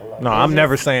favorite." No, I'm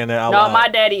never saying that out No, loud. my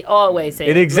daddy always said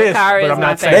It exists, Lakara but is I'm my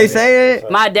not saying They favorite. say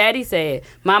it. My daddy said.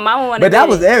 My mama wanted. But that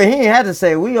was every. He ain't had to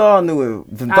say it. We all knew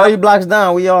it. From 30 blocks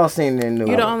down, we all seen it and knew it.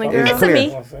 You the only girl? It's Listen to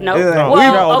clear. me. No. Yeah. No, we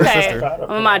got Well, older okay. sister.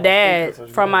 My dad,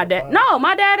 from my dad. No,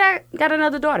 my dad got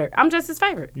another daughter. I'm just his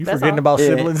favorite. You That's forgetting all. about Yeah.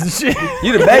 siblings and shit.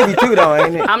 You the baby too, though,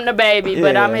 ain't it? I'm the baby,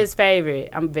 but Yeah. I'm his favorite.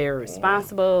 I'm very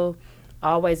responsible.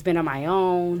 Always been on my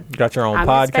own. Got your own I'm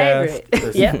podcast. his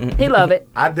favorite. Yep, he love it.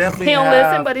 I definitely He don't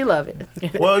have, listen, but he love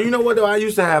it. Well, you know what though? I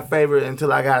used to have favorite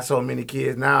until I got so many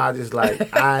kids. Now I just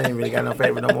like I ain't really got no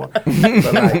favorite no more. But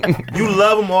like you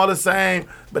love them all the same,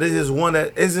 but it's just one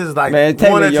that it's just like Man, one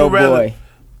Taylor, that you your rather. boy.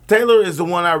 Taylor is the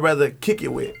one I'd rather kick it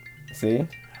with. See?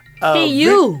 He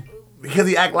you. Because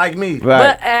he act like me.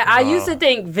 Right. But I used to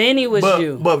think Vinny was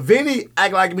you. But Vinny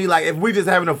act like me. Like if we just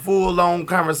having a full long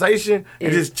conversation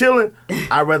and just chilling,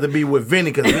 I'd rather be with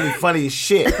Vinny because Vinny funny as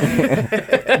shit.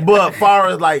 But far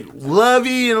as like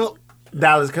Lovey and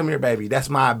Dallas, come here, baby. That's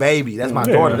my baby. That's my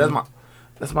daughter.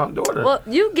 That's my daughter. Well,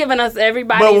 you giving us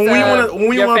everybody's But when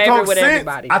we your want to favorite talk with sense,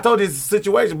 everybody. I told you it's a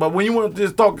situation. But when you want to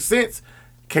just talk sense,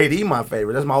 KD my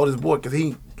favorite. That's my oldest boy because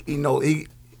he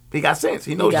got sense.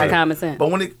 He knows got shit. common sense. But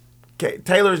when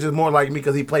Taylor is just more like me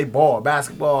because he play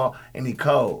basketball, and he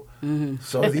cold. Mm-hmm.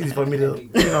 So it's easy for me to,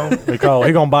 you know. He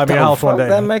gonna buy me a house one Fuck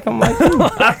that day. make him like you.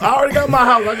 I already got my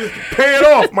house. I just pay it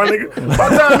off, my nigga. By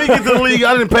the time he get to the league,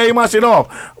 I didn't pay my shit off.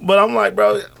 But I'm like,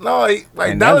 bro, no, like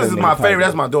And Dallas that is my nigga favorite. fight.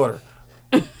 That's my daughter.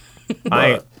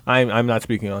 I'm not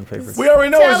speaking on favorites. We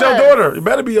already know it's Tell your us. daughter. It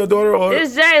better be your daughter. Or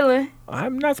It's Jalen.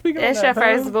 I'm not speaking That's on your that.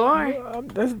 fam. firstborn.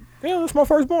 That's my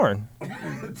firstborn.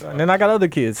 And then I got other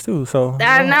kids too. So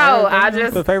I know. I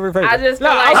just the favorite. I just feel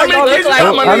No, like how he many look kids you like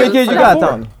got, you. my How many kids you got, four.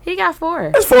 Tony? He got 4.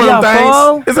 it's for them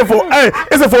got things. It's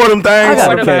a for them things. I got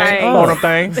For a them kid. things. All them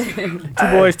things. 2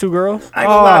 boys, 2 girls. I ain't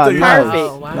gonna lie to you. Perfect.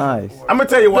 Oh, wow. Nice. I'm gonna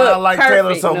tell you why Look, I like perfect,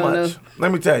 Taylor so Nunu. much.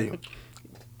 Let me tell you.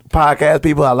 Podcast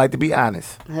people, I like to be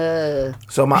honest.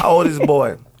 So my oldest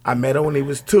boy, I met him when he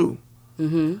was 2.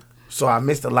 Mm-hmm. So I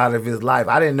missed a lot of his life.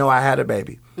 I didn't know I had a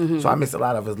baby. So I missed a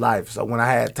lot of his life. So when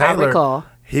I had Taylor, recall.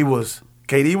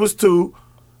 KD was 2.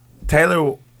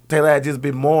 Taylor had just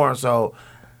been born. So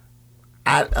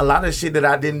a lot of shit that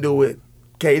I didn't do with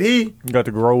KD, You got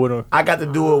to grow with them. I got to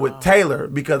do it with Taylor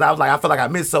because I was like, I feel like I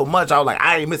missed so much. I was like,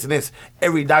 I ain't missing this.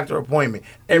 Every doctor appointment,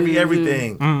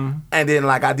 everything. And then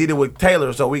like I did it with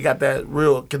Taylor, so we got that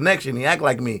real connection. He act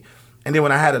like me. And then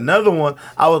when I had another one,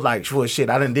 I was like, well, shit,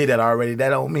 I done did that already. That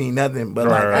don't mean nothing. But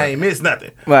like, Right. I ain't missed nothing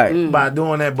Right. by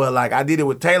doing that. But like, I did it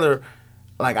with Taylor.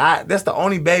 Like that's the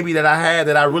only baby that I had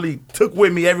that I really took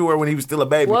with me everywhere when he was still a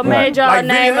baby. What made y'all Like,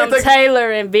 name Vinny, him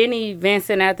Taylor and Vinny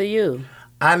Vincent after you?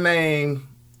 I named.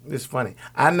 It's funny.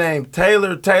 I named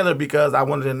Taylor because I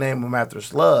wanted to name him after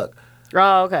Slug.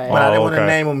 Oh, okay. But I didn't Oh, want to okay.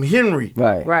 name him Henry.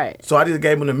 Right. Right. So I just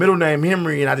gave him the middle name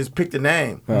Henry and I just picked the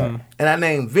name. Right. And I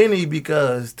named Vinny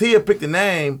because Tia picked the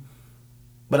name,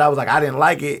 but I was like, I didn't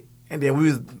like it. And then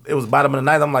it was bottom of the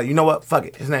night. I'm like, you know what? Fuck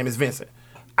it. His name is Vincent.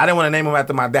 I didn't want to name him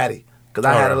after my daddy. Because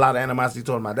I had a lot of animosity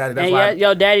toward my daddy. That's And why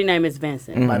your daddy name is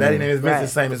Vincent. my daddy name is Vincent, Right.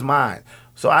 same as mine.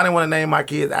 So I didn't want to name my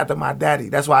kids after my daddy.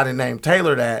 That's why I didn't name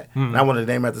Taylor that. And I wanted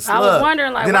to name after Slug. I was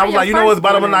wondering, like, then why I was your like, you know what's first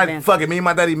bottom of one the is night? Vincent? Fuck it. Me and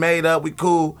my daddy made up. We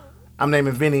cool. I'm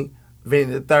naming Vinny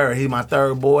the third. He's my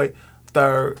third boy,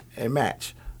 third, and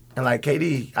match. And like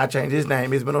KD, I changed his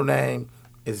name. His middle name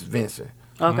is Vincent.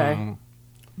 Okay.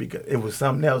 Because it was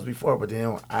something else before, but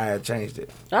then I had changed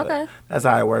it. But Okay. that's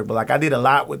how it worked. But like I did a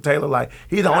lot with Taylor. Like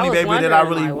he's the I only was baby that I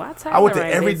wondering, really. like, why I went to Taylor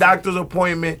ain't every Vincent? doctor's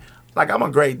appointment. Like I'm a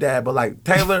great dad, but like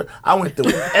Taylor, I went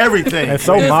through everything. And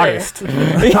so modest. I'm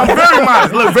very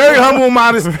modest. Look, very humble,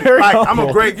 modest. Like I'm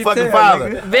a great fucking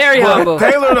father. Very But humble.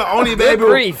 Taylor, the only baby,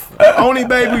 grief. only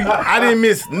baby, I didn't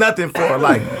miss nothing for her.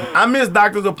 Like I missed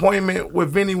doctor's appointment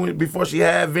with Vinny before she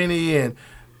had Vinny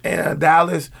and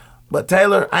Dallas. But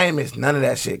Taylor, I ain't missed none of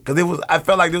that shit because I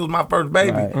felt like this was my first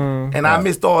baby, and I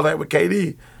missed all that with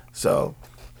KD. So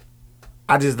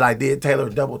I just like did Taylor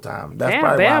double time. That's Damn,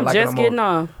 probably why I Bam like just her getting more.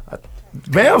 on.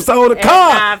 Bam sold a At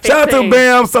car. Shout out to 9:15.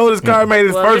 Bam, sold his car, made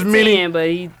his Well, first it's mini. 10, but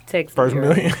he texted First me.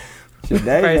 million. Shit,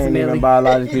 they ain't Millie. even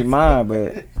biologically mine,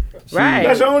 but Right.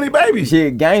 That's your only baby.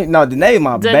 shit, gang. No, Danae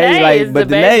my Danae baby, like, is but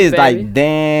the Danae baby, is baby. like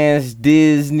dance,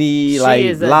 Disney, She like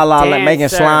is a like making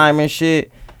dancer. slime and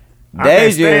shit. I can't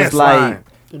Deja stand is like. slime.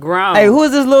 Grown. Hey, who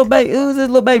is this little baby? Who's this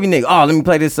little baby nigga? Oh, let me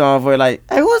play this song for you. Like,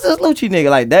 hey, who's this Lucci nigga?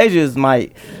 Like, Deja's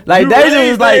like You Deja raised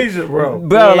was like, Deja, bro.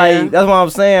 Yeah. like that's what I'm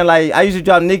saying. Like, I used to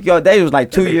drop Nikki off. Deja was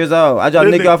like 2 years old. I dropped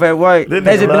This Nikki nigga- off at work. this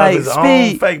Deja nigga be love like, his own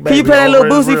Speed, fake can you baby play that little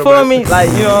over his boosie real for baby. me? Like,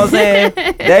 you know what I'm saying?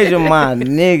 Deja my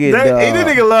nigga, He dog.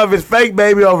 nigga love his fake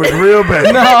baby over his real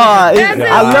baby. No, I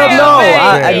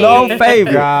love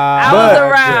favorite. I was but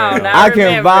around. I can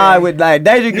remember. vibe with like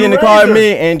Deja get in the car raised with her.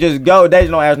 me and just go.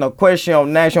 Deja don't ask no question,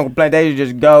 don't ask, she don't complain. Deja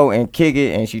just go and kick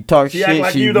it and she talks She act shit.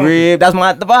 like She you don't- rib. That's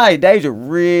my vibe. Deja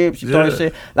rib. She talks Yeah.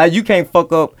 shit. Like you can't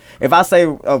fuck up if I say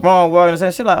a wrong word and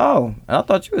say shit like, oh, and I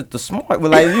thought you was the smart. But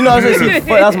like you know what I'm saying?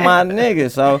 That's my nigga.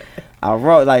 So I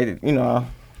wrote like you know.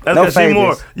 That's No cause she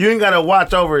more. favorites. You ain't gotta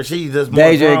watch over her. She's just more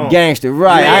Deja grown. gangster,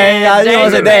 right? Yeah, I ain't got, you know what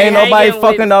I'm saying? There ain't Deja nobody hanging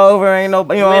fucking with- over, ain't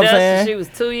nobody, you know what I'm With us, saying? she was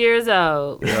 2 years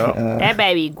old. Yeah. That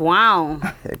baby grown.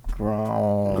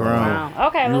 Grown. Grown.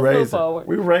 Okay, You let's move raised her. forward.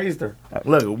 We raised her.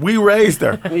 Look, we raised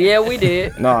her. Yeah, we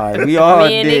did. No, we all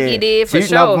Me and did. Nikki did for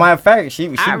she, no, sure. matter of fact, she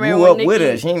I remember grew up when with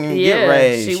Nikki- us. She didn't even yeah, get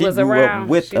raised. she was grew around. up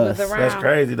with She was us. around. That's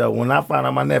crazy though. When I found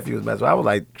out my nephew was best, I was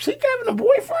like, she having a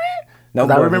boyfriend? No,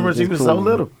 'Cause I boy, remember she it's was cool. so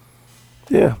little.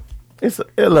 Yeah.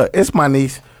 Look, it's my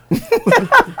niece.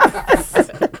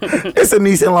 It's a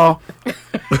niece-in-law.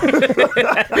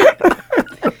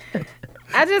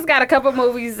 I just got a couple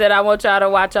movies that I want y'all to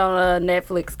watch on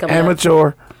Netflix coming Amateur.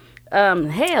 up.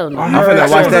 Hell no. I'm finna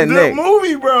watch that Good next.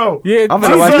 movie, bro. Yeah, I'm you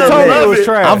finna watch that told me next. it was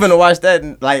trash. I'm finna watch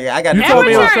that. Like I got. You told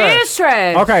me it was Amateur trash. is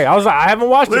trash. Okay, I was like, I haven't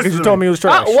watched it because you Listen. told me it was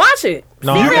trash. Oh, watch it.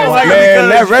 No, You I'm gonna gonna like watch it it. Man,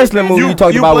 that because wrestling movie you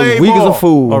talked you about was played weak as a ball.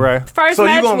 fool. Okay. First So you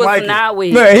match gonna was like it. not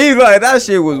weak. Man, he's like that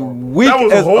shit was weak That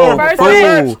was as horrible. a First fool.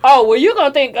 match. Oh, well, you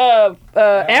gonna think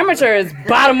amateur is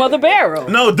bottom of the barrel.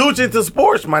 No, Dooch into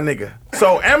sports, my nigga.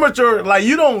 So amateur, like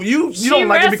you don't She don't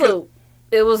like it because wrestled.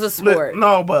 It was a sport.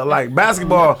 no, but like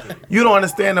basketball, you don't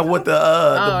understand what the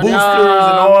Oh, boosters no.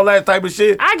 and all that type of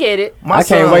shit. I get it. My I can't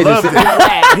son wait to loved see-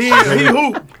 it. He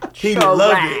hooped. He Trash.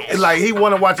 loved it. Like he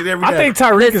want to watch it every day. I think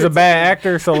Tyreek is a bad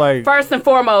actor, so like First and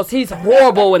foremost, he's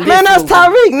horrible in this Man, that's movie.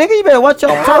 Tyreek, nigga. You better watch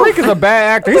your Tyreek is a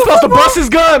bad actor. He's supposed to bust his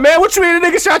gun, man. What you mean, the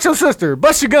nigga shot your sister?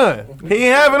 Bust your gun. he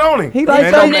ain't have it on him. He like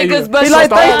Man, that don't- Niggas He bust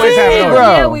like our that guns. kid, Hell bro.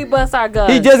 Yeah, we bust our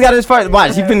guns. He just got his first.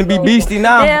 Watch, he finna be beastie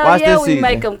now. Hell Watch yeah, this we season.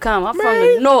 make them come. I'm from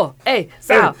the north. Hey,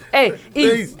 south. Hey,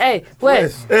 east. Hey,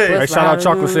 west. Hey. Hey, shout out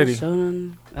Chocolate City.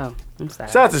 Oh, I'm sorry.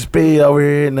 Shout out to Speed over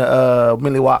here in the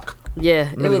Millie Walk. Yeah,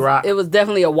 Millie Rock. it was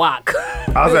definitely a walk.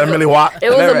 I was at Millie Walk. It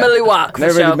was Never- a Millie walk for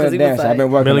Never sure. really 'cause been he a was dancer. I've like-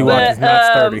 been working Millie on Walk it. is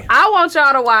not sturdy. I want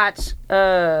y'all to watch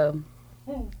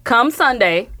Come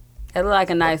Sunday. It looked like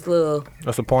a nice little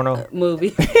That's a porno.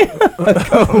 movie.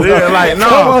 Yeah, like no,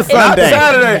 Come on not Sunday.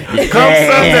 Saturday. Come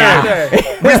Sunday.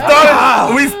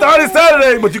 We started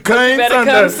Saturday, but you came Better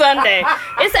Sunday. come Sunday.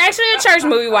 It's actually a church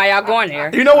movie while y'all going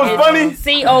there. You know what's funny?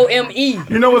 COME.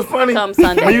 You know what's funny? Come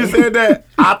Sunday. When you said that,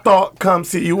 I thought come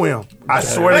CUM. I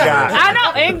swear to God. I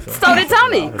know, and so did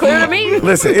Tony. Clear to me.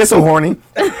 Listen, it's a horny.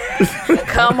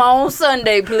 Come on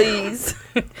Sunday, please.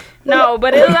 No,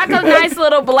 but it was like a nice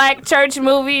little black church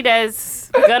movie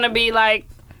that's gonna be like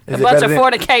a Is it bunch better of than-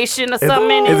 fornication or something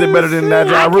in it. Is it better than that,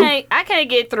 Ja Rule? I can't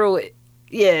get through it.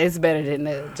 Yeah, it's better than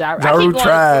the Ja Rule. Ja I Rule keep going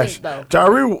trash. to sleep though. Ja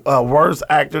Rule, worse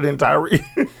actor than Tyree.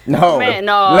 No, Man,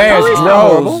 no, Lance Tyreek's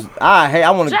not Rose. horrible.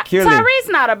 I want to kill him. Tyree's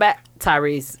not a bad.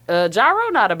 Tyrese. Ja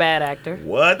Rule not a bad actor.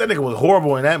 What? That nigga was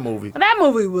horrible in that movie. That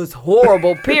movie was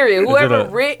horrible. Period. Whoever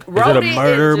wrote it, Is it a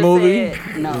murder just movie?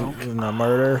 said, no. It's not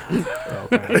murder.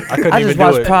 Okay. I couldn't I even just do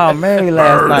watched it. Proud Mary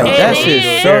last night. And That then- shit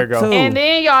There you sucked go. too. And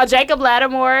then y'all, Jacob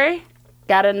Lattimore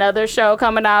got another show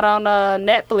coming out on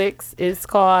Netflix. It's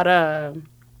called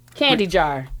Candy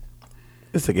Jar.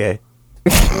 It's a gay.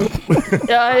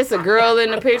 It's a girl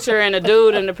in the picture and a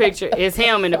dude in the picture. It's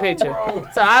him in the picture.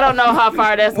 So I don't know how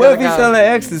far that's What if gonna he's go. selling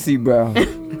ecstasy, bro?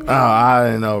 Oh, I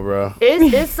didn't know, bro.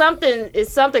 It's something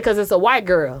because it's a white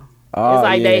girl. Oh, It's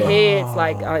like yeah. they heads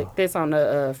like this on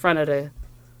the front of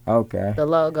Okay. the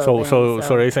logo. So, thing,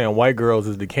 so they saying white girls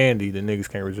is the candy, the niggas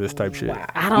can't resist type shit.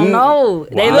 I don't know.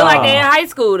 They look like they in high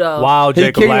school though. Wow, He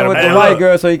Jacob kicking it with Lattimore. the Hey, white look.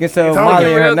 girl so he can sell told Molly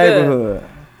you in her real good. neighborhood.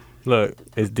 Look,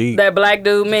 it's deep. That black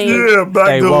dude mean. Yeah, black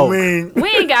Hey, dude woke. mean. We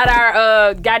ain't got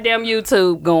our goddamn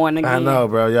YouTube going again. I know,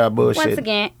 bro. Y'all bullshit. Once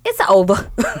again, it's over.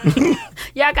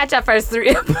 Y'all got your first 3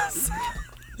 episodes.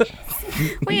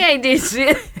 We ain't did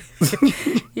shit.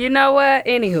 You know what?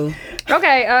 Anywho.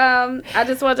 Okay, I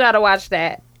just want y'all to watch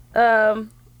that.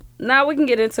 Now we can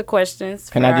get into questions.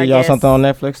 Can for I our give y'all guests. something on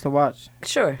Netflix to watch?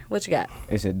 Sure. What you got?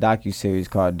 It's a docu-series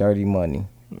called Dirty Money.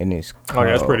 And it's Oh,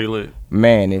 that's cold. pretty lit.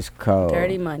 Man, it's cold.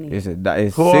 Dirty Money. It's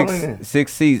Who all in it?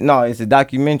 six seasons. No, it's a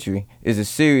documentary. It's a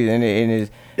series, and it's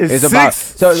It's about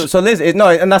six? so listen. It's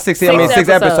not 6 seasons. I mean 6 Six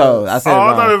episodes. episodes. I said Oh, I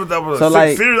wrong. thought that was So, a like,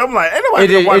 six series. I'm like, ain't nobody It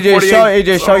gonna watch just 48. show it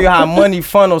just show you how money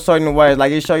funnels certain ways.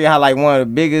 Like it show you how like one of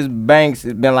the biggest banks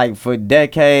has been like for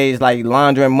decades like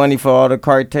laundering money for all the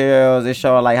cartels. It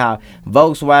show like how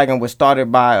Volkswagen was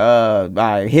started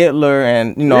by Hitler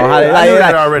and you know Yeah, how they, I knew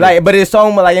that already. like but it's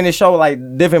so much like and it show like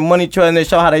different money trails and it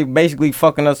show how they basically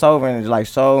fucking us over in like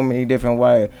so many different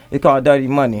ways. It's called Dirty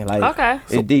Money. Like Okay.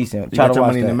 it's decent. You Try got to your watch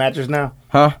money in the that. mattress now?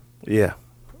 Huh? Yeah.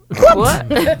 What?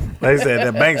 They said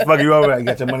the bank's fucking you over. You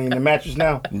got your money in the mattress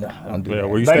now? No, I don't do Yeah, that.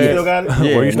 where you Bank stay still at? got it?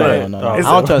 Yeah, Where you stay no, at? no, Oh. no. I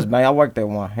don't trust bank. I worked at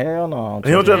one. Hell no. I don't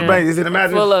You don't trust trust the bank? It's in the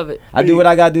mattress? Full of it. I do what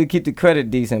I gotta do to keep the credit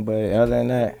decent, but other than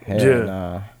that, hell Yeah.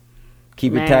 nah.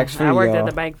 Keep Man, it tax free. I worked y'all. at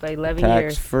the bank for 11 Tax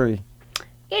years. free.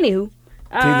 Anywho.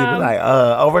 TZ be like,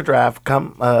 overdraft,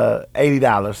 come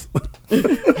 $80.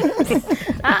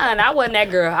 And I wasn't that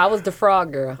girl. I was the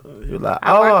fraud girl. You like,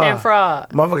 I worked in fraud.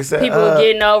 Motherfucker said, People were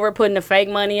getting over, putting the fake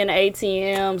money in the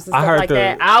ATMs and stuff heard like the-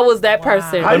 that. I was that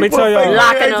person. how Let me you put tell y'all- fake money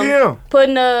Locking in them, ATM?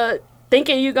 putting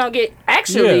thinking you're gonna get.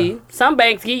 Actually, Yeah. some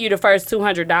banks give you the first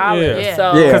 $200. Yeah.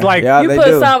 So Yeah, 'Cause, like, yeah, you they put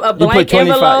do. a You blank put 25,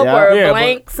 envelope yeah. or a Yeah, but-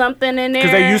 blank something in there.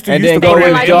 Because they used to And used to then go go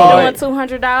thinking with with like y'all. you're doing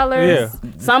 $200. Yeah.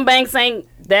 Some banks ain't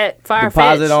that far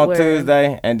Deposit on where-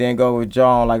 Tuesday and then go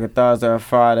withdraw on like a Thursday or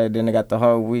Friday. Then they got the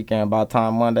whole weekend by the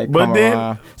time Monday But come then-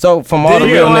 around. So from all then the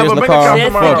you real don't have niggas a in the bank account car, Just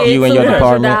tomorrow. fuck to you get and your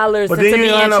department. $200 But into then you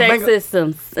me ain't in no check bank-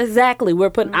 systems. Exactly. We're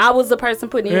putting. I was the person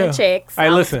putting Yeah. in checks. Hey, I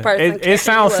was listen, the person it checking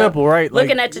sounds you up, simple, right?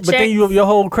 Looking at your but then checks. your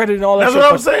whole credit and all that That's shit.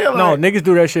 what I'm for- saying, No, like- niggas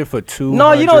do that shit for $200.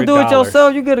 No, you don't do it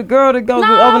yourself. You get a girl to go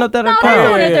open up that no, account. they're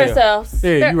doing it Yeah. themselves.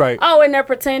 Yeah, They're- you right. Oh, and they're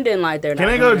pretending like they're Can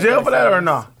not. they go to doing it jail for that or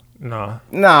themselves. no? Nah.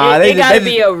 Nah, It gotta they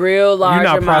be a real large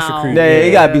not amount. prosecuted. Yeah, it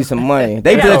Yeah. gotta be some money.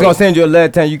 They Yeah. just gonna send you a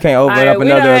letter telling you can't open All right, up we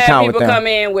done another had account with people them. come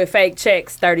in with fake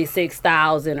checks,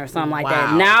 36,000 or something like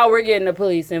that. Wow. Now we're getting the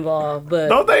police involved, but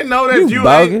Don't they know that You you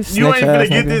bogus, ain't snitch finna ass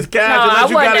get nigga. this cash No, I unless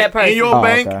you wasn't got that it person. in your Oh,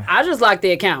 bank? okay. I just like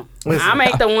the account. Listen. I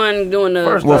make the one doing the.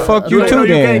 First Well, off, fuck you ain't too know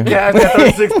then. You can't cash that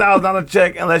 $36,000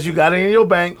 check unless you got it in your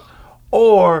bank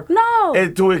or No.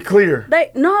 to it clear.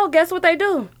 Guess what they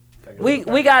do?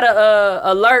 We got a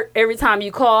alert every time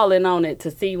you call in on it to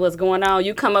see what's going on.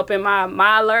 You come up in my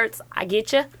alerts, I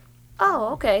get you.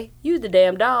 Oh, okay. You the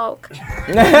damn dog.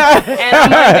 And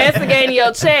I'm investigating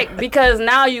your check because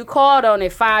now you called on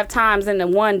it 5 times in the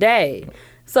one day.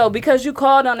 So because you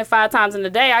called on it 5 times in the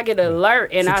day, I get an alert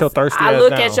and Sit your thirsty I ass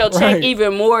look down. at your check Right.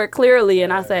 even more clearly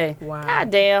and I say, Wow.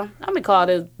 God damn, let me call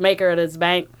the maker of this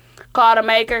bank. Call the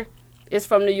maker. It's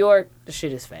from New York. The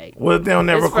shit is fake. What if they don't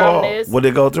never It's from call? this. Would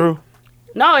it go through?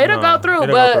 No, it'll No, go through.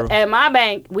 it'll But go through. at my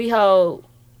bank, we hold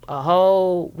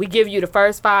we give you the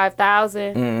first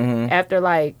 5,000 after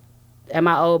like at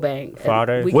my old bank. 5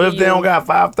 days? We What give if they you- don't got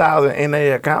 5,000 in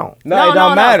their account? No, it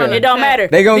don't matter. It don't matter.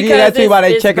 They gonna give you that too while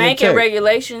they it's checking the banking check.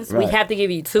 regulations. We Right. have to give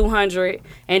you 200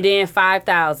 and then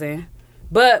 5,000.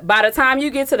 But by the time you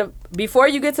get to before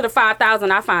you get to the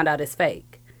 5,000, I find out it's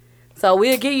fake. So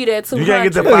we'll give you that 200. You can't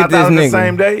get the Look at this 5,000 the nigga.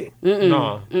 same day?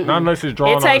 No, not unless it's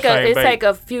drawn It on the take same bank. take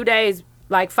a few days,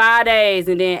 like 5 days,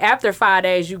 and then after 5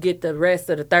 days, you get the rest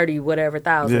of the 30 whatever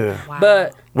thousand. Yeah.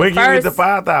 But When can you get the first,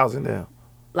 5,000 then?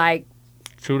 like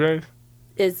 2 days?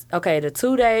 it's okay. The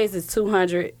 2 days is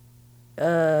 200.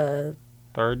 Third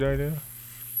day then?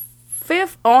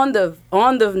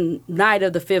 night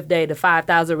of the 5th day, the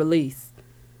 5,000 release.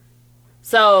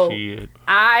 So Shit.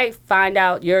 I find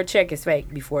out your check is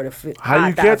fake before the How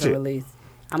you catch 5,000 it? release.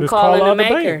 I'm Just calling call the out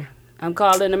the maker. bank. I'm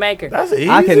calling the maker. That's easy.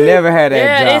 I could never have that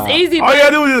yeah, job. it's easy. All you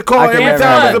gotta do is just call I can every never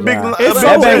time have it's a that big. job. It's a so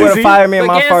That big- bank would have easy. fired me in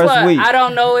But my guess first what? week. I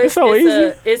don't know if It's so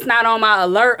it's not on my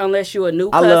alert unless you're a new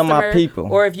I customer. love my people.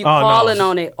 Or if you Oh, no. calling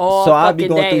on it all So I'll be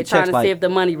fucking going day through trying checks to like see if the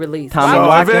money released. Tommy So if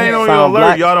Watkins, it ain't on your found alert,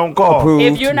 black, y'all don't call. approved.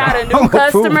 If you're not a new Approved.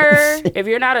 customer, if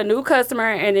you're not a new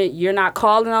customer and you're not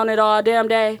calling on it all damn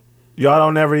day, Y'all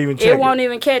don't never even check it won't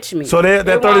even catch me. So that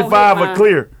It won't hit 35 my- are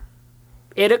clear.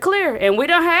 It'll clear, and we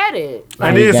done had it.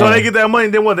 And then, so gang. they get that money,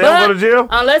 then what? They don't go to jail?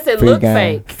 Unless it Free look game.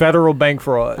 fake. Federal bank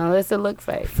fraud. Unless it look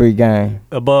fake. Free game.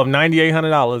 Above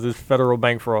 $9,800 is federal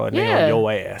bank fraud. And they Yeah. on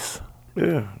your ass.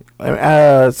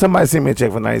 Yeah. Somebody sent me a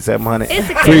check for 9,700. It's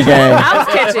a Free catch. game. I was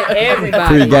catching everybody.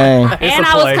 Free game. And a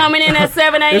I was play. coming in at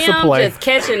 7 It's a a.m. play. just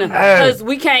catching them because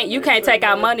you can't take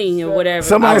out money or whatever.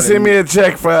 Somebody sent me a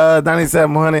check for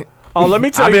 9,700. Oh, let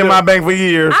me tell I've you. been in the- my bank for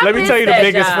years. I Let me missed tell you the that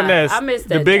biggest job. finesse. I missed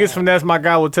The that biggest job. finesse my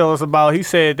guy would tell us about. He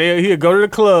said he'd go to the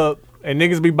club and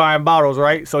niggas be buying bottles,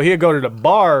 right? So he'd go to the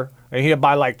bar and he'd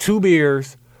buy like 2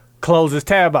 beers, close his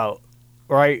tab out,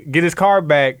 right? Get his card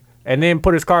back, and then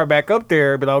put his card back up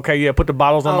there. Be like, okay, yeah, put the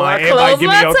bottles on Oh, mine. I Everybody closed give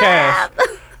me my your cash. tab.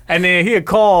 And then he'd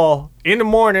call in the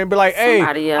morning and be like, hey,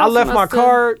 Somebody I else left my must have-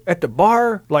 card at the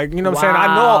bar. Like, you know what I'm saying?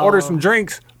 I know I Wow. ordered some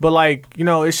drinks, but like, you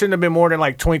know, it shouldn't have been more than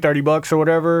like $20-$30 or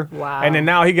whatever. Wow. And then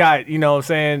now he got, you know what I'm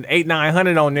saying,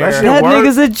 800-900 on there. That shit That work.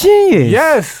 nigga's a genius.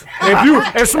 Yes.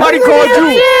 If somebody called you,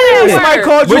 if somebody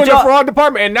called you But in the y'all- fraud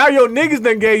department, and now your niggas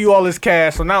done gave you all this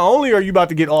cash, so not only are you about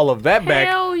to get all of that back,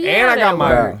 Hell yeah, and I got that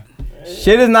my. worked.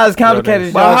 Shit is not as complicated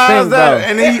as But y'all how's think, that? though.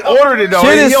 And he ordered it, though. Shit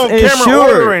And is he on camera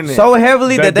ordering insured it. so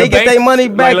heavily that they The get bank- their money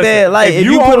back listen, there. Like, if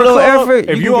you own put a little club, effort,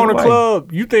 if you can own a get away.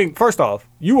 club, you think first off,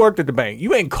 you worked at the bank.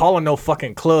 You ain't calling no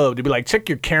fucking club to be like, check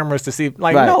your cameras to see.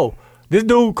 Like, Right. no, this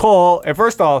dude called, and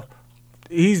first off,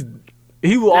 he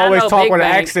will Not always no talk big with an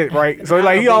bank. accent, right? So Not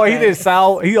like no he big always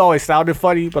bank. he always sounded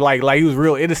funny, but like he was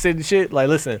real innocent and shit. Like,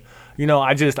 listen, you know,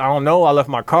 I don't know. I left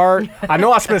my card. I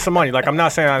know I spent some money. Like, I'm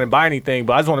not saying I didn't buy anything,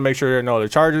 but I just want to make sure there are no other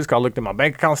charges. Cause I looked at my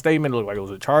bank account statement. It looked like it was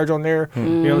a charge on there. You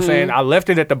know what I'm saying? I left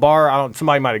it at the bar.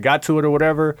 Somebody might have got to it or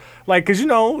whatever. Like, cause you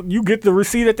know, you get the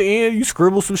receipt at the end. You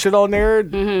scribble some shit on there.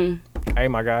 Hey,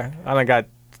 my guy, I done got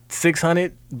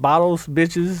 600 bottles,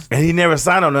 bitches. And he never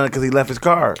signed on nothing because he left his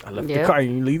card. I left the Yep. card.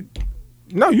 You leave.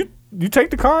 No, you take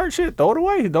the card, shit, throw it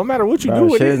away. It don't matter what you do Bro,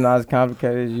 with shit it. is not as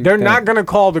complicated as you They're think. not gonna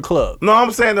call the club. No,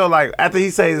 I'm saying though, like after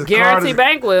he says his card Guarantee is,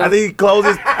 Bank will. after he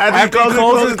closes, After he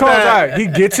closes his card, tab, right, he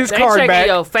gets his They card checking back.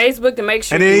 your Facebook to make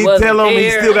sure and then he wasn't tell him he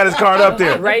there. still got his card up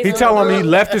there. Race He tell him he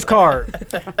left his card.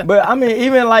 But I mean,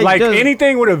 even like just,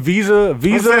 Anything with a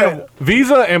saying-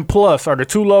 Visa and Plus are the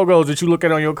two logos that you look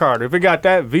at on your card. If it got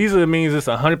that, Visa means it's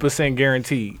 100%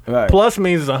 guaranteed. Right. Plus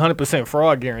means it's 100%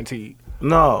 fraud guaranteed.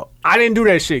 No, I didn't do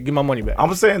that shit. Get my money back.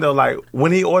 I'm saying though, like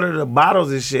when he ordered the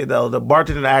bottles and shit though, the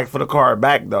bartender asked for the card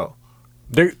back though.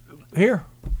 Here,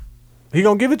 he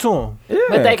gonna give it to him. yeah.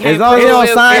 But they can't as long as he prove don't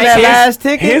it. sign They that can't- last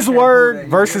ticket. His word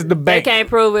versus the They bank. can't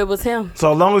prove it was him.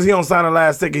 So long as he don't sign the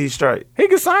last ticket, he's straight. He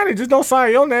can sign it. Just don't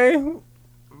sign your name.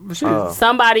 Shit.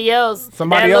 Somebody else.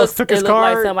 Somebody that else looks- took his it looked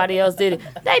card? Like somebody else did it.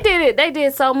 They did it. They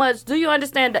did so much. Do you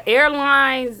understand? The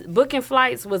airlines booking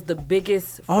flights was the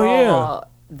biggest Oh, fraud yeah.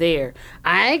 there.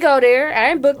 I ain't go there. I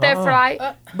ain't booked that flight.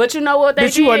 But you know what they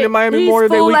Bitch, did? you wasn't in Miami These Memorial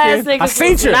Day fool-ass weekend. I niggas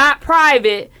seen was you. not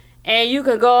private, and you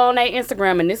can go on their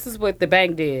Instagram, and this is what the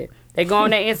bank did. They go on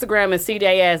their Instagram and see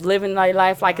their ass living their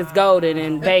life like it's golden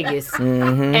in Vegas,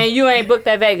 and you ain't booked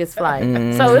that Vegas flight.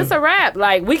 So it's a wrap.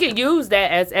 Like we could use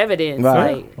that as evidence.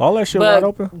 Right. Like, All that shit wide but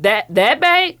open. that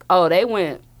bank, they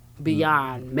went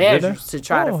beyond measures to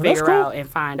try to Oh, that's figure cool. out and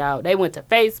find out. They went to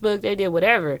Facebook. They did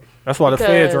whatever. That's why the because-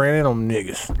 feds ran in on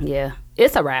niggas. Yeah,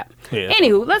 it's a wrap. Yeah.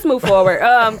 Anywho, let's move forward.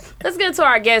 Let's get into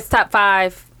our guest top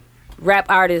 5 rap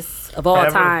artists of all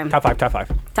Ever. time. Top five. Top 5.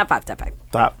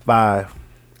 Top 5.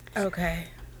 Okay.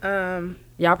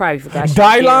 Y'all probably forgot.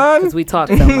 Dylan? because we talked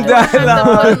so much.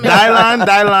 Dylan.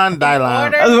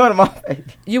 Order? That's one of my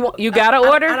favorites. You got an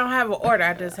order? I don't have an order.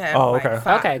 I just have. Oh, like, okay.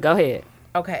 5. Okay, go ahead.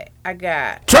 Okay. I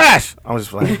got Trash. I'm just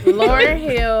playing. Lauryn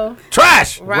Hill,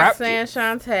 Trash. Roxanne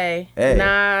Shante, Hey.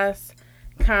 Nas,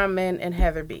 Common, and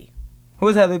Heather B.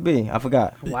 Who's Heather B? I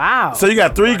forgot. Wow. So you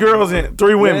got 3 girls and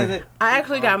 3 What is women. it? I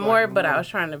actually got more, but I was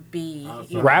trying to be.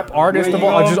 Rap artist of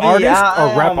Where all, you just gonna be? artist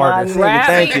or rap my artist? nigga, Rap.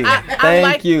 Thank you. I Thank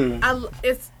like, you.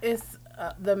 It's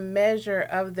the measure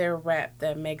of their rap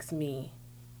that makes me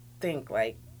think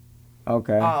like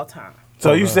Okay. all time.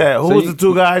 So you said who So was you- the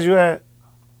 2 guys you had?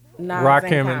 Nas Rock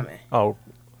and him. Common. Oh,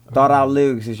 Thought Out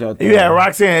Lyrics is your thing. You had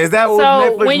Roxanne. Is that what So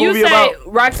Netflix when you movie say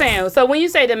about? Roxanne, so when you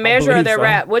say the measure of believe their so.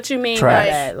 rap, what you mean Trash.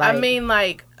 by that? I mean,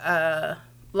 like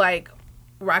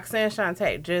Roxanne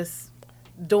Shante just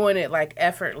doing it like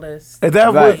effortless. Is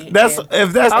that Right. what? That's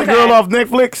if that's the Okay. girl off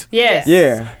Netflix. yes,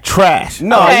 Yeah. Trash.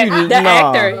 No, Okay, you the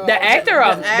no.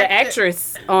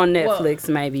 actress on Netflix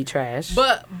may be trash.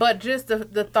 But just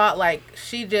the thought, like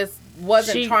she just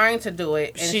wasn't She- trying to do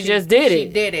it. And she just did She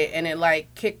it. did it, and it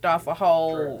like kicked off a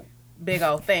whole big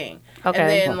old thing. Okay. And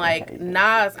then like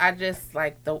Nas, I just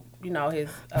like his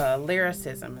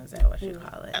lyricism, is that what you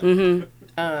call it?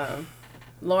 Mm-hmm.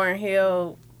 Lauryn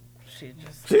Hill, she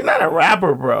just. She's not a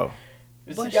rapper, bro.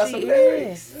 But she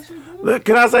is. Look,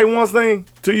 can I say one thing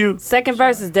to you? Second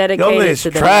verse is Your dedicated list to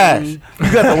the trash. You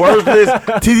got the worst list.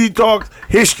 TD Talks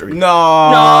history. No.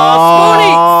 No,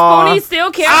 Spoonie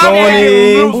still counts.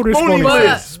 Spoonie. Spoonie But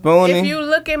list. Spoonie. if you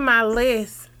look at my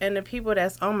list and the people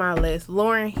that's on my list,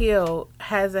 Lauryn Hill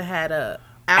hasn't had a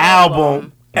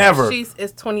Album ever. It's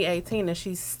 2018 and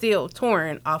she's still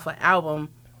touring off an album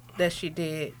that she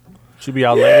did. She be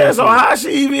out Yeah, later. so how she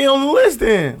even on the list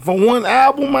then? For one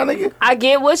album, my nigga? I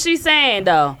get what she's saying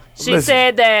though. She Listen.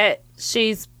 said that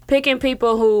she's picking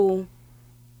people who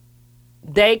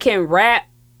they can rap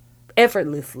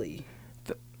effortlessly.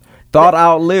 Thought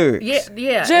Out Lyrics.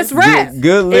 Yeah. Just it's- rap.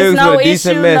 Good It's lyrics no with a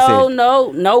decent issue, message.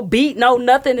 no beat, no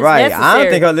nothing is Right. necessary. I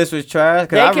don't think her list was trash.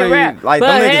 they Cause I can really, rap. like, But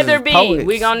them niggas Heather is B, poets.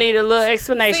 we gonna need a little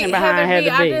explanation See, behind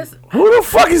Heather I B. just Who the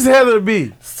fuck is Heather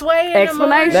B? sway in the Explanation.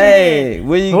 morning. Hey,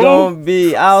 where you Who? gonna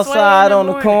be? Outside the on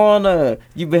the morning. corner.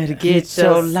 You better get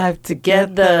your life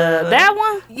together. That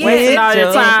one? Yeah, Wasting it all your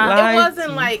just- time. It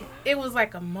wasn't like it was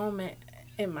like a moment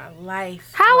in my life.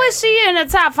 How is she in the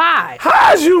top 5?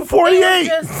 How's you It 48?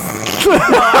 was just- no,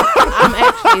 I'm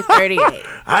actually 38.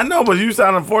 I know, but you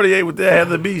sounding 48 with that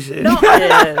Heather B shit. No,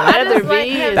 Yeah, Heather just like B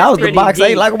Heather. is That was the pretty box deep.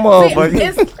 eight like a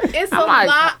motherfucker. it's a I'm like,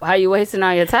 lot. how you wasting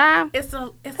all your time? It's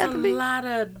a B. lot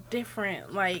of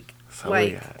different like So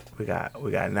like we got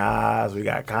Nas, we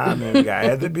got Common, we got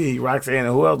Heather B, Roxanne, and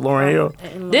who else? Lauryn Hill.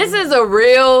 This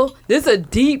is a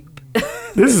deep.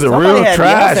 This is a Somebody real had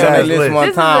trash Beyonce on ass that list list. one This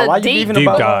is time. a Why you deep- beefing Deep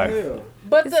about dive. Lauryn Hill?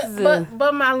 but This is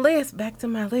but my list, back to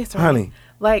my list, right? Honey,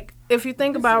 Like if you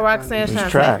think about Roxanne It's Shante,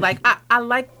 trash. like I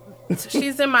like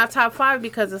she's in my top 5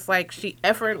 because it's like she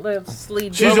effortlessly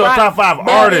she's did your it. top 5 But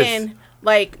artist. then,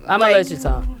 like I'm gonna let you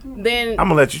talk. Then I'm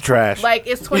gonna let you trash. like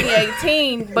it's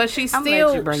 2018, but she I'm gonna let you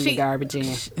still bring the she garbage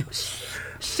in.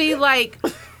 she like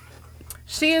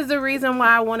she is the reason why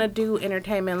I want to do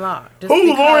entertainment law. Just Who?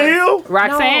 because- Lauryn Hill?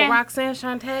 Roxanne. No, Roxanne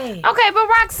Shante. Okay, but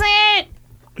Roxanne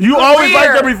You always liked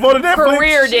her before the Netflix.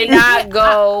 career did not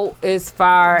go as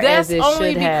far That's as it only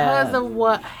should because have. of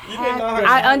what happened.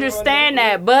 I understand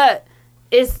that, but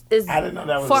it's I didn't know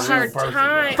that was For a real her person,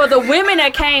 time. for the women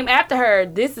that came after her.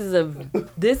 This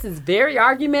is very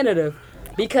argumentative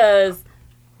because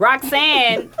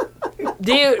Roxanne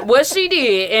did what she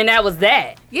did, and that was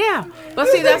that. Yeah, but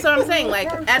see, that's what I'm saying. Like,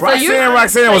 as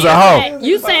Roxanne was a hoe.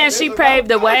 You saying she paved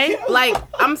the way? Like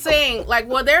I'm saying, like,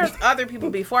 well, there's other people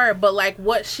before her, but like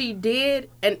what she did,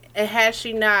 and has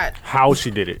she not? How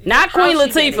she did it. Not Queen How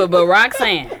she did Latifah, it. but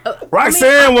Roxanne.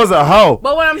 Roxanne was a hoe.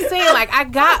 But what I'm saying, like, I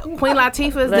got Queen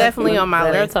Latifah is definitely on my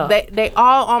let her list. talk. They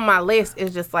all on my list.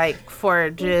 Is just like for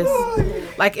just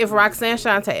like if Roxanne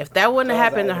Shante, if that wouldn't have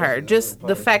happened to her, just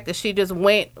the fact that she just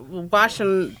went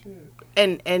watching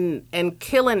and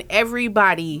killing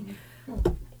everybody,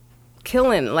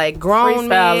 killing like grown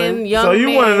Freestyling. men, young So you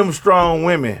men. one of them strong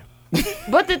women.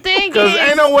 But the thing Because is,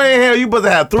 ain't no way in hell you supposed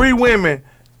to have 3 women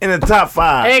in the top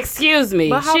 5. excuse me,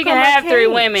 But how she can come I have 3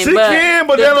 can't? women, She but can,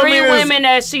 but that the don't 3 mean it's- women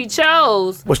that she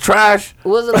chose Was trash.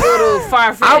 was a little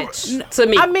far fetched to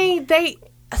me. I mean, they.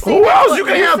 See, Who that's else? what You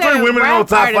can you have 3 said, women in rap on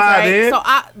top artists, 5 right? then.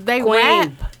 So they Queen.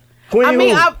 rap. Queen I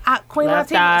mean, who? Queen Left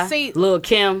Latifah. Eye, See, Lil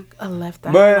Kim. a left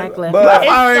eye, But- like left but- eye.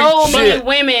 I It's ain't so many shit.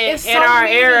 women It's in so our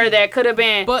many. era that could have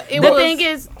been. But it the was- thing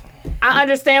is, I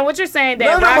understand what you're saying. That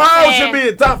None of them Roxanne, hoes should be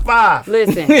in top 5.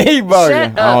 listen, He bugging. Shut I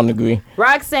up. don't agree.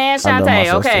 Roxanne I love my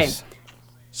Shante. Okay, sisters.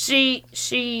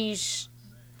 she.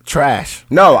 Trash.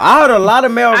 No, I heard a lot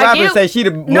of male I rappers get- say she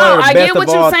the one No, of the I best get what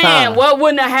of you're all saying. time. What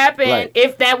wouldn't have happened Like-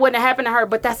 if that wouldn't have happened to her?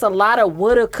 But that's a lot of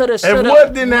woulda, coulda, And shoulda.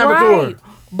 what didn't happen to her? Right.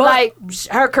 Like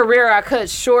her career, I cut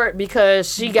short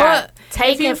because she got But if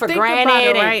taken you for think about granted.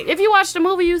 it, And right? if you watch the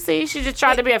movie, you see she just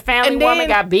tried to be a family And woman, then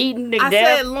got beaten to I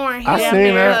death. said Lauryn I Hill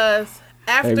seen that. because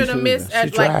after Maybe the she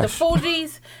was- like the trash.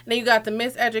 Fugees, then you got the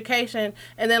Miseducation,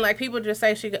 and then like people just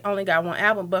say she only got one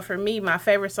album. But for me, my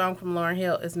favorite song from Lauryn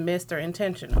Hill is Mr.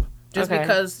 Intentional, just Okay.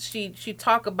 because she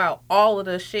talk about all of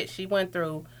the shit she went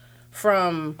through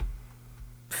from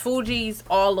Fuji's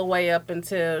all the way up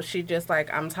until she just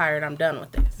like, I'm tired, I'm done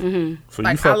with this. So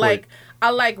Like you fuck I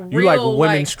like with, real you like women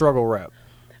like, struggle rap.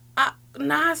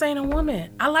 Nas ain't a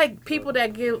woman. I like people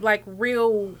that give like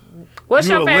real. What's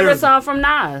You your a favorite lyric- song from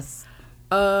Nas?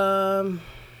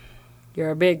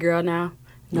 You're a big girl now.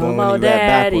 No Going more when you rap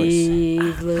backwards.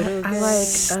 daddies, little I girl. like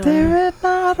Staring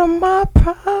out of my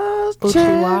project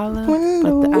Uchiwala,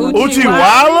 window. but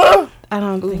Uchiwala? I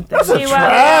don't think that's That's a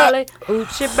trap.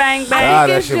 Oochie bang God, bang.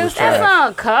 that shit was That trash.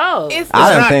 song cold. It's I It's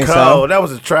didn't not think so. cold. That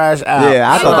was a trash album.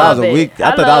 Yeah, I thought that love was a it. weak. I I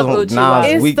thought that love was Uchiwala.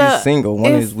 Nas' It's weakest the- single. One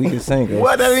of it's- his weakest singles.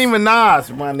 What? That ain't even Nas,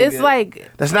 my nigga. it's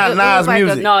like That's not it Nas was like a-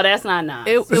 music. No, that's not Nas.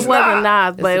 it It's wasn't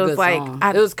not. Nas, but It's it a was good like song.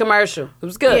 It was commercial. It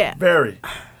was good. yeah. Very.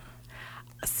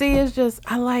 See, it's just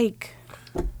I like.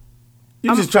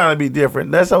 You just trying to be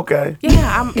different. That's okay.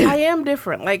 Yeah, I am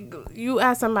different. Like you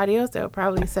ask somebody else, they'll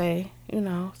probably say,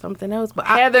 something else. But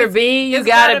Heather B, you it's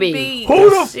gotta be. Who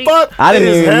the fuck? I didn't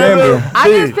is even Heather remember. I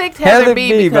just B? picked Heather, Heather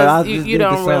B B, but I because just you did the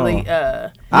don't song. really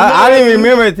I didn't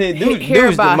remember it. Dude, hear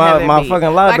about my Heather B.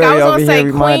 fucking Like library I over was gonna here say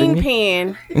reminded Queen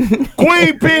me. Pen.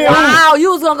 Queen Pen. Wow,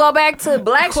 you was gonna go back to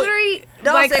Black Street?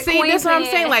 Don't Like, say see, Queen that's what I'm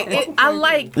Pen. saying. Like, I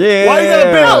like. Yeah. Why you gotta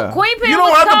pick- No, Queen Pen You don't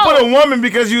was have to cold. put a woman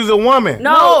because you's a woman.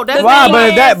 No, that's Why? the But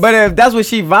thing if but if that's what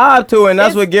she vibe to, and that's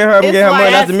It's- what get her it's get her like-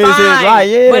 money, that's the music. fine, Right?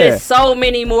 Yeah. But it's so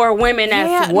many more women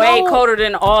that's Yeah, way no. colder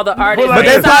than all the artists. But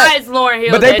they besides Lauryn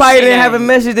Hill. But they that probably she didn't have a named.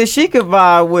 message that she could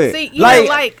vibe with. See,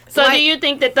 like, So do you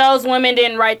think that those women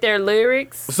didn't write their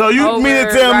lyrics? So you over mean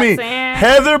to tell me Roxanne?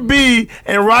 Heather B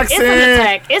and Roxanne? It's an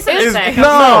attack. It's an is- attack.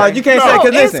 No, you can't say No,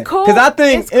 because it's listen, cool. because I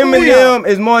think It's cool. Eminem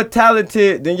is more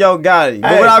talented than Yo Gotti.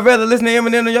 But Hey. would I rather listen to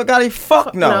Eminem than Yo Gotti?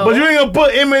 Fuck no. But you ain't gonna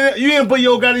put Eminem. You ain't put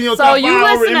Yo Gotti in your So top you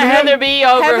five over listen to Eminem? Heather B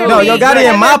over Heather who? No, B Yo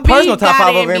Gotti in my Heather B personal top got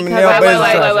 5 in over Eminem. because- But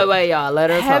Wait, it's wait, wait, y'all. Let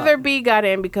her Heather talk. B got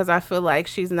in because I feel like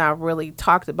she's not really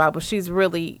talked about, but she's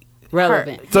really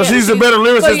Relevant. So Yeah, she's a better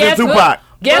lyricist So guess than what? Tupac.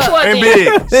 Guess what? And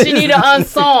then? Big. She need an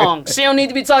unsong. She don't need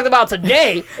to be talked about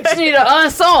today. She need an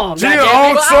unsong. She an Goddamn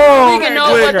it. own song. We can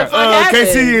know what the fuck happened.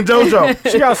 KC and JoJo.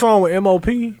 She got a song with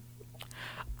MOP.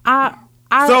 I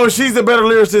So she's a better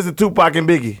lyricist than Tupac and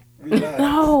Biggie.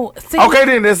 no. See, Okay,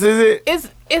 then this is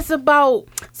it. it's about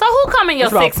So who coming your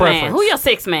It's about six man? preference. Who your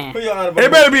six man?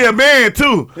 It better be a man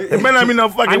too. It better not be no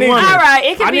fucking need- woman. All right,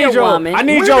 it I could be need a your. woman. I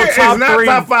need Women your is top not three.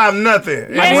 top five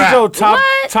nothing. I need What? your top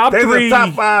What? top There's three. the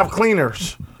top five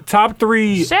cleaners. Top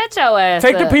three. Shut your ass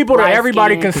Take the up, people that light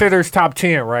everybody skin. considers top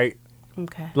 10, right?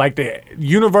 okay. Like the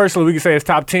universally, we can say it's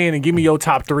top 10, and give me your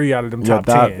top 3 out of them top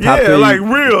 10. Top Yeah, three- like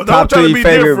real. Don't Top try to 3 be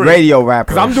favorite different. radio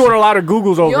rappers. Cause I'm doing a lot of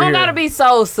Googles over You don't here. gotta be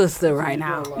soul sister right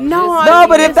now. No, No,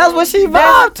 but if that's what she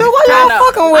vibe to, why I y'all know.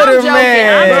 fucking with I'm her, joking.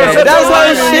 man? I'm joking. That's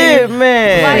Like- her shit,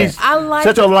 man. like I like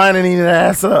Shut your line and eat an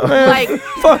ass up. like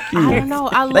Fuck I you. don't know.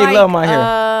 I They like love my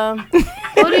hair.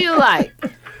 Who do you like?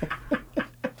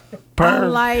 I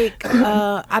like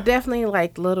I definitely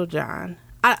like Little John.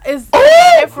 It's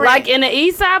Oh! different. Like in the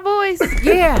East Side Boys?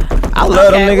 yeah. I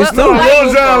love them Okay, niggas well, too. like-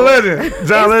 Little John Legend.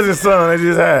 John Legend's son they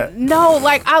just had. No,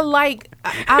 like I like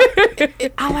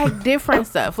different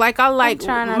stuff. Like I like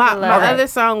trying not my to laugh. other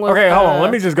song was Okay, hold on.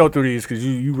 Let me just go through these because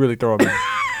you really throw me.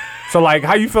 So like,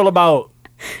 how you feel about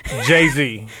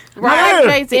Jay-Z? I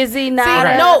like Jay-Z. Is he not? See,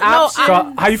 an no, option?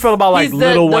 So how you feel about like He's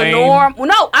Lil the Wayne? norm. Well,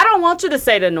 no, I don't want you to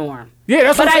say the norm. Yeah,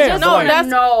 that's But what I'm I saying. just So, No, want like, to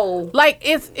know. Like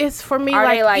it's for me Are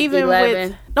like, they, like, even 11,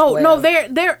 with no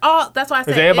 12? they're all that's why I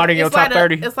said everybody in your it's top like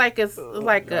 30? It's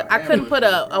like I couldn't put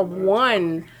a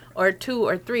 1 or 2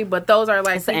 or 3, but those are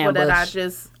like It's an people that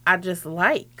ambush. I just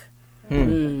like.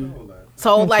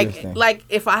 So Interesting. like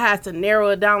if I had to narrow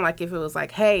it down, like if it was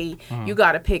like, hey, you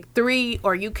got to pick 3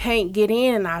 or you can't get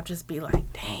in, I'll just be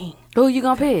like, dang. Who you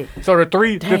gonna pick? So the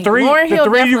three Lauryn Hill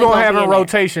you definitely gonna gonna have be in in there.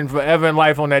 rotation for Evan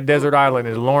Life on that desert island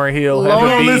is Lauryn Hill. You Heather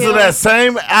don't B. listen to that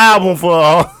same album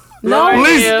for Lauryn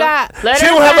least- Hill. got- Let She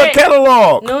her don't have say- a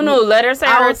catalog. No, let her say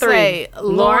I her would 3. say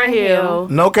Lauryn Hill.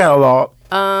 No catalog.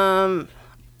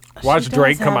 Watch She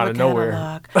Drake does come have out a of nowhere.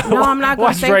 catalog. No, I'm not gonna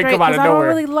Watch say Drake Drake come out because of I don't nowhere.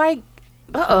 really like.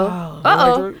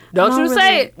 Uh-oh. Don't you really.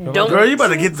 say it. Don't. Girl, you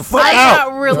better get the fuck I'm out.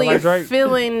 not really like Drake?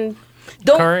 feeling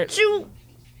Don't Current. you.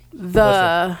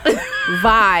 the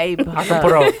vibe. I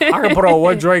can put on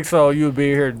one Drake song, you'd be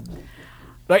here.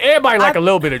 Like everybody like a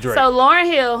little bit of Drake. So Lauryn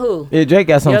Hill, who? Yeah, Drake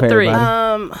got something Your for 3.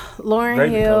 everybody. Lauryn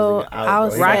Hill, I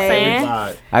would say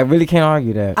Roxanne? I really can't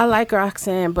argue that. I like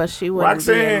Roxanne, but she wouldn't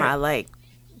be Roxanne. in my like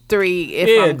 3 if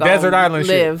Yeah, I'm gonna Desert Island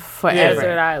shit. live forever.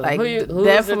 Desert Island. Like Who's the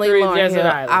definitely 3 Lauryn Desert Hill.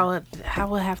 Island? I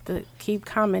would have to keep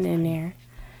Common in there.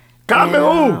 Comment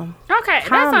And, who? Okay, that's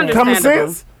Common. understandable. Common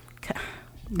sense?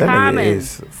 That nigga Common.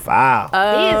 is foul.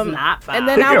 He is not fine. and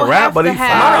then He I can would rap, have but to he I'm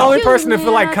the foul. have. only person that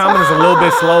feel like Common is a little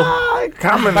bit slow. like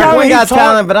Common. Common when he got talk-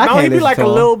 talent, but I no, can't he be listen like to a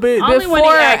him. little bit. Only when Before he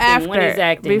or acting. When after? he's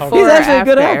acting. Before He's or actually a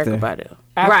good after actor. Erykah Badu?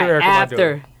 After Right, Erykah Badu.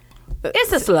 after.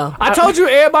 It's a slow. I told you,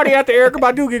 everybody after Erykah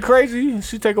Badu get crazy.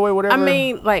 She take away whatever. I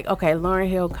mean, like, okay, Lauryn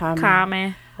Hill, Common.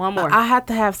 Common. One more. I have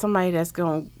to have somebody that's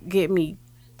gonna get me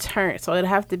turned, so it'd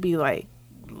have to be like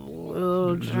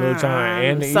Lil Jon, Jon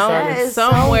and the East some- Side. That is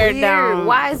somewhere so weird. down.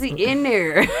 Why is he in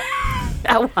there?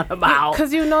 I want him out.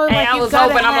 Because you know, like, And I you was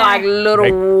gotta hoping I'm have- like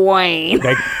Little Wayne.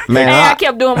 they, Man, And I I,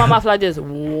 kept doing my mouth like this.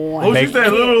 Who Wayne. she say,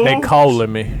 Lil? they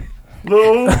calling me.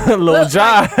 Lil? Lil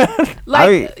Jon.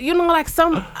 like you know, like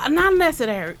some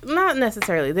not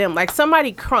necessarily them, like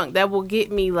somebody crunk that will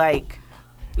get me like,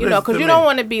 you know, Listen because to you me. don't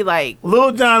want to be like,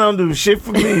 Lil Jon don't do shit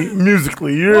for me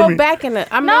musically. You hear well, me? back in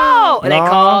the, I mean, No, they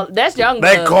call. That's young.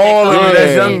 They Blood. call They him. Yeah.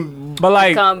 That's young. But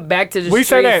like, Come back to the we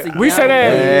say streets that. We say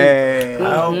again.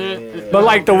 that. hey, But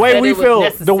like the way Said we it was feel, the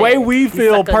necessary. way we You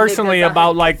feel suck a personally nigga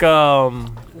about like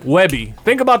Webby.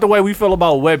 Think about the way we feel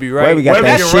about Webby, right? Webby got Webby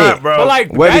that can shit. rap, bro. But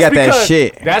like, Webby that's got that because,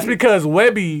 shit. That's because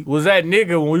Webby was that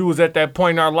nigga when we was at that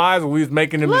point in our lives when we was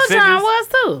making them Lil decisions. Jon was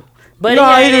too. But No,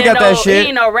 he ain't just got no, that shit. He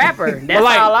ain't no rapper. That's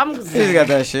like- all I'm he just saying. got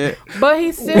that shit. but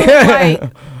he's still like,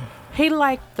 he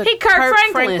like the He Kirk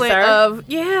Franklin, sir. of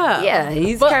Yeah,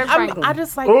 he's But Kirk Franklin. I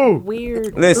just like Ooh.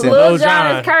 weird. Listen, Lil Lil Jon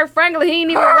Jon. is Kirk Franklin. He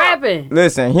ain't even rapping.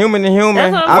 listen, human to human,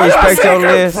 That's what I'm I saying. respect I your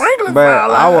said list, Franklin but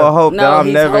foul I will out. hope No, that I'm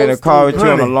he's never in a car with you on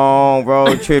a hosting. long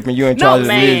road trip and you in charge of the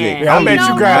man. music. Yeah, I bet No, you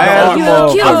no. grab Man, the you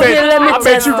Hawks. accused I me, let me bet you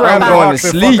testify. grab the I'm going Hawks to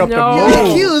and sleep. fuck up the No.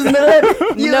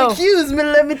 mood. You No. accuse me,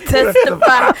 let me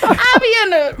testify. I be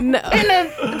in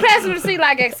the passenger seat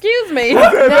like, excuse me.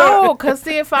 No, cause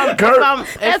see if I'm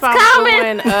That's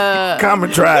common. doing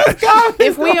Common trash.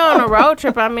 if we on a road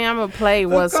trip, I mean I'm gonna play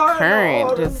what's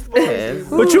current just 'cause.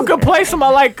 But you could play some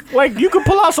like you could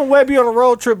pull out some Webby on a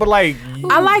road trip, but like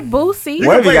I like Boosie. You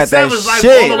Webby play got that Savage Life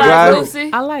shit, all You the way like bro. Lucy?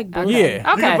 I like Boosie. yeah. You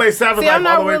can Okay. play Savage See, Life I'm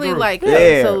all not the way really through. like Yeah.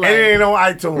 into And it like ain't on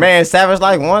iTunes. Man, Savage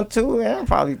like 1, 2, and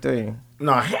probably 3.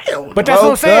 No, hell. But that's what I'm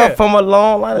Woke saying. up from a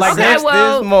long line of Like, sex okay,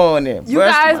 well, this morning. You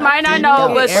Brushed guys my might not teeth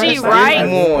know, but every she this writes.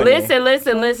 morning.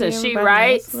 Listen. She Everybody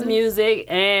writes else. music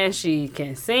and she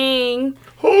can sing.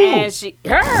 Who? And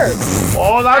her.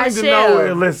 All I need to know Michelle.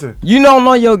 is, listen, You don't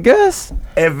know your guess?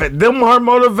 if them her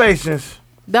motivations,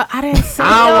 I didn't say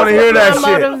I don't wanna hear that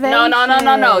shit.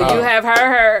 No. You have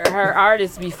her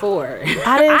artist before.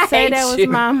 I didn't say hate that was you.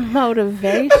 my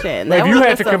motivation. That If you was had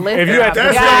just to a com- list if you had to of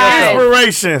that's Guys. your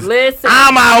inspirations. Listen.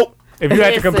 I'm out. If you had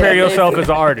to Listen, compare yourself listen. as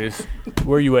an artist,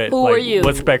 where you at? Who like, are you?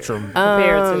 What spectrum?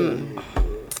 compared to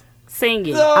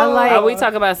singing. I like Are we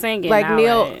talk about singing? like now,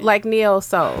 Neil right? like Neo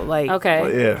Soul like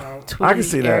Okay. Yeah, I can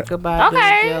see that. Erykah Badu,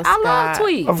 Okay, Jill I love Scott,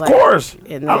 Tweet. Of like, course.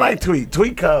 and I that. like Tweet.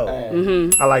 Tweet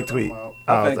code. I like Tweet.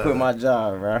 I'm finna quit my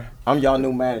job, bro. I'm y'all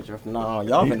new manager from now on.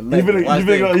 Y'all finna You make finna- it. Watch you finna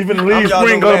this. go- you finna I'm leave y'all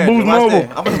Spring, new go to manager. Boost Watch Mobile. this.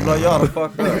 I'm gonna blow y'all the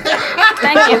fuck up.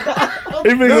 Thank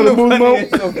You finna go to Boost Mobile?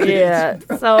 you. Yeah.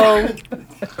 So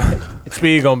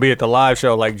Speed gonna be at the live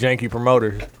show like Janky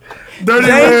Promoters. Dirty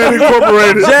Man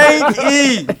Incorporated. Jank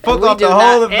E. Fuck we off do the not-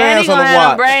 whole and advance he on gonna the have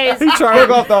watch. braids. Fuck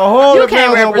off the whole You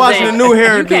can't advance on watching the represent. new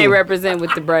You can't hairdo. represent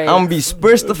with the braids. I'm gonna be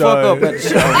spritz the fuck Dog. up at the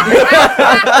show.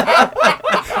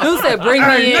 Who said bring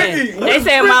me in? Nikki, They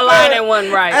said my line ain't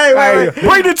wasn't right. Hey, wait.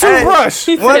 Bring the toothbrush.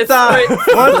 One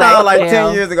time, like 10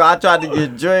 Blackmail. years ago, I tried to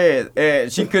get dreads,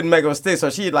 and she couldn't make them stick, so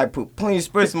she like put plenty of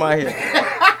spritz in my hair.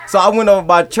 So I went over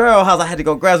by Trail House. I had to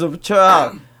go grab some Trail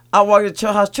House. I walked to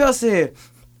Trail House. Trail said,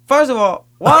 "First of all,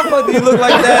 why the fuck do you look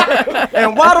like that?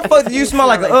 And why the fuck do you smell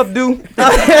like an updo?"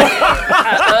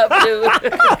 Updo.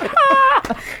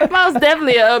 Most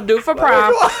definitely a updo for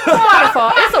prom.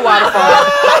 Waterfall. It's a waterfall.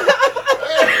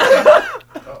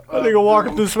 That nigga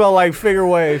walking through smell like figure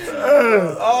waves.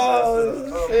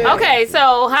 Okay,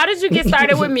 so how did you get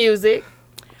started with music?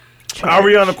 Are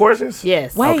we on the questions?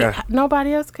 Yes. Wait, Okay.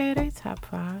 nobody else gave their top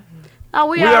 5. Oh,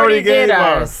 we We already already did gave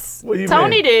ours. ours. What do you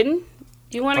Tony mean? didn't.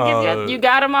 You want to give you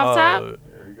got him off top?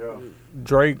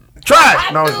 Drake,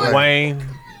 Trash. No, it's not. Wayne,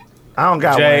 I don't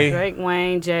got Jay. one. Drake,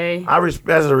 Wayne, Jay.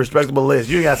 That's a respectable list.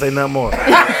 You ain't gotta say nothing more.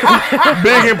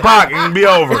 Big and Pac and be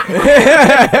over.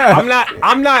 I'm not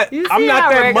see I'm not how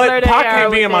that regular much. they Pac are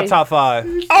can't be with in my they- top 5.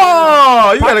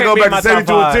 Oh, you Pac gotta can't go be in back my to top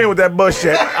 72 and 10 5. with that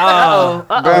bullshit. Uh-oh.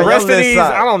 The Your rest of list these,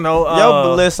 sound- I don't know.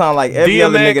 Your list sound like every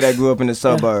other DMX. nigga that grew up in the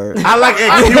suburbs. I like X.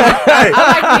 Hey,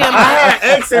 I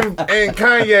had X and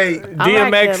Kanye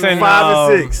DMX and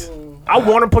 5 and 6. I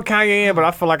want to put Kanye in, but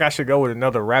I feel like I should go with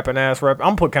another rapping ass rapper.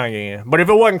 I'm put Kanye in, but if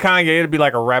it wasn't Kanye, it'd be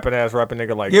like a rapping ass rapping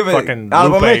nigga like Give it- fucking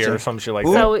honorable Lupe mention. or some shit like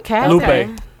Who? that. So Cat? Lupe. okay.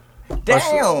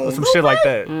 Damn. Or some shit like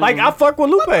that. Like I fuck with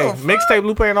Lupe, mixtape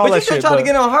Lupe and all But that you still shit. trying to but-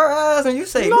 get on her ass and you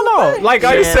say No, like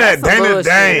I You just said that's some Dana bullshit.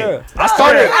 Dane.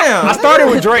 Yeah. I started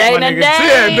with Drake, my Dana nigga. Dane.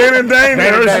 Yeah, Dana Dane. Dana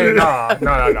Dana Dane. Dane.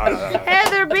 No.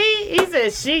 Heather B. He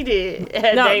said she did.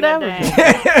 No, Dana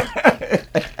that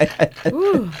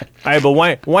Dane. Hey, but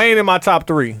Wayne in my top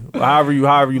 3. However you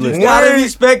You listen. gotta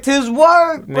respect his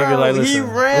work, bro. Nigga, like, He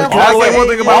listen. ran Can I say for one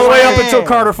thing it. about All the way up Wayne? until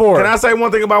Carter 4. Can I say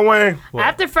one thing about Wayne?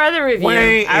 After further review,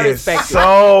 Wayne I is respect it.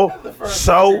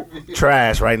 so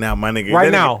trash right now, my nigga. Right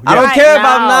That now. nigga- I don't Right care now.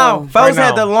 about now. Folks Right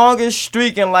had now. the longest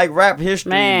streak in like rap history,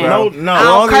 Man. bro. No. I don't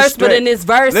Longest curse, but streak. in this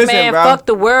verse, Listen, man, bro. fuck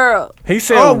the world. He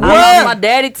said, Oh, I what? lost my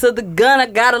daddy to the gun. I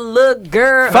got a little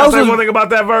girl. Can I Folks say was- one thing about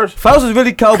that verse? Folks was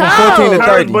really cold from Cold. 14 to Curse,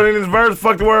 30. but in his verse,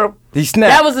 fuck the world. He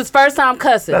snapped. That was his first time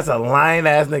cussing. That's a lying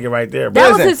ass nigga right there, bro.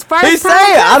 That was his first he time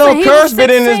said, I don't cussing. He curse, was but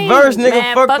in his 16. verse, nigga,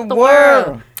 Man, fuck the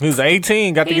world. he was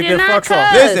 18, got to He get did that not fucks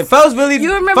off. cuss. Listen, folks really,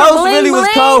 You remember folks Bling really was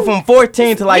Bling? cold from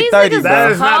 14 to like These 30, niggas bro.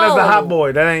 That is not that's the Cold. hot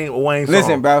boy. That ain't Wayne's song.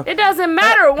 Listen, bro. It doesn't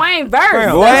matter. Wayne verse.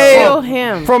 Fam. Wait. Kill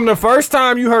him. From the first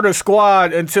time you heard a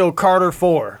squad until Carter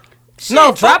 4.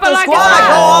 No, drop fuck it the like squad. it's hot.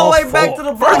 Go all the way back to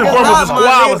the First and foremost, the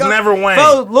squad was never Wayne.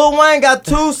 So Lil Wayne got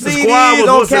 2 squad CDs was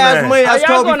on what's the Cash name? Money. Are That's y'all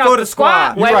called going before off the the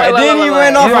squad? squad. Wait, right. wait, wait, Then wait, he wait,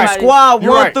 ran wait. off You're from right. squad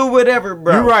You're 1 right. through whatever,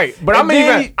 bro. You're right, but And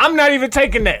then I'm not even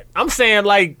taking that. I'm saying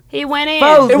like He went in.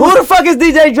 Folks, who the fuck is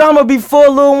DJ Drama before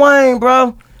Lil Wayne,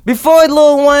 bro? Before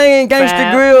Lil Wayne and Gangsta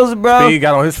Fab. Grills, bro. he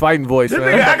got on his fighting voice, This nigga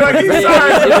man. act like he's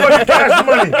signed to fucking Cash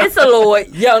Money. It's a Lloyd,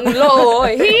 young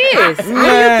Lloyd. He is.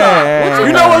 Man.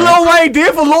 You know what Lil Wayne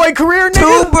did for Lloyd's career, 2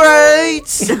 nigga?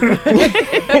 braids.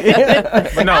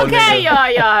 But no, Okay,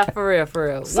 nigga. y'all, for real.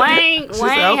 Wayne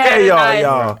had Okay, a y'all, nice-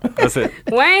 y'all. That's it.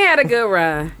 Wayne had a good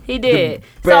run. He did.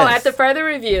 So best. after further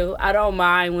review, I don't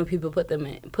mind when people put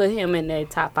him in their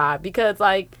top 5 because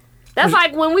like that's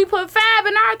like when we put Fab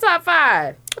in our top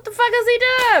 5. What the fuck has he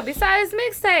done besides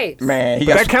mixtapes? Man, he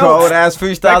But got that some counts. cold ass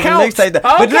freestyles That and counts. mixtapes.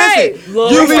 But Okay. listen,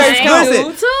 Lil you Wayne listen.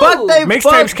 do too. Fuck they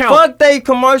Mixtapes count. Fuck they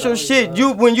commercial shit.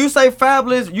 You when you say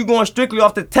fabulous, you going strictly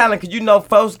off the talent because you know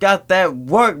folks got that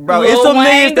work, bro. Lil it's some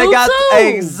Wayne niggas that do got too.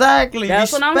 exactly.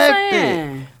 That's what I'm Respect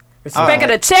saying. it. Respect it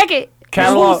to check it.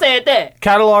 Catalog. Who said that?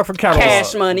 Catalog for catalog.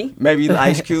 Cash Money. Maybe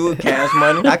Ice Cube, Cash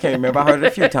Money. I can't remember. I heard it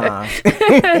a few times.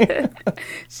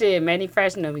 Shit, Manny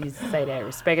Fresh never used to say that.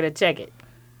 Respect it to check it.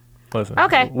 Listen,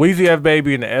 Okay. Weezy F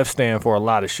Baby and the F stand for a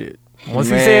lot of shit. Once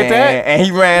he Man, said that, and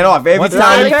he ran off every Once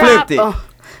time he Lollipop. flipped it. Oh,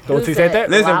 once he who said that,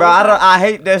 Listen, bro, I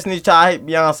hate Destiny's Child, I hate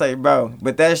Beyonce, bro.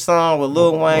 But that song with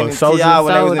Lil Wayne and Soulja- T.I.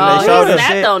 when they was in Oh, their he shoulder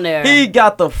snapped shit, on there. he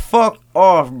got the fuck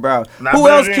off, bro. Not Who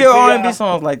better else than kill T.I. R&B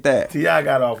songs like that? T.I.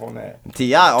 got off on that.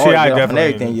 T.I. always got off on definitely.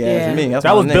 everything, you ask me. That's that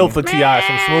my was built nigga. for T.I.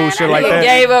 Some smooth shit like He that.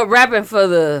 gave up rapping for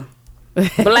the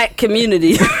black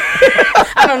community.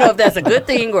 I don't know if that's a good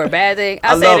thing or a bad thing.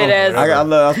 I said love it him. as I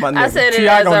love, that's my nigga. I said it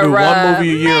T.I. as gonna a do one rub.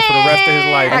 movie a year for the rest of his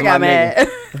life. I got my mad.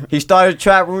 He started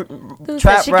trap she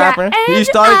got rapping. He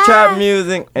started eyes trap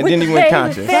music, and then he went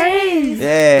conscious.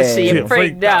 Yeah. She a Yeah.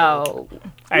 freak dog.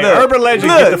 Hey, Look, Urban Legend,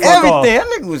 Look, get the fuck off. everything.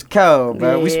 That nigga was cold,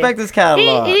 bro. Yeah. Respect his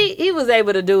catalog. He was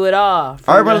able to do it all.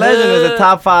 From Urban the Legend is a hood.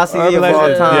 top 5 CD Urban of all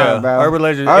Legend, time, yeah. bro. Urban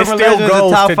Legend. It Urban still Legend is a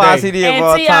goes top today. 5 CD of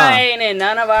all And T.I. time. ain't in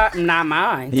none of our, not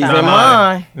mine. He's top in five.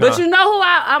 mine. But you know who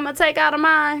I'm going to take out of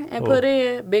mine and put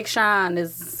in? Big Sean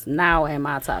is now in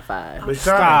my top 5. Big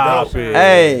Stop Sean dope. it.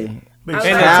 Hey. Big In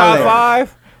Sean the Talent. top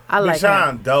 5, I Big like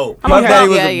Sean dope. Puff Daddy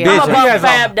was yeah, a yeah. bitch. I'm he about has,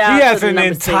 Fab down he has to the an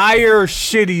number 6. entire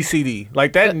shitty CD.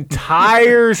 Like that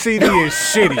entire CD is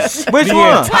shitty. Which The one?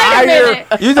 Wait a Entire, minute.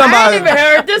 You talking I ain't even about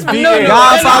heard this from the Noodles.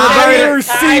 Godfather entire Buried-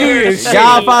 CD is shitty.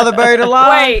 Godfather Buried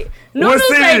Alive? Wait. Noodles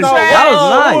CD? say No, trash. that was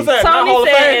nice. What was that? Tony Not Hall of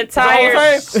said Fame? Is it Hall of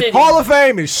entire Fame? shitty. Hall of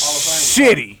Fame is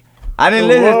shitty. I didn't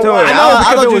listen to it. I know, I because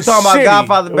thought it you was was talking about shitty.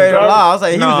 Godfather Buried Alive. I was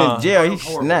like, he was Nah. in jail. He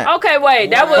snapped. Okay, wait.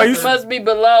 That Wait, was you- must be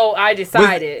below I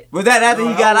decided. Was that after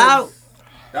he got out?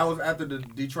 That was after the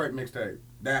Detroit mixtape.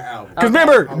 That album. Because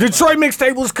remember, Detroit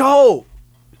mixtape was cold.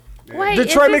 Wait,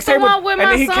 Detroit is this the mixtape was- one with and my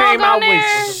then he song came on out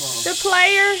there? with The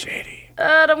player?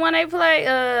 Shitty. The one they play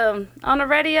on the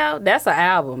radio? That's an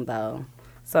album, though.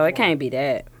 So it can't be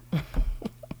that.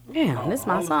 Damn, this is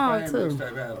my song, too.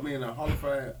 The Hall of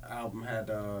Fame album had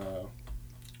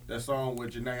that song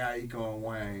with Janae Aiko and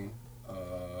Wayne.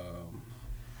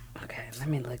 Okay, let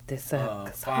me look this up.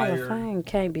 'Cause Hall of Fire. Fame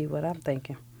can't be what I'm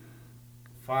thinking.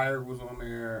 Fire was on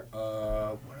there.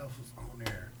 What else was on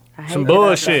there? I hate Some that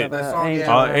bullshit. about That song, Angel.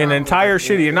 yeah. An entire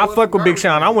shitty. And I fuck with Big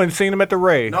Sean. I went and seen him at the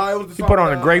Ray. No, it was the He song put on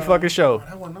a with, great fucking show.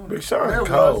 That wasn't on Big there. Sean There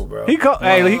cold, was. bro. He cold.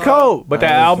 Hey, he cold. But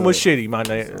that Nah, album was so- shitty, my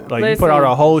nigga. Like, you Listen, put out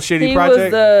a whole shitty he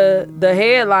project. was the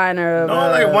headliner of. No,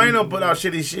 like Wayne don't put out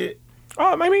shitty shit.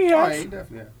 Oh, maybe he Oh, has. yeah, he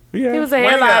definitely. Yeah. He was a Wayne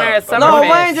headliner got- at Summerfest. No,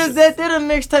 Wayne just did a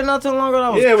mixtape not too long ago.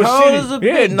 That was Yeah, it was cold shitty. as a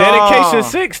Yeah, bitch. Dedication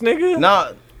 6, nigga.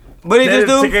 Nah, but he just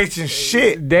do. Dedication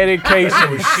shit.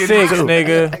 Dedication 6,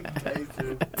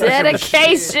 nigga.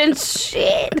 Dedication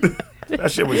shit.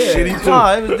 That shit was shitty too.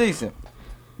 Nah, it was decent.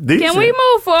 Decent. Can we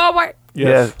move forward?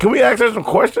 Yes. Can we ask her some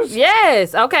questions?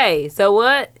 Yes. Okay. So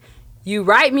what? You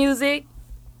write music.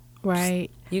 Right.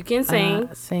 You can sing.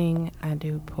 Sing. I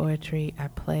do poetry. I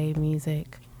play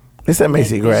music. It's that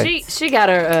Macy Gray. She got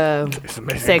her It's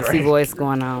amazing. sexy Great. voice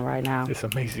going on right now. It's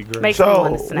amazing. Great. Makes me So,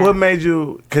 want to snap. what made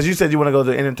you? Because you said you want to go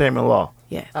to entertainment law.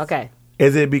 Yes. Okay.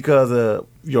 Is it because of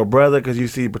your brother? Because you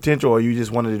see potential, or you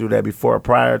just wanted to do that before,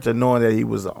 prior to knowing that he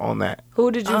was on that?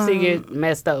 Who did you see get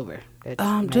messed over?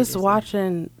 Just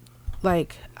watching,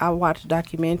 like, I watch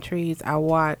documentaries, I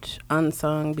watch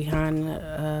unsung behind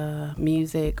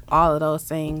music, all of those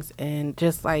things, and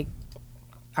just like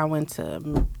I went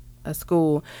to a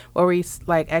school where we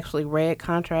like actually read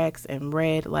contracts and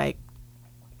read like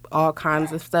all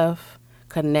kinds of stuff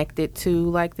connected to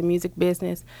like the music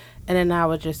business, and then I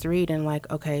was just reading like,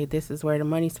 okay, this is where the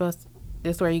money's supposed to.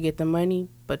 This is where you get the money,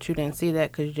 but you didn't see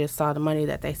that because you just saw the money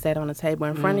that they set on the table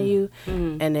in front of you.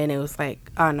 And then it was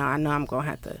like, oh, no, I know I'm going to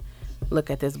have to look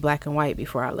at this black and white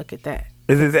before I look at that.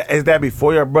 Is that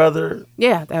before your brother?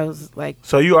 Yeah, that was like,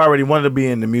 So you already wanted to be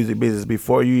in the music business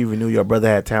before you even knew your brother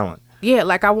had talent? yeah,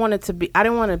 like I wanted to be, I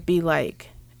didn't want to be like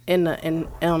on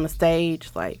the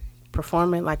stage, like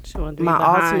performing. Like wanted to be my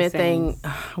behind ultimate scenes.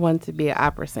 thing, I wanted to be an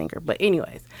opera singer. But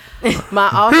anyways, my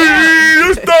ultimate. He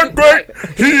is the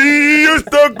great. He is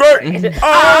the great.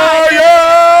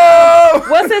 I am.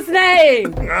 What's his name?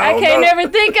 I don't can't know. never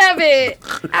think of it.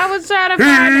 I was trying to He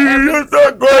find it. is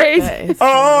the great.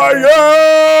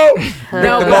 I am.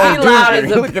 No, but he loud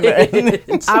as a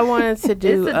bitch. I wanted to It's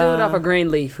do the dude off of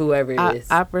Greenleaf, whoever it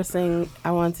is. opera sing.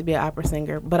 I wanted to be an opera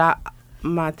singer, but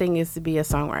my thing is to be a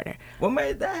songwriter. What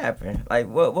made that happen? Like,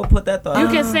 what put that thought? You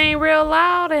can sing real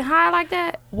loud and high like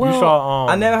that? You saw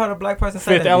I never heard a black person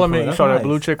say Fifth that Element. before. You saw That's that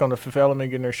blue nice. chick on the Fifth Element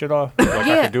getting her shit off. Like, I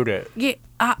Yeah. could do that.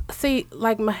 Yeah, see,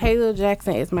 like Mahalia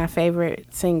Jackson is my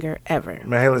favorite singer ever.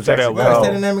 Mahalia Say that Jackson loud. Say the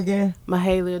cold. name again.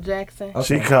 Mahalia Jackson.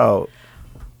 She cold.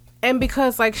 And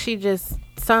because like she just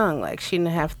sung, like she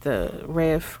didn't have to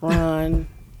riff, run,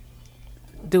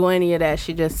 do any of that.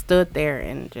 She just stood there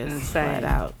and just flat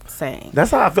out sang.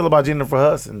 That's how I feel about Jennifer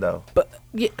Hudson, though. But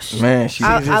yeah, Man, she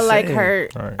I just like sang. her.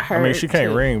 All right. her I mean, she can't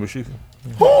too. ring, but she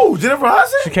Who? Jennifer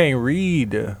Hudson? can't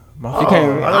read. My She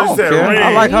can't. I thought you said ring.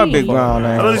 I like her big brown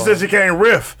I thought name. you said she can't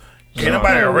riff. Can't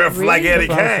nobody riff like Eddie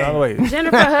Kane. Wait.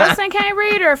 Jennifer Hudson can't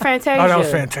read or Fantasia? Oh, that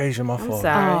was Fantasia. My I'm fault.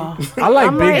 sorry. I like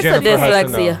I'm big like, it's a Jennifer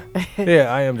Hudson. dyslexia. though.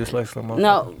 Yeah, I am dyslexic. My fault.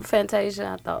 No,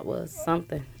 Fantasia I thought was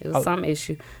something. It was some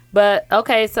issue. But,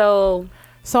 okay, so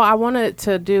So I wanted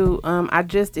to do. I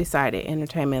just decided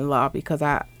entertainment law because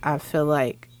I feel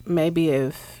like maybe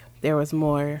if there was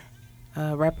more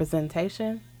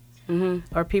representation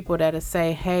or people that'll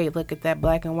say, "Hey, look at that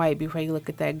black and white before you look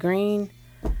at that green,"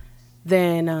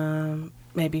 then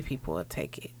maybe people would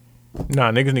take it.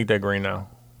 Nah, niggas need that green now.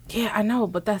 Yeah, I know,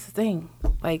 but that's the thing.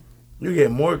 Like, You get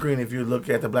more green if you look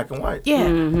at the black and white. yeah,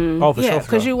 Oh, for yeah, sure.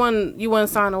 because you wouldn't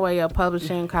sign away your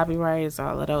publishing, copyrights,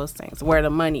 all of those things, where the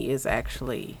money is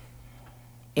actually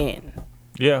in.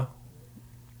 Yeah.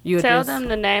 You tell just- them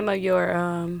the name of your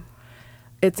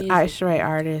It's music. Ishray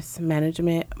Artist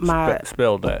Management. My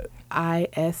Spell that.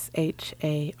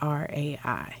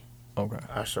 ISHARAI. Okay.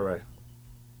 I sure.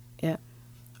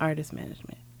 Artist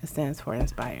Management. It stands for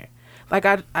inspired. Like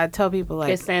I tell people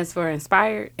like it stands for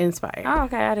inspired. inspired. Oh,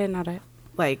 okay, I didn't know that.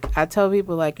 Like I tell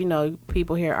people like, you know,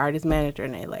 people hear artist manager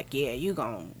and they like, yeah, you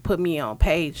gonna put me on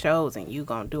paid shows and you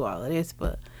gonna do all of this,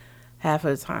 but half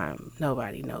of the time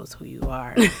nobody knows who you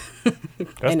are. That's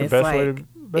And the it's best way like,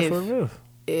 to live.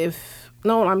 If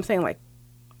no, I'm saying like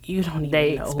you don't even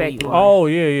They know expect who you you. are. Oh,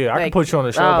 yeah, yeah. I can Like, put you on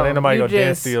the show, but ain't nobody you gonna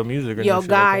dance just- to your music. Or Your no shit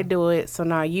guy like that. do it, so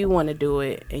now you want to do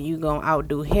it, and you gonna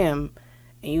outdo him,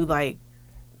 and you like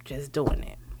just doing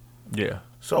it. Yeah.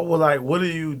 So, well, like, what do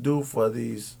you do for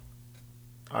these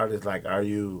artists? Like, are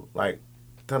you like,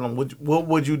 tell them what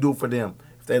would you do for them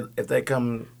if they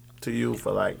come to you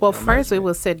for like? Well, a first we management?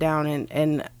 will sit down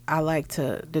and I like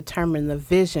to determine the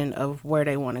vision of where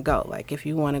they want to go. Like if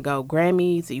you want to go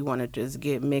Grammys, you want to just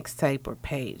get mixtape or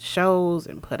paid shows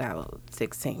and put out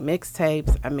 16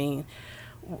 mixtapes. I mean,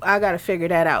 I got to figure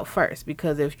that out first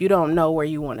because if you don't know where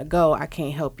you want to go, I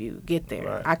can't help you get there.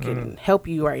 Right. I can help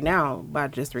you right now by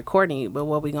just recording you, but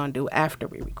what we going to do after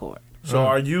we record? So,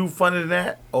 are you funding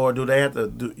that, or do they have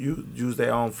to use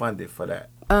their own funding for that?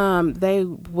 They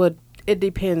would it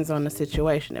depends on the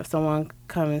situation. If someone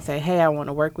come and say, "Hey, I want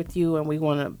to work with you and we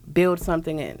want to build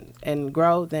something and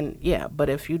grow," then yeah. But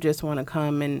if you just want to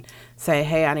come and say,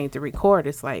 "Hey, I need to record,"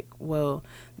 it's like, well,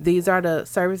 these are the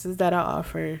services that I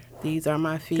offer. These are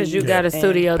my fees. Because you got a and-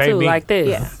 studio Pay too, me. like this.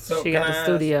 Yeah. So She can got I a ask,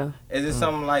 studio. Is it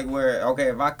something like where, okay,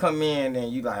 if I come in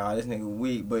and you like, oh, this nigga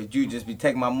weak, but you just be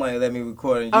taking my money, let me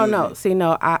record and Oh use no, it? see,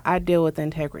 no, I deal with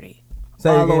integrity Say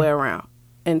all again. the way around.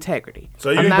 Integrity. So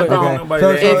you I'm ain't not putting gonna- nobody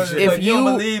So- that if- shit. if So you don't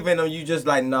you- believe in them, you just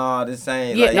like, nah, this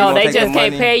ain't. Yeah, like, you No, gonna they take the just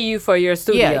can't money? pay you for your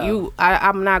studio. Yeah,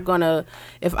 I'm not gonna,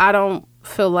 if I don't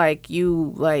feel like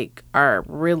you like are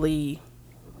really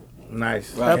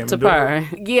Nice. Right. up Can't to do it. par.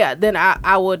 yeah, then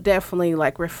I would definitely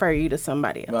like refer you to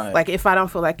somebody else. Right. Like if I don't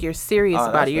feel like you're serious Oh,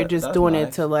 about it, you're just that's doing it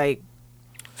nice. to like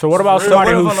So what about So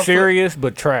somebody what if on who's the flip- serious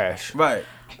but trash? Right.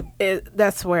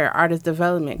 that's where artist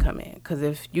development come in. Because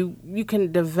if you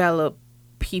can develop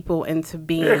people into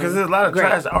being Yeah, because there's a lot of great.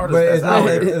 trash artists But that's out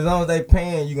here. as long as they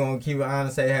paying, you gonna keep it on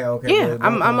and say, hey, okay. Yeah, well,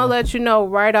 I'm don't- gonna let you know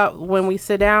right out when we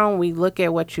sit down. We look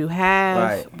at what you have.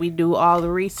 Right. We do all the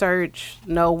research,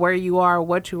 know where you are,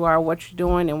 what you're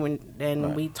doing,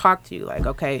 and we talk to you like,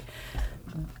 okay,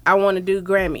 I want to do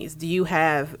Grammys. Do you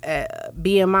have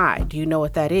BMI? Do you know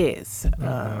what that is?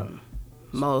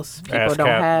 Most people ASCAP, don't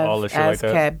have all the shit like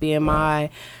that. ASCAP, BMI.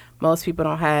 Most people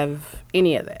don't have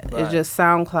any of that. Right. It's just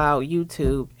SoundCloud,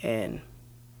 YouTube, and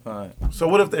Right. So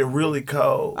what if they really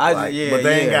cold, Yeah, but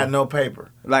they ain't yeah. got no paper?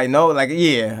 Like, no, like,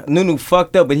 yeah. Nunu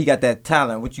fucked up, but he got that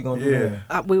talent. What you gonna do? Yeah.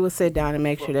 then? we will sit down and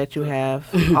make sure that you have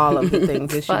all of the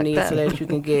things that you Fuck need that. so that you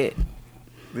can get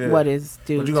Yeah. what is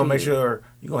due. But you gonna to make you. sure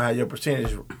you gonna have your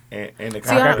percentage in the See, contract.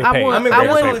 get paid. I I mean, wouldn't.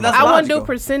 that's I wouldn't do logical.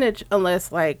 percentage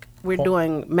unless like we're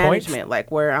doing management, like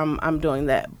where I'm doing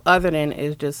that. Other than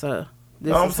it's just a.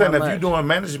 This No, I'm is saying how if you're much. doing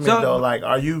management So- though, like,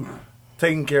 are you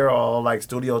taking care of all like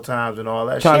studio times and all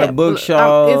that Trying shit? to book It's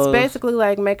shows. basically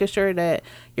like making sure that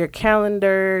your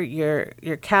calendar, your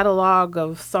catalog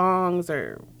of songs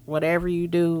or whatever you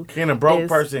do. Can a broke is-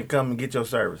 person come and get your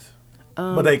service?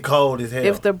 But they cold as hell.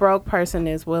 If the broke person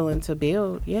is willing to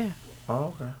build, yeah,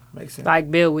 Oh, okay. Makes sense.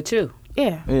 Like build with you.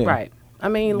 yeah. Yeah. Right. I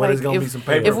mean, But like it's gonna be if, some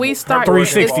paper. if we start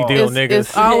 360 deal, it's, niggas.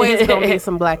 It's always gonna be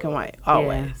some black and white.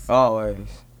 Always. Always.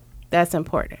 That's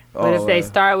important. But if they Always.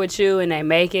 start with you and they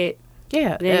make it,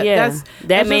 Yeah, then yeah, that's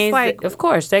that just means like of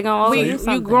course they're gonna owe you you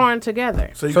something. growing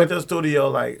together. So you got your studio,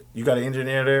 like, you got an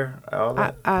engineer there, all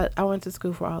that. I went to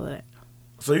school for all of that.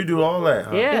 So you do all that,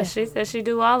 huh? Yeah, Yeah. she said she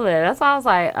do all of that. That's why I was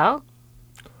like, oh,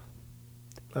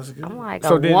 That's good. I'm like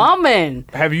So a then- woman,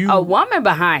 Have you a woman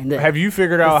behind it. have you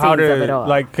figured The out how seeds of it to all.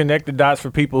 like connect the dots for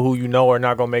people who you know are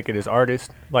not gonna make it as artists,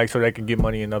 like so they can get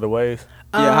money in other ways?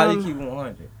 Yeah, how do you keep it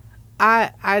 100?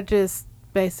 I just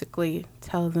basically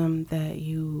tell them that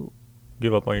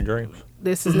Give up on your dreams.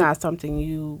 this is not something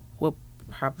you will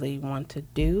probably want to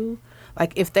do.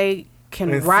 Like if they can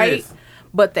Insist. write,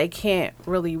 but they can't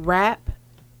really rap,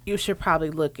 you should probably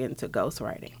look into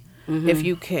ghostwriting. If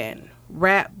you can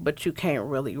rap but you can't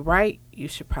really write, you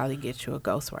should probably get you a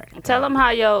ghostwriter. Tell them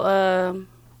how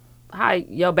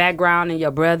your background and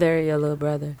your little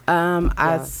brother.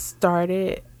 I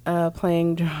started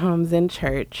playing drums in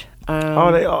church.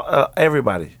 Oh, they all,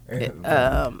 everybody. From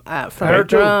Her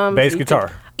too. drums, Bass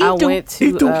guitar. I went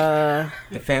to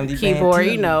The family keyboard, band,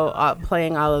 too. you know,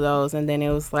 playing all of those, and then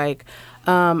it was like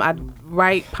I'd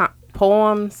write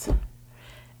poems,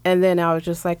 and then I was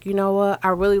just like, you know what, I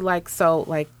really like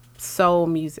soul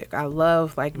music. I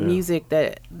love music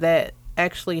that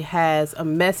actually has a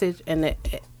message and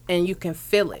you can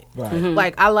feel it. Right.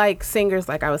 Like I like singers,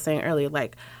 like I was saying earlier.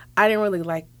 Like I didn't really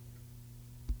like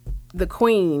the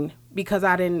Queen because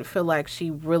I didn't feel like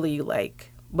she really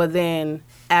like. But then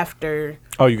after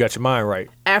Oh, you got your mind right.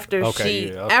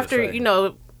 Okay, yeah, I was after gonna say. you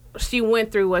know she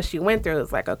went through what she went through, it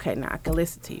was like, okay, now I can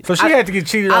listen to you. So she had to get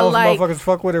cheated I on like- for motherfuckers to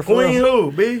fuck with her for Queen real.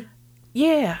 who, B?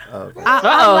 Yeah, Okay.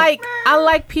 I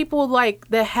like people like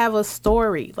that have a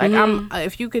story. Like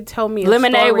if you could tell me a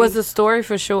Lemonade story, was a story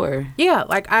for sure. yeah.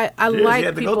 Like I she like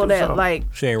had to go people through that something. like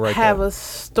She ain't write have that. a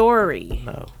story.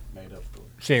 No.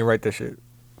 She ain't write that shit.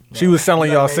 She was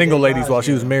selling y'all single ladies while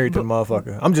she was married to the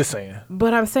motherfucker. I'm just saying.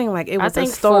 But I'm saying like it was I think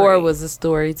a story. 4 was a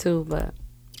story too, but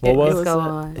What was? Go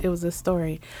on. It was a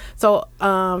story. So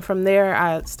from there,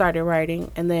 I started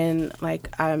writing, and then like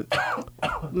I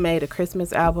made a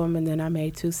Christmas album, and then I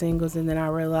made 2 singles, and then I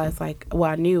realized like, well,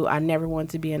 I knew I never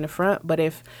wanted to be in the front, but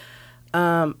if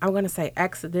I'm gonna say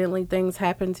accidentally things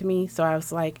happened to me, so I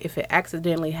was like, if it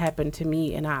accidentally happened to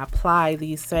me, and I apply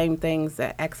these same things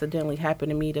that accidentally happened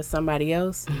to me to somebody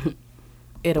else,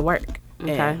 it'll work.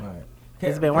 Okay. And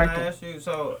It's been Can I working. ask you?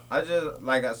 So I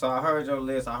just I heard your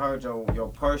list. I heard your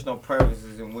personal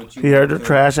preferences and what you. He heard the do.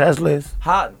 trash ass list.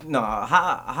 How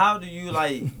do you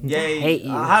like gauge? hate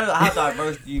you. How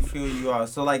diverse do you feel you are?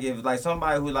 So like if like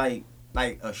somebody who like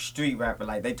a street rapper,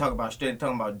 like they talk about street,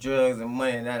 talking about drugs and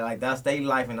money and that, like that's their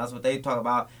life and that's what they talk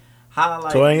about. How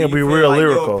like So it ain't do gonna you be feel real like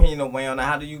lyrical. Your opinion away on that?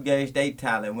 How do you gauge their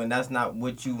talent when that's not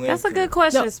what you into? That's a good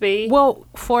question, No, Speed. Well,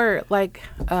 for like,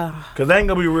 Cause they ain't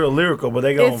gonna be real lyrical, but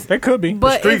they gonna. It's- They could be.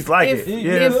 but streets if, like if, it.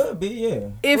 Yeah, if, could be, yeah.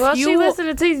 if well, she you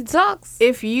listened to TZ Talks.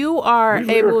 if you are We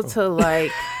able lyrical. to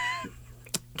like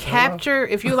capture,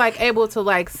 if you like able to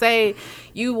like say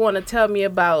you want to tell me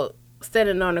about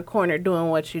standing on the corner doing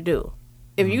what you do,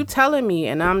 if you telling me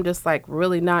and I'm just like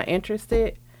really not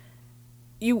interested,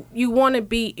 you want to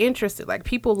be interested. Like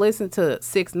people listen to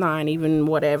 6ix9ine, even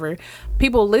whatever.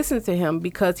 People listen to him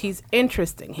because he's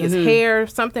interesting. His hair,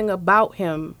 something about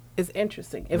him is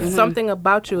interesting. If something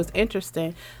about you is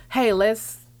interesting, hey,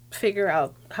 let's figure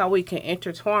out how we can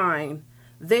intertwine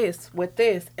this with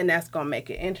this, and that's gonna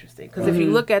make it interesting. Because if you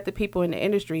look at the people in the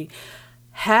industry,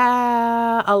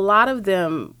 a lot of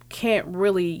them can't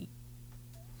really,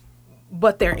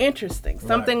 but they're interesting.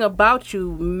 Something about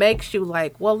you makes you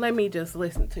like, well, let me just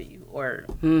listen to you or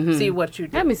see what you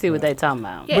do. Let me see what they talking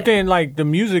about. Yeah. But then, like, the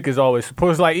music is always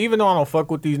supposed. Like, even though I don't fuck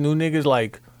with these new niggas,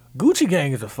 like, Gucci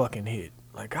Gang is a fucking hit.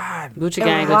 Like, God, Gucci And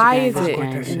Gang, why Gucci is Gang, it? Gucci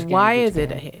Gang, Gucci Gang, Why Gucci is it a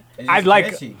Gang. hit? It's I just like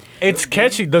catchy. it's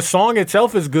catchy. The song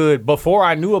itself is good. Before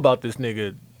I knew about this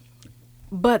nigga,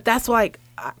 But that's like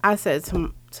I said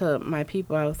to my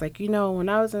people, I was like, you know, when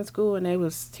I was in school and they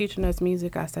was teaching us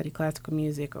music, I studied classical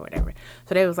music or whatever.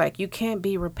 So they was like, you can't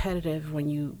be repetitive when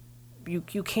you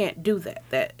can't do that.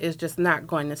 That is just not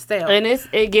going to sell. And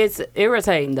it gets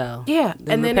irritating though. Yeah,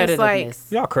 The and then it's like,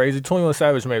 repetitiveness. y'all crazy. 21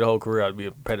 Savage made a whole career out of being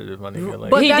repetitive, my nigga. Like,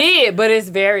 But he that's- did, but it's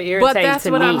very irritating but that's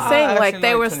to what me. I'm saying. I Like actually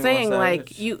they like were 21 saying, like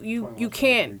Savage. you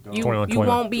can't you 21, you 21.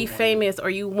 won't be famous or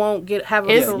you won't have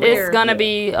a It's career. gonna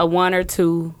be a 1 or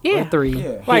 2 Yeah. or 3.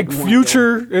 Yeah. like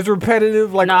Future is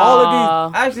repetitive. Like all of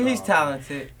Nah, Actually, he's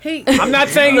talented. He, these. I'm not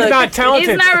saying he's not talented.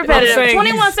 it's not I'm repetitive. saying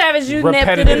 21 he's Savage, you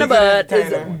nipped it in the bud.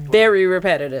 repetitive. Is very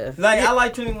repetitive. Like I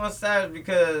like 21 Savage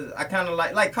because I kind of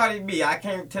like Cardi B. I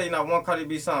can't tell you not one Cardi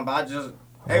B song, but I just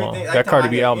everything. that Cardi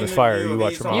B album is fire. You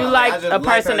watch it. them all. You like a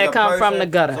person that come from the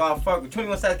gutter. So I fuck with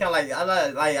 21 Savage. Kind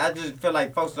of I just feel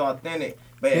like folks are authentic.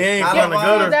 But He ain't kinda from the why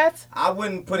gutter. that's I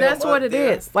wouldn't put that's him what up it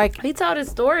there. is. Like He told his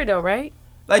story though, right?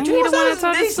 Like Ain't he 21 the one that Savage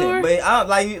told the is decent, story? but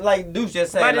I like Deuce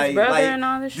just said About his brother and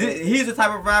all this shit? He's the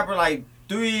type of rapper like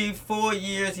 3-4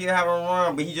 years he'll have a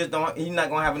run, but he's not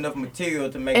gonna have enough material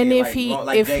to make and it. if like, he run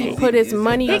like if he Jay-Z put his is.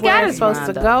 money He where got it's his supposed to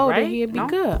mind go, up, then right? he'd be No?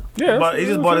 good. Yeah, But he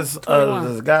just bought his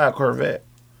 21. this guy a Corvette.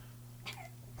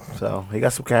 So he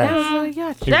got some cash. That's what he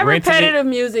got you. He That rented it. repetitive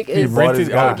music He is bought his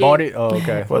guy. Bought it. Oh,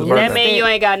 okay. For his that birthday. mean you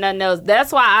ain't got nothing else.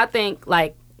 That's why I think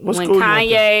like What when school you went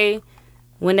to? Kanye,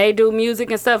 when they do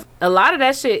music and stuff, a lot of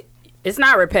that shit, it's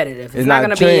not repetitive. It's not not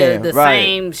gonna trend, be the right.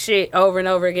 same shit over and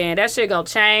over again. That shit gonna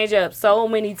change up so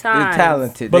many They're times.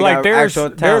 talented. But They like got there's actual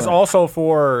there's talent. also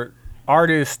for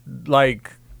artists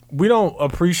like we don't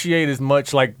appreciate as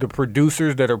much like the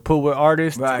producers that are put with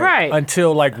artists Right.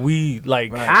 until like we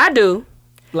like I do.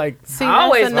 like See, I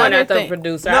always that's wonder another at the thing.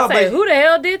 producer. No, I say, but who the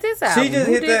hell did this album? She just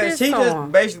Who hit did that. this She song?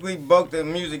 just basically broke the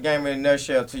music game in a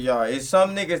nutshell to y'all. It's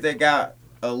some niggas that got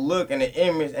a look and an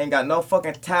image ain't got no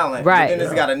fucking talent. Right. Then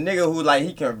it's got a nigga who like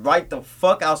he can write the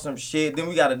fuck out some shit. Then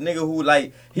we got a nigga who like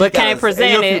he But got can't a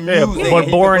present ear it. for Yeah, music, but and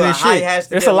he boring can as put shit. hi-hats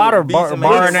It's a together lot with of beats and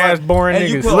boring make it ass work. boring and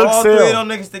you niggas. put Look all three still. of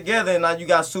them niggas together and now you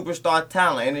got superstar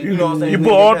talent. And you know what I'm saying? You Niggas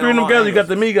put all got three of them all together, you got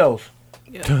the angles. Migos.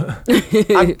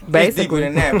 It's deeper Basically.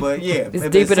 than that, but yeah. It's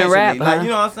deeper than rap, essentially, Like, huh? you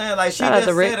know what I'm saying? Like, she Shout out just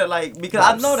to Rick. said it, like, because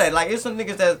I know that. Like, it's some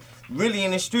niggas that's really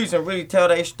in the streets and really tell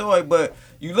their story, but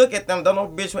you look at them, don't no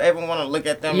bitch will ever want to look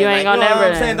at them. You and ain't like, gonna you know what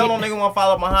never- I'm saying? Don't no nigga want to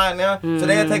follow behind them. So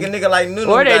they'll take a nigga like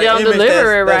Nunu. Or they got an don't image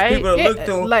deliver it that's right. people to Yeah, look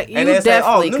to. like, you and they say, oh,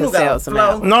 definitely Nunu could got sell a some flow.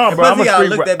 albums. No, And bro, I'm Pussy a gotta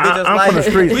street look that bro. bitch just I'm like, from the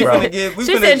streets, we bro. finna get, we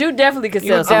She finna, said you definitely could You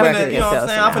sell some definitely records. you know what I'm sell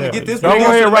saying? some I'm finna albums. get this Don't nigga go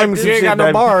ahead to and write make me this some you ain't shit, got no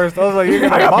baby. bars. I was like, you I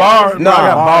got got no bars. No, I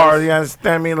got bars. bars. You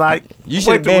understand me? Like, You wait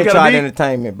should have till we been got a tried beat.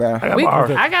 entertainment, bro. I got We-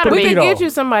 bars. I gotta We be could though. get you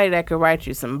somebody that could write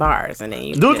you some bars, and then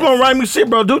you. Dude's just- gonna write me shit,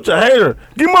 bro. Dude's a hater.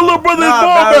 Give my little brother his ball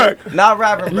Nah, back. bro. Not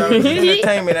rapping, bro. Just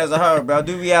entertainment as a whole, bro.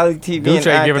 Do reality TV. Dude and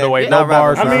ain't giving acting, away not no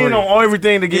bars rapping, I for bro. mean, on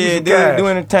everything to give you Yeah, some cash. do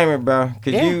entertainment, bro.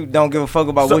 Cause Yeah. you don't give a fuck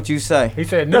about So- what you say. He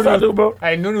said, That's what I do, Nunu, bro.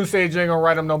 hey, Nunu said you ain't gonna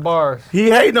write him no bars. He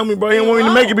hating on me, bro. He didn't want me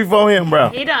to make it before him, bro.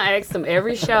 He done asked him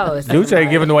every show. Dude ain't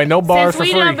giving away no bars Since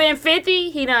for we done free. been 50,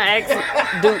 he done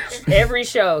asked Dude every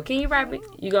show. Can you write me?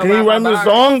 You gonna Can you write my me a bars?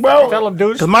 song, bro? Tell him,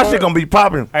 dude. Cause my shit gonna be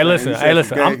popping. Hey, listen. Hey,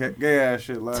 listen. I'm, Gay ass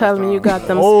shit last Tell me time, you got so-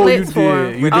 them Oh, splits for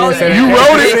him. You Oh, did say yeah. You that.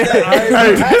 wrote it.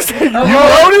 Hey, you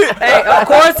wrote it. Hey, of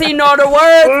course he know the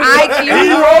words. Ike,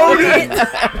 you wrote it.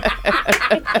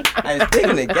 Hey,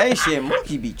 speaking of gay shit,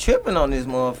 Mookie be tripping on this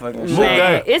motherfucking shit.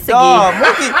 Man, it's a Dog, geek.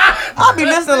 Mookie, I be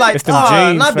listening like, It's them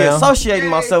jeans, and I be fam. associating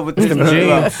myself with this Them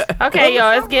nigga. jeans. Okay,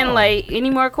 y'all, it's getting late. Any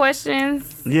more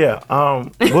questions? Yeah.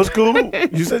 What school?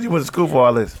 You said you went to school for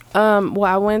all this. Well,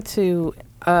 I went to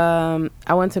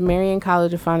Marion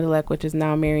College of Fond du Lac, which is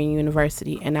now Marion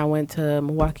University, and I went to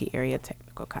Milwaukee Area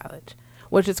Technical College,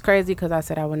 which is crazy because I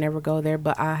said I would never go there,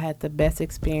 but I had the best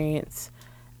experience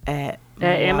at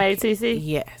Milwaukee. MATC?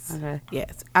 Yes. Okay.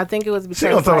 Yes. I think it was because She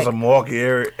gonna talk like, some Milwaukee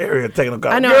area technical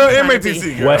college. I know, Girl, I'm trying to MATC,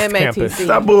 be- girl. West MATC. Campus.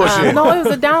 Stop bullshit. No, it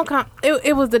was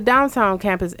it was the downtown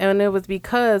campus, and it was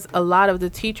because a lot of the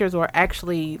teachers were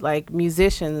actually like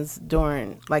musicians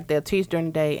during, like they'll teach during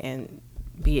the day and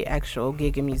be actual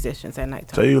gigging musicians at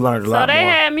nighttime. So you learned a So lot they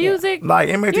more. had music. Like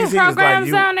MATC You is like programs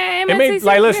you. down there at It MATC? make,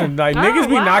 like, listen, like, Oh, niggas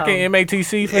be wow. knocking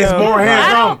MATC. It's fam. more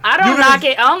hands I on. don't knock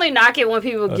it. I only knock it when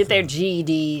people get their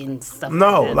GED and stuff.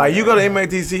 No, that. like you go to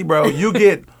MATC, bro, you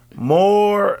get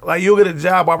more. Like you get a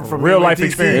job offer from Real life MATC.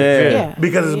 experience. Yeah.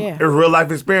 Because Yeah. it's real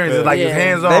life experience. It's like it's Yeah.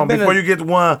 hands They on been before a- you get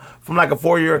one from like a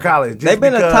 4-year college. Just They've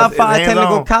been a because top it's 5 technical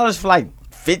hands-on. college for like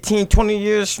 15, 20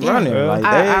 years running. Yeah. Like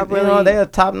I they, really- they're a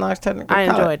top-notch technical I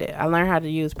college. enjoyed it. I learned how to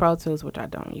use Pro Tools, which I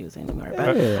don't use anymore.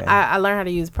 But Yeah. I learned how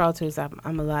to use Pro Tools.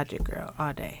 I'm a Logic girl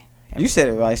all day. You said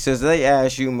it right. Since they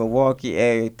asked you Milwaukee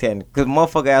area technical, because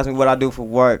motherfucker asked me what I do for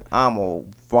work, I'm a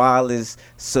wireless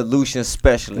solution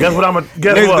specialist. Guess what I'm a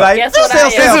guess Niggas what? like, Guess you what sell I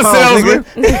am? cell It's a phones,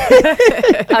 salesman.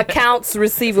 nigga. Accounts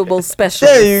receivable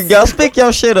specialist. There you go. Speak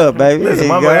your shit up, baby. Listen,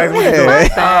 There you motherfucker asked me what you go.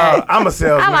 doing. I'm a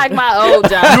salesman. I like my old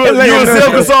job. You a sales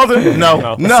consultant?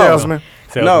 No. No. Salesman.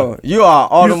 No, you are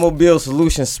automobile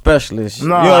solution specialist.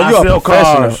 No, you I are sell a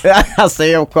professional. I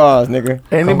sell cars, nigga.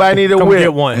 Anybody need a Come whip?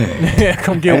 get one.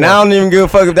 Come get And one. I don't even give a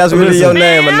fuck if that's really Listen. your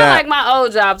name or Man, I not. like my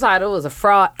old job title was a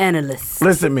fraud analyst.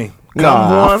 Listen to me. Come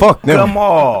Nah, one, fuck them. come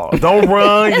all. Don't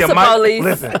run. It's You the might police.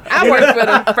 listen. I work for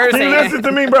them You firsthand. listen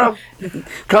to me, bro.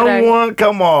 Come Okay. one,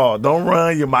 come all. Don't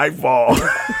run. You might fall.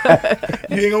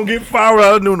 You ain't gonna get fired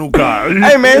out of a new car.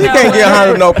 Hey man, you can't get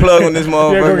 $100 no plug on this Yeah,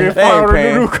 go motherfucker. get They ain't fired in the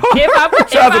paying. new car.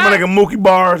 Shout out to my nigga Mookie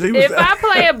Bars. He was. If I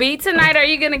play a beat tonight, are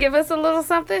you gonna give us a little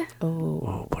something?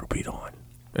 Oh, put a beat on.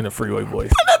 In a freeway voice.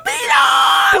 Put a beat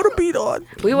on. Put a beat on.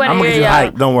 We want I'm to gonna hear get you your.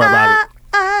 hype. Don't worry about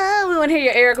it. We want to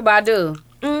hear your Erykah Badu.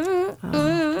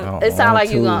 It sound like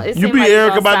you gonna. It You seem be like Erykah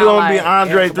gonna Badu, sound I'm be like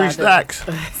Andre Erykah 3 Badu. Stacks.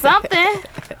 Something.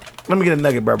 Let me get a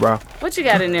nugget, bro. What you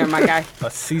got in there, my guy? A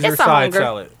Caesar It's a side hunger.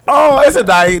 salad. Oh, it's a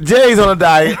diet. Jay's on a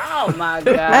diet. Oh my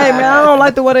god. Hey man, I don't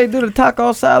like the way they do the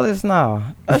taco salads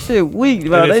now. That shit weak,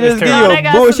 bro. It is- They it's just give terrible. you No, they a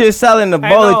got bullshit salad and a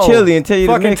bowl of chili and tell you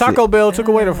to Fucking mix Taco it. Bell took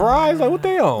away the fries. Like, what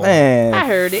they on? Man, I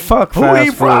heard it. Fuck Who fast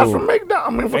eat fries food. from McDonald's?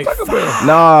 I mean, from Hey, Taco Bell.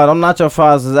 No, them nacho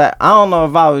fries is that. I don't know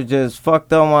if I was just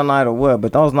fucked up one night or what,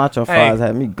 but those nacho fries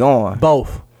had me going.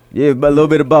 Both. Yeah, but a little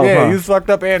bit of both. Yeah, huh? you was fucked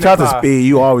up and Shout out the to pie. Speed.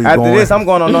 You always After going. this, I'm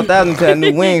going on North Avenue to a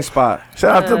new wing spot.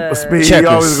 Shout out to Speed. Checkers. You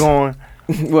always going.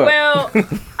 What? Well,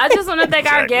 I just want to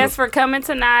thank our guests for coming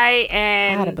tonight,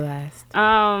 I had a and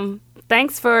blast.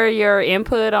 thanks for your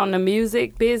input on the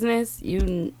music business.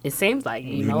 It seems like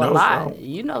you know a know lot. some.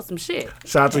 You know some shit.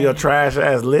 Shout out to your trash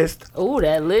ass list. Ooh,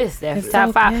 that list. That's It's top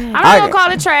so 5. good. I'm not I- gonna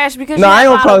call it trash because No, you I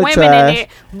have ain't a gonna lot of call it women in trash. it.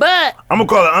 But I'm gonna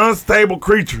call it unstable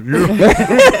creature. You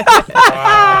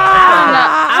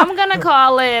I'm gonna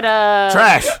call it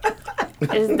trash.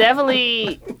 It's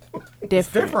definitely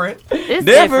Different. it's Different?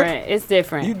 different. It's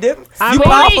different. You different? Spoonie, You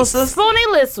powerful, sis?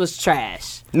 Spoonie list was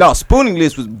trash. No, Spooning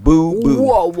List was boo boo.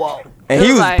 Whoa. And he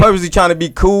It was was like- purposely trying to be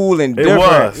cool and It different.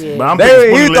 was. Yeah. But I'm They, picking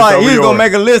he Spoonie list thought over he was gonna yours.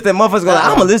 make a list and motherfuckers go like,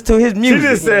 I'm gonna listen to his She music.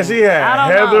 just said she had I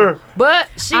don't Heather. know. But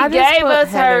she I just gave put us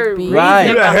Heather her B. reason Right.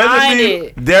 You got behind Heather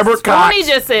it. B, Deborah Cox. Spoonie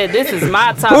just said, this is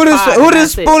my top Who did 5. who and did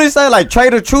that's it. Spoonie say like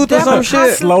Trader Truth or some Deborah shit?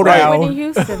 Cox Slow is down. Whitney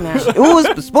Houston now. Who was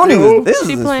Spoonie? Was this?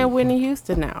 She is- playing Whitney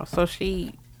Houston now, so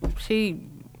she.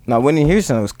 No, Whitney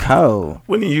Houston was cold.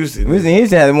 Whitney Houston. Whitney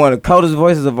Houston had one of the coldest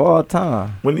voices of all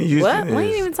time. Whitney What? Houston We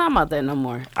ain't is. even talking about that no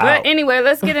more. Ow. But anyway,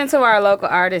 let's get into our local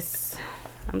artists.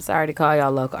 I'm sorry to call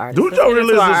y'all local artists. Dude, Let's over get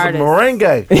there into our listen to some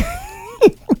artists.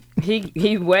 merengue.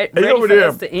 He wet, He ready over for there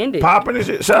us to end it. popping and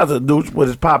shit. Shout out to Dooch with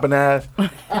his popping ass. That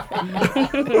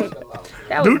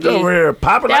was Dooch gay. over here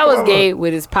popping. That like was a gay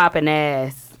with his popping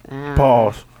ass.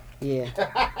 Pause. Yeah.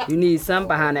 You need something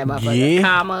behind that motherfucker. Yeah.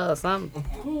 Comma or something.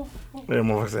 That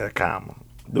motherfucker said comma.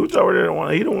 Dude over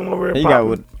there, he don't want over there. He got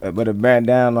with a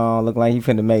bandana on, look like he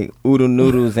finna make oodle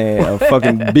noodles and a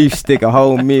fucking beef stick, a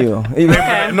whole meal. No, he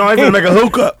finna make a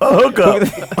hookup.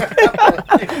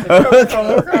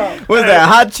 What's that?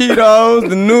 Hot Cheetos,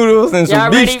 the noodles, and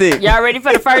some beef stick. Y'all ready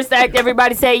for the first act?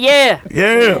 Everybody say yeah.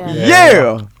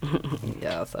 Yeah.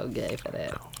 Y'all so gay for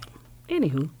that.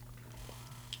 Anywho.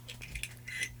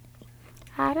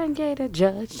 I done gave a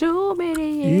judge too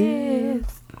many years.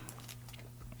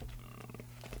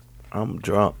 I'm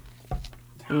drunk.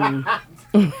 Mm.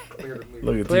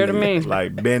 Look at Clear you, to me.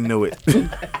 like Ben knew it. I'm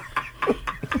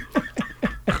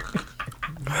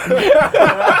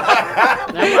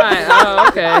like, oh,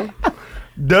 okay.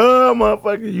 Duh,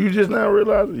 motherfucker. You just now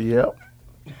realized it? Yep.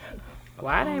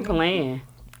 Why they ain't playing?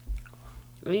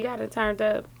 We got it turned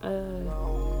up.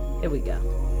 Here we go.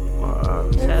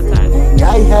 Should I turn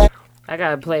it? I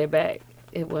gotta play it back.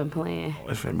 It wasn't playing.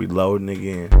 It's finna be loading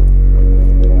again.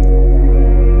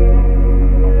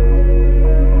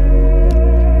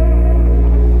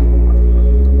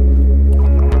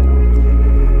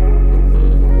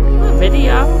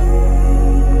 Video.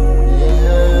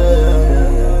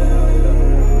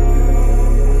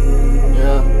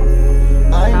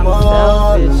 I'm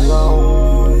selfish.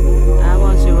 I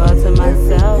want you all to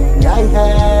myself. I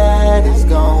had is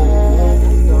gone.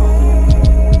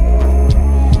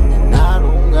 And I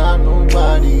don't got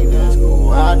nobody that's cool.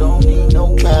 I don't need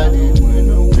nobody when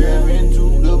I'm driving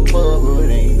to the mud.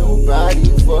 Ain't nobody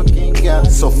fucking got.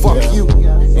 So fuck you.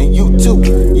 And you too,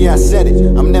 yeah, I said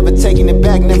it. I'm never taking it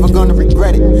back, never gonna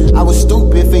regret it. I was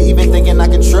stupid for even thinking I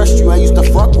can trust you. I used to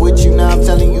fuck with you, now I'm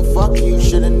telling you, fuck you.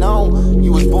 Should've known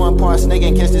you was born part snake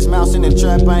and catch this mouse in the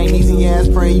trap. I ain't easy ass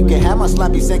prey. You can have my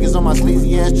sloppy seconds on my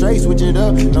sleazy ass tray. Switch it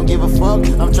up, don't give a fuck.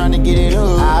 I'm trying to get it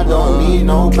up. I don't need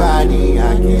nobody,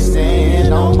 I can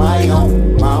stand on my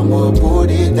own. Mama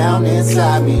put it down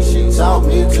inside me. She taught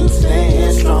me to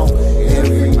stand strong.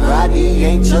 Everybody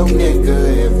ain't your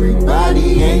nigga,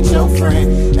 everybody ain't your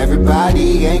friend,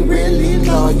 everybody ain't really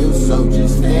loyal, so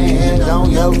just stand on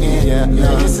your end.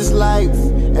 Yeah. This is life.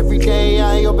 Every day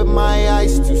I open my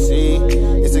eyes to see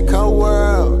it's a cold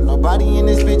world. Nobody in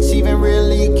this bitch even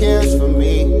really cares for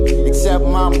me, except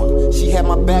mama. She had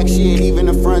my back, she ain't even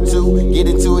the front too. Get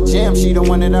into a jam, she the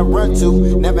one that I run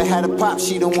to. Never had a pop,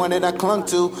 she the one that I clung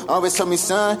to. Always told me,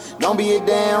 son, don't be a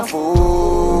damn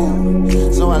fool.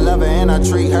 So I love her and I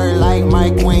treat her like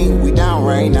my queen. We down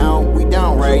right now,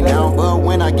 but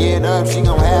when I get up, she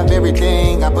gon' have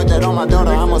everything. I put that on my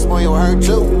daughter, I'ma spoil her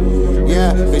too.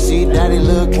 Yeah, cause she daddy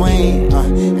little queen,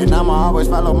 and I'ma always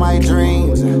follow my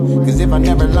dreams. Cause if I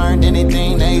never learned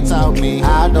anything, they taught me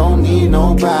I don't need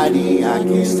nobody, I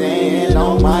can stand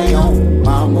on my own.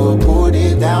 Mama put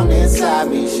it down inside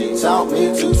me, she taught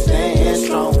me to stand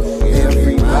strong.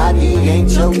 Everybody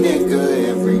ain't your nigga,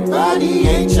 everybody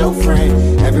ain't your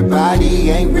friend, everybody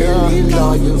ain't really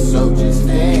loyal, so just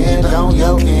stand on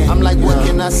your end. I'm like, what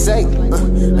can I say?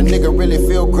 A nigga really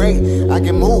feel great. I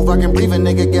can move, I can breathe, a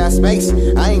nigga got space.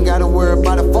 I ain't gotta worry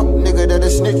about a fuck nigga that'll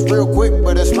snitch real quick,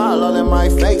 but a smile all in my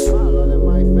face.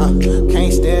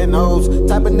 Can't stand those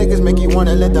type of niggas make you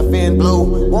wanna let the fan blow.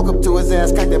 Walk up to his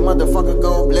ass, cock that motherfucker,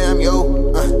 go blam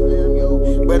yo.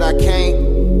 But I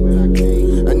can't.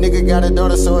 A nigga got a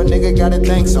daughter, so a nigga gotta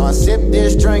think. So I sip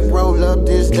this drink, roll up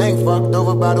this dank. Fucked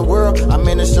over by the world, I'm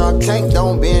in a shark tank.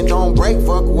 Don't bend, don't break,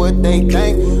 fuck what they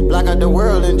think. Block out the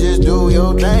world and just do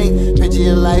your thing. Picture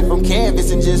your life on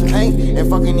canvas and just paint. And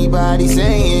fuck anybody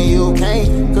saying you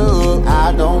can't. Good,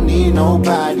 I don't need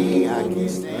nobody, I can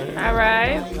stand.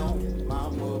 Alright.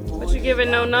 What you giving,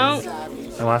 no?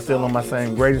 Am I still on my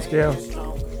same grading scale?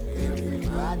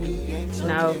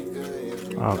 No.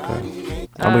 Okay.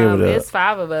 I'm able to. It's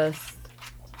 5 of us.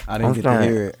 I didn't get to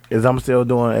hear it. I'm still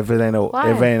doing if it ain't a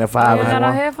Why? if it ain't a 5 You and got a no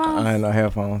 1. headphones? I ain't no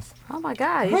headphones. Oh my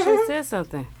God, you should have said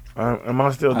something. Am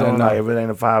I still I doing know. like if it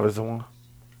ain't a 5 it's a 1?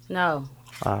 No.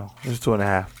 Oh, it's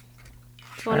 2.5.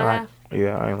 2.5?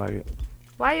 Yeah, I ain't like it.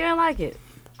 Why you ain't like it?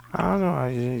 I don't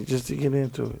know. Just to get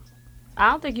into it. I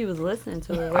don't think you was listening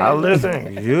to it. I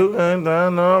listen. You can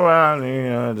done around me.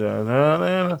 I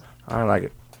don't like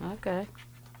it. Okay.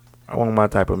 I want my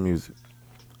type of music.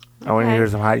 I want to hear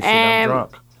some high shit. I'm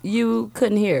drunk. You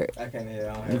couldn't hear it. I can't hear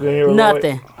it. You couldn't hear it?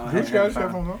 Nothing. Gucci got his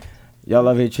headphones on. Y'all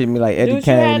over here treating me like Eddie Dude,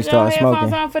 Kane you when he had your started headphones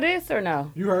smoking. on for this or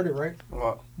no? You heard it, right?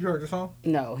 What? You heard the song?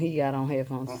 No, he got on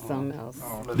headphones for something else.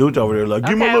 Dude over there like,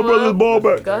 give my Okay, little brother's ball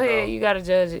back. Go ahead, you gotta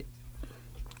judge it.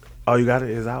 Oh, you got it?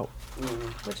 It's out.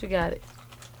 What you got it?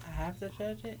 I have to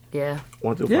judge it. Yeah.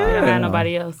 1 through 5. You don't have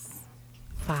nobody else.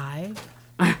 5.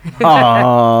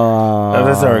 Aww.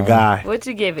 That's her guy. What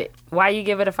you give it? Why you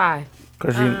give it a 5?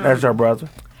 Because that's her brother.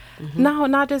 No,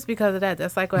 not just because of that.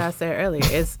 That's like what I said earlier.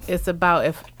 It's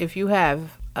about if you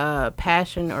have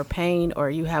passion or pain or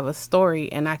you have a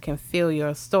story and I can feel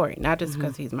your story. Not just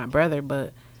because he's my brother,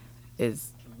 but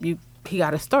he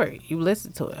got a story. You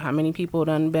listen to it. How many people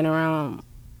done been around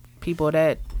people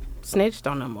that snitched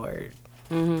on them or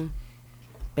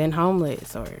been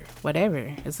homeless or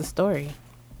whatever? It's a story.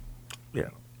 Yeah.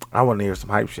 I want to hear some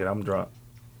hype shit. I'm drunk.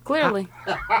 Clearly.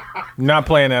 Not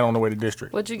playing that on the way to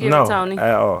district. What you give No, it, Tony?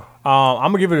 at all.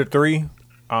 I'm gonna give it a 3.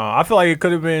 I feel like it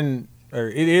could have been, or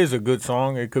it is a good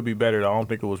song. It could be better. I don't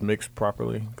think it was mixed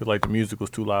properly because like the music was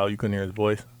too loud. You couldn't hear his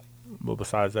voice. But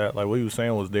besides that, like what he was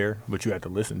saying was there, but you had to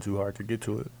listen too hard to get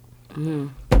to it.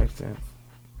 Makes sense.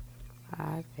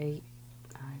 5, 8,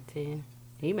 9, 10.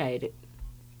 He made it.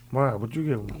 Wow, what you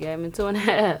give him? You gave him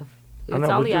 2.5. It's I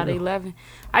know, only what out of you give? 11.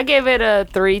 I give it a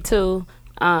 3 too.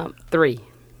 3.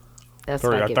 That's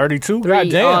what I give it. 32. 3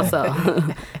 Goddamn.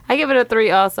 also. I give it a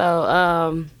 3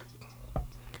 also.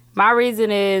 My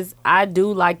reason is I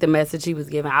do like the message he was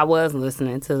giving. I was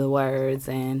listening to the words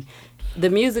and the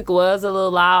music was a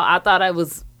little loud. I thought it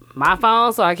was my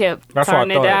phone, so I kept That's what I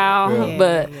turning it thought. down. Yeah.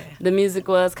 But the music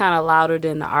was kind of louder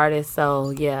than the artist. So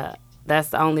yeah, that's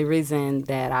the only reason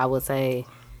that I would say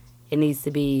it needs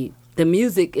to be. The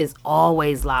music is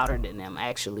always louder than them.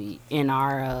 Actually, in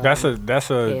our That's a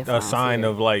headphones sign here.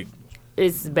 of like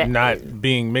It's not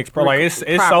being mixed. Like it's so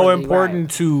properly, important right.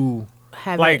 to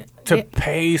Have like it- to it-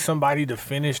 pay somebody to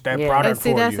finish that Yeah. product And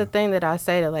see, for that's you. the thing that I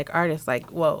say to like artists,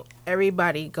 like, well,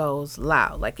 everybody goes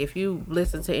loud. Like if you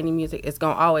listen to any music, it's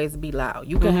gonna always be loud.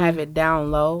 You can have it down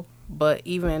low, but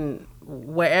even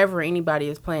wherever anybody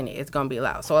is playing it, it's gonna be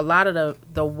loud. So a lot of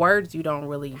the words you don't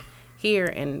really hear,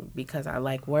 and because I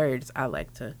like words, I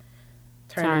like to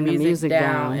turn the music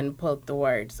down and put the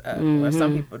words up. Where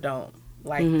some people don't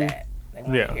like that. They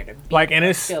wanna Yeah, hear the beat like and or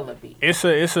it's feel the beat. it's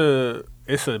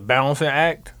a balancing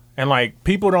act, and like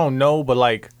people don't know, but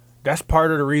like that's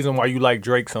part of the reason why you like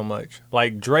Drake so much.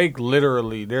 Like Drake,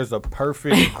 literally, there's a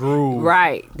perfect groove,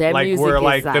 Right. That like music where is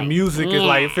like the music is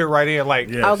like it fit right in.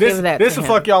 Like I'll this, give that this to will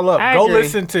him. fuck y'all up. I Go agree.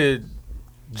 listen to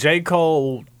J.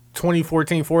 Cole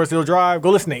 2014 Forest Hill Drive. Go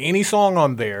listen to any song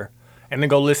on there, and then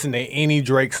go listen to any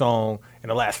Drake song in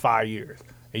the last 5 years,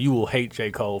 and you will hate J.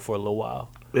 Cole for a little while.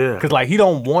 Yeah. Because like he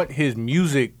don't want his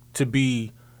music to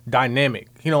be dynamic.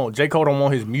 J. Cole don't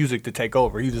want his music to take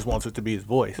over. He just wants it to be his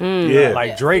voice. Yeah.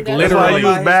 Like Drake That's why literally. he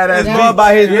was badass. It's more beats.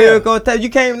 about his Yeah. lyrical taste. You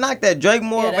can't knock that. Drake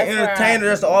more of an that's where entertainer,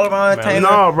 just all around entertainer.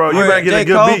 No, bro, you Where better get a J.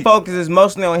 good Cole beat. focuses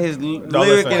mostly on his lyric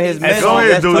listen. and his Go message.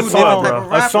 ahead, That's do two the song, different bro. type of A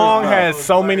rappers, song bro. has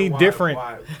so many different.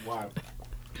 Why?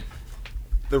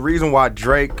 The reason why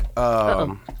Drake,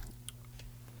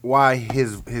 why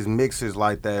his mix is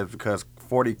like that is because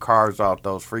 40 carves out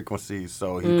those frequencies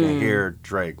so he can hear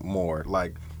Drake more.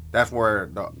 Like that's where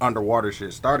the underwater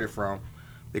shit started from,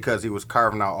 because he was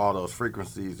carving out all those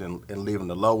frequencies and leaving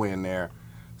the low end there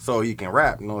so he can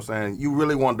rap. You know what I'm saying? You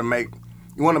really want to make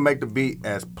the beat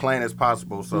as plain as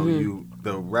possible so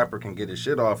the rapper can get his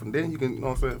shit off, and then you can, you know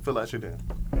what I'm saying, fill that shit in.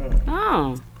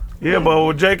 Oh. Yeah, but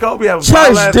with J. Cole, we have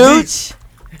Church, dude.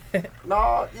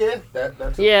 No, yeah,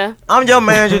 that's Yeah. I'm your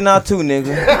manager now too, nigga.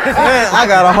 Man, I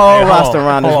got a whole roster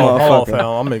around this Hold on,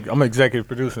 motherfucker. fam. I'm executive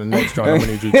producer of the next joint. I'm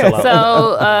gonna need you to chill out.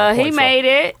 So he made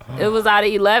it. It was out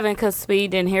of 11 because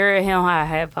Speed didn't hear it. He don't have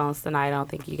headphones tonight. I don't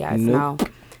think you guys know.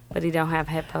 But he don't have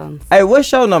headphones. Hey, what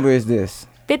show number is this?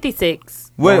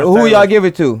 56. Who y'all give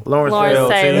it to? Lawrence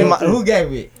Taylor. Who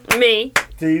gave it? Me.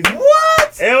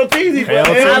 What? LTZ.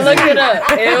 I looked it up.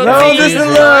 LT. No, this is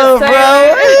love, bro.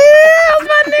 That's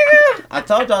my nigga. I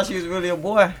told y'all she was really a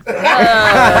boy. He always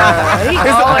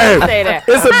say that.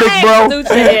 It's a big bro. Duce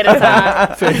ahead of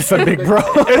time. It's a big bro.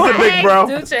 It's a big bro.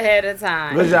 Duce ahead of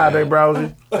time. Good job, big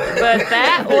browsy. But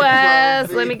that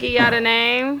was, let me give y'all the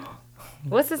name.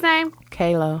 What's his name?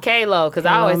 Kalo. Kalo, because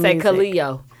I always say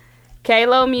Kaleo.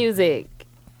 Kalo Music.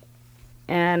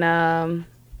 And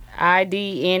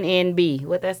IDNNB.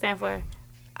 What that stand for?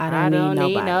 I don't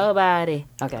need nobody.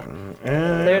 Okay.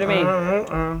 Clear to me.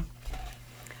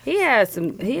 He has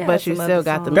some. But you still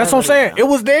got the. That's what I'm saying. It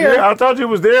was there. Yeah, I told you it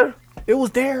was there. It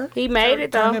was there. He made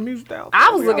it Turn though. that music down.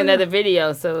 I was looking at the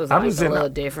video, so it was I'm like just a saying, little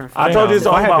different. I told you it's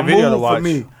If all I had about the video to move for watch.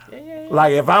 me.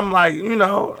 Like if I'm like,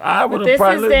 I would this have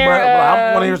probably is looked, their, but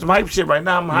I want to hear some hype shit right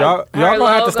now. I'm Y'all hyped.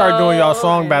 gonna have to start doing y'all logo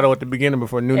song and battle at the beginning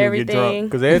before Nunu get everything. drunk.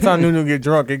 Because every time Nunu get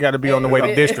drunk, it got to be on the way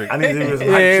to district. I need to hear some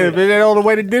Yeah, hype if shit. it ain't on the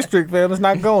way to district, fam, it's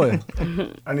not going.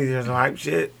 I need to hear some hype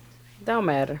shit. Don't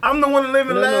matter. I'm the one that live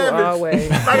in Nunu lavish. always.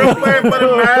 Like I'm playing for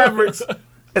the Mavericks.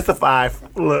 It's a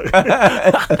 5. Look. All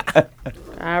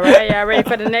right, y'all ready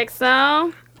for the next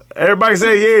song? Everybody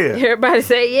say yeah. Everybody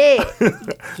say yeah.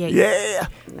 Yeah.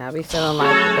 Now we feeling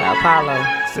like the Apollo.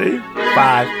 See?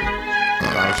 5.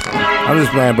 I'm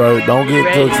just playing, bro. Don't get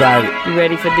Ready? too excited. You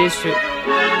ready for district?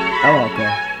 I'm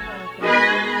okay.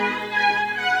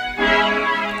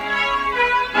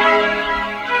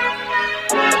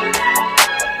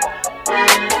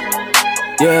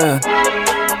 Yeah.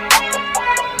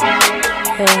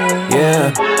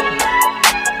 Yeah.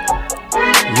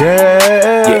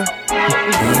 Yeah.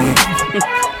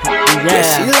 Yeah,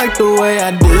 she like the way I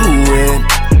do it.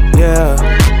 Yeah,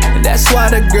 that's why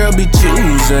the girl be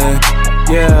choosing.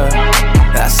 Yeah,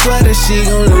 I swear that she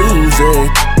gon' lose it.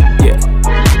 Yeah,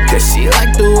 cause she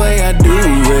like the way I do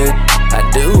it. I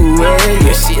do it.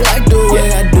 Yeah, she like the way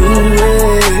I do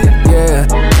it. Yeah,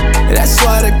 that's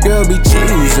why the girl be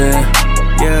choosing.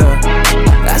 Yeah,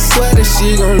 I swear that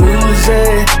she gon' lose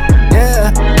it.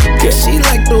 Yeah, cause she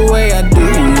like the way I do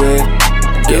it.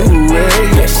 Do it.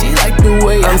 Yeah, she like the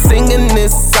way I'm singing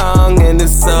this song and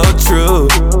it's so true.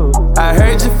 I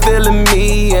heard you feeling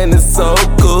me and it's so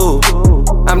cool.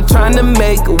 I'm trying to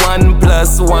make 1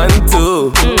 + 1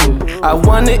 2. I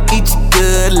wanna eat you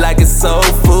good like it's soul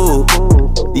food.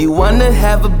 You wanna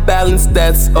have a balance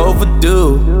that's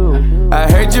overdue. I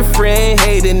heard your friend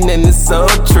hating and it's so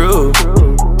true.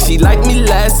 She liked me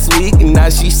last week and now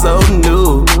she's so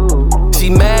new. She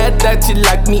mad that you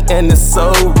like me and it's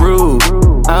so rude.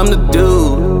 I'm the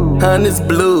dude, honey's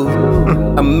blue.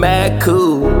 I'm mad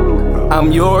cool.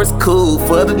 I'm yours cool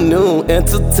for the noon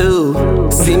until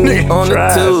 2. See me on the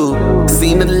tube,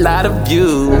 seen a lot of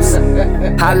views.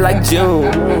 Hot like June,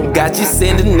 got you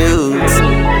sending nudes.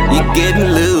 You're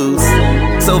getting loose,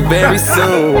 so very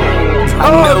soon. I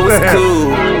know it's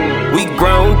cool, we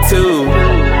grown too.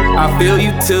 I feel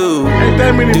you too.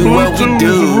 Do what we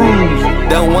do.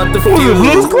 Don't want the few.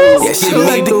 Yeah, she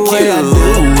like the way I do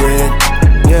it.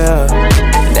 Yeah,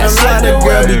 that's why the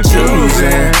girl be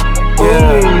choosing.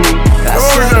 Yeah, that's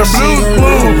why she gon'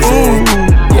 lose it.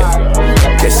 Yeah,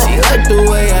 cause she like the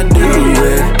way I do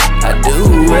it. I do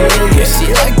it. Yeah, she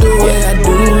like the way I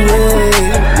do it.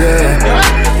 Yeah,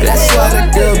 that's why the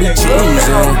girl be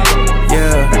choosing.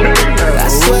 Yeah, I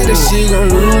swear that she gon'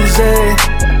 lose it.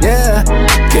 Yeah,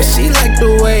 cause she like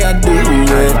the way I do it.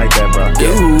 I like that, bro.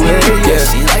 Do it. Yeah,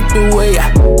 she like the way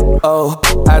I. Oh,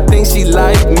 I think she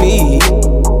like me.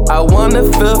 I wanna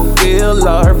fulfill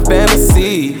all her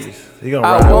fantasies.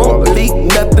 I won't leak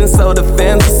nothing so the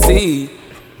fantasy.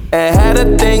 And had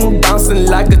a thing bouncing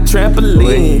like a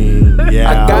trampoline.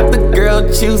 I got the girl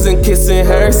choosing, kissing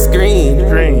her screen.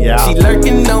 She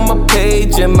lurking on my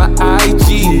page and my IG.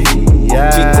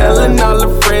 She telling all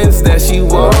her friends that she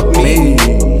want me.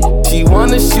 She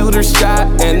wanna shoot her shot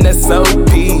and that's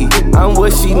OP. I'm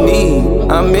what she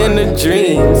need, I'm in her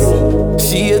dreams.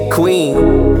 She a queen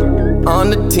on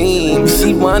the team.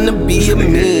 She wanna be a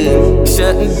meme,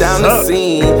 shutting down the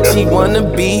scene. She wanna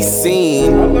be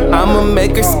seen. I'ma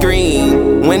make her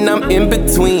scream when I'm in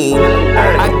between.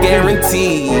 I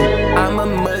guarantee I'm a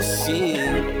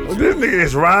machine. This nigga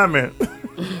is rhyming.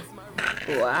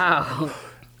 Wow.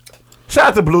 Shout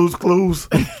out to Blues Clues.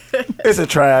 It's a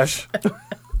trash.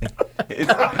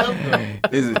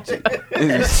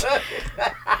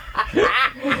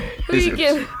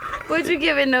 What'd you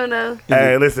give it, No?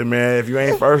 Hey, listen, man. If you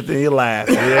ain't first, then you last.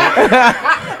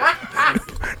 Yeah?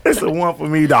 It's a 1 for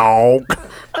me, dog.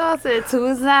 I said 2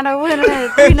 is not a winner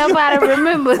and 3 nobody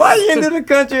remembers. Why you into the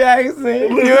country accent?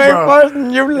 Listen, You ain't bro. first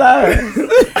and you last.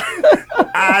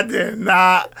 I did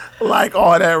not like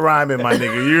all that rhyming, my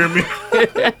nigga. You hear me?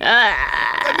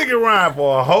 That nigga rhyme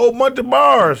for a whole bunch of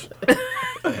bars.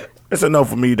 It's a no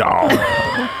for me, dog.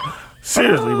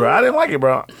 Seriously, bro. I didn't like it,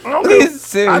 bro. I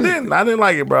didn't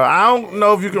like it, bro. I don't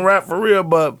know if you can rap for real,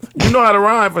 but you know how to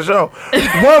rhyme for sure.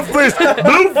 One fish,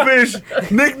 blue fish,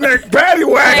 knick-knack,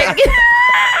 paddywhack.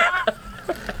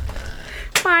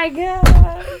 My God.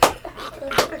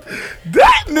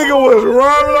 That nigga was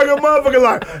rhyming like a motherfucker.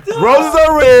 Like, roses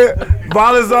are red,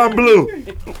 violets are blue.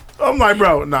 I'm like,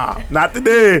 bro, nah, not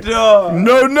today. No,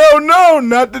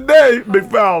 not today, big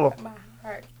fella.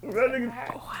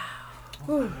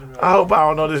 I hope I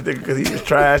don't know this nigga because he was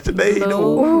trash today.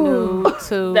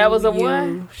 That was a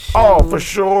 1? Oh, for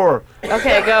sure.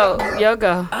 Okay, go. Yo,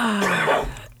 go.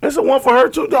 It's a 1 for her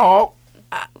too, dog.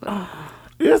 Yeah,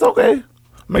 it's okay.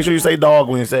 Make sure you say dog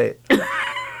when you say it.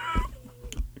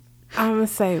 I'm gonna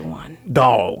say 1.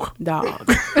 Dog.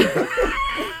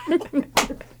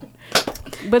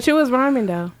 But you was rhyming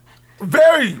though.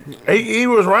 Very. He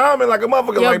was rhyming like a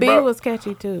motherfucker. Your like, beat bro. was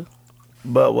catchy too.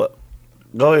 But what?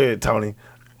 Go ahead, Tony.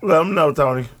 Let him know,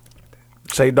 Tony.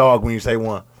 Say dog when you say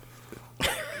 1.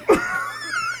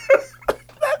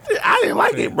 I didn't like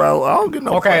like it, bro. I don't get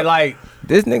no. Okay, fuck. like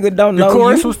This nigga don't the know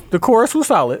chorus you. was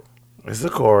solid. It's a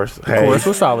chorus. The chorus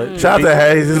was solid. Shout out to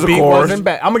Hayes. It's The a beat chorus. wasn't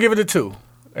bad. I'm gonna give it a 2,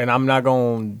 and I'm not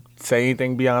gonna say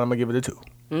anything beyond. I'm gonna give it a 2.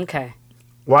 Okay.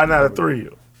 Why not a 3?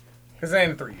 Cause it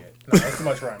ain't a 3 yet. No, that's too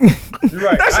much rhyming. You're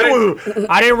right.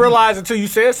 I didn't realize until you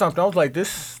said something. I was like,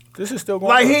 this is still going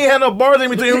Like on. he ain't had no bars in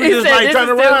between. He He just said like this trying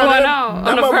to is still rhyme. going That on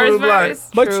the motherfucker first was like, verse.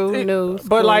 But True news.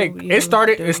 but cool, like you it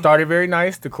started do. very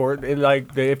nice. The chord, it,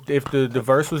 like if the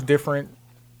verse was different,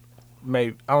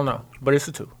 maybe I don't know. But it's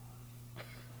a 2.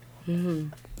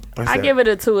 I give it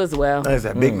a 2 as well. That's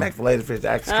that Big Mac filet fish,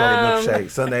 Axe Cola milkshake,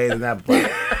 Sundays and that.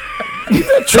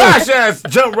 Trash ass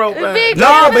jump rope, man. Big No,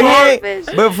 Mac but he filet ain't.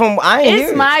 fish. But from I ain't It's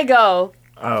hear my go.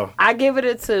 Oh, I give it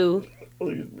a 2.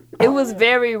 It was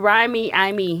very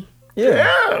rhymey-imey.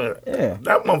 Yeah. yeah.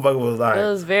 That motherfucker was It like,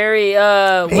 was very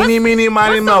eeny, meeny,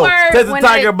 miny, what's the mo. word Test the when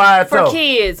tiger they- by for itself.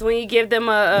 kids when you give them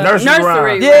a Nursery rhyme.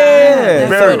 rhyme. Yeah. That's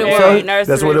Very- what it so- was. Nursery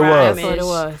that's what it was. rhyme-ish. That's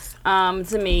what it was.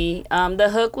 To me, the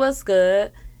hook was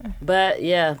good, but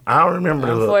yeah, I don't remember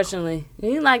the hook. unfortunately,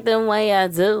 you like the way I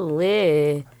do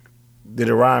it. Did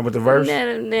it rhyme with the verse?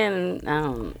 Then I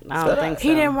don't think so.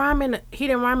 He didn't rhyme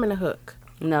in the hook.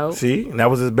 No. See, and that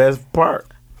was his best part.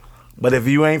 But if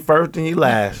you ain't first, then you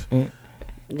last.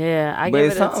 Yeah, I But give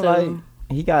it it a sounds 2. like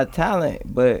he got talent,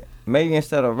 but maybe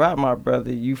instead of rap, my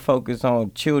brother, you focus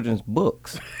on children's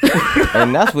books,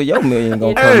 and that's where your $1 million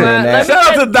gonna come in at.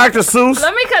 Shout out to Dr. Seuss.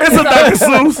 Let me cut It's this a Dr. off.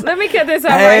 Seuss. Let me cut this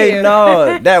off right Hey, here.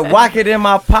 no, that walk it in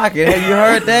my pocket. Have you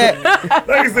heard that? Like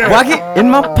I said, Walk it in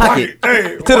my pocket.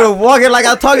 Hey, To the walk it like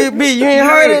I talk it beat. You ain't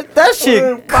heard it? That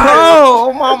shit cold.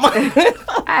 Oh, my mind.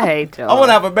 I hate you. I want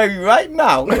to have a baby right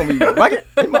now. We gonna be walk it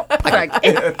in my pocket.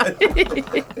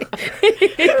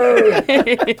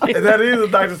 that is a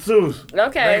Dr. Seuss.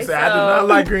 Okay, They say, I do not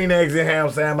like green eggs and ham,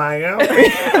 Sam. I am.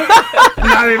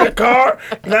 Not in the car,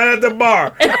 not at the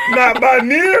bar, not by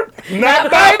near, not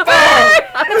by far.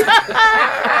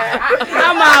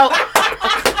 I'm out.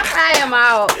 I am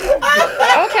out.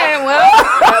 Okay, well,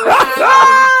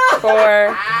 that was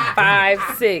 4,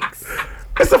 5, 6.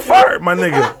 It's a fart, my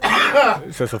nigga.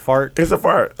 It's just a fart. It's a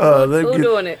fart. Who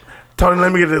doing it? Tony,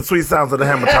 let me get the sweet sounds of the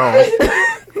hammer tones.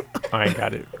 I ain't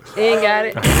got it. You ain't got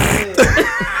it.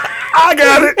 I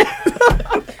got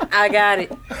it. I got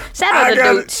it. Shout out I to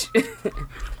got Dooch.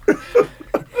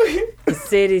 The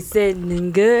city's sitting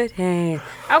in good hands.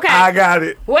 Okay. I got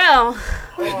it. Well,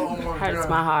 hurts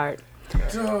my heart.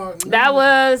 That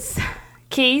was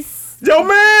Keith Yo,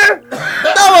 man.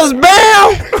 That was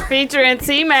Bam. featuring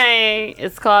T-Main.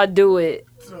 It's called Do It.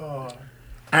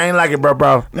 I ain't like it, bro.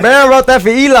 Bam wrote that for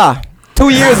Eli 2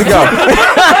 years ago.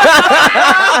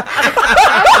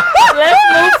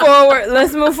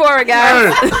 Let's move forward,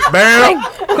 guys. Hey, bam.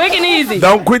 Quick and easy.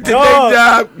 Don't quit your day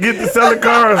job. Get to selling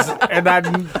cars. And I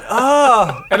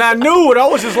knew it. I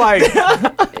was just like,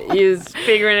 You was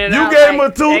figuring it You out. gave him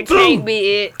like, a 2 that too. can't be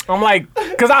it. I'm like,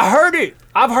 cause I heard it.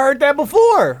 I've heard that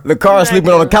before. The car sleeping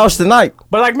on the couch tonight.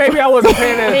 But like maybe I wasn't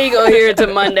paying He that. ain't gonna hear it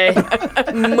till Monday.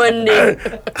 Monday.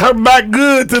 Her back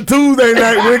good to Tuesday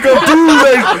night. When it comes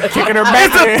Tuesday, Kicking her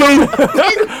back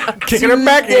in. Kicking her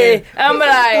back in. I'm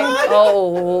like,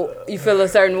 oh, you feel a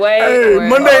certain way? Hey, Or-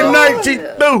 Monday night, she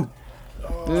through.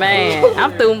 Man,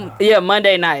 I'm through. Yeah,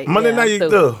 Monday night. Monday Yeah, night, I'm you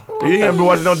through. You ain't gonna be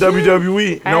watching no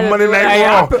WWE. No Monday Night Hey,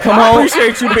 Raw. I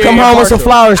appreciate you being Come home with some impartial.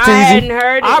 flowers, I Teasy. hadn't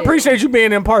heard it. I appreciate you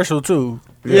being impartial too.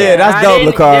 Yeah, that's I dope,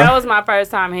 didn't- Lacar. That was my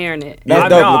first time hearing it. That's I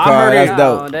dope, know, I Lacar. heard it. That's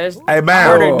Oh, dope. that's Hey, Heard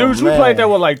man. it. Dude, you man. played that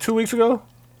what, like 2 weeks ago?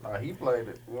 He played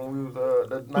it when we was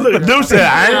Look, dude said,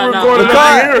 I ain't No. recording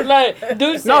Lacar- it here. like,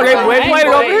 dude. No, they played it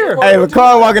over here. Hey,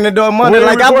 Lacar walking the door Monday When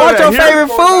like, we I bought your recorded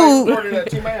that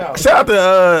favorite food. Shout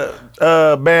out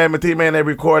to Bam and T-Man. They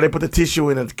record. They put the tissue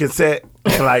in a cassette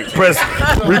and like press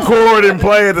record and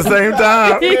play at the same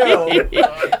time.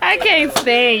 I can't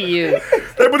stand you.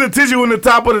 They put the tissue in the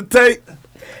top of the tape.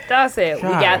 Dawg said, we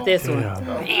got this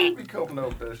one. We coping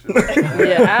up that shit.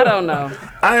 Yeah, I don't know.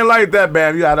 I ain't like that,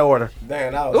 Bam. You out of order.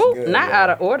 Damn, that was Ooh, good. not out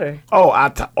of order. Oh,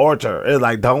 order. It's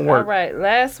like don't All work. right,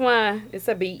 last one. It's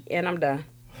a beat, and I'm done.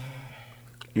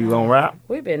 You gonna rap?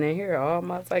 We've been in here all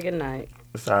motherfucking night.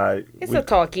 It's all right. It's a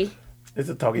talkie. It's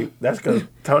a talkie. That's because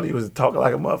Tony was talking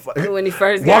like a motherfucker. When he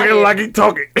first got Walking here. like he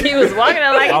talking. He was walking it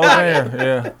like I he was talking.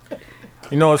 there, yeah.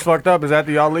 You know what's fucked up is after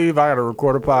y'all leave, I gotta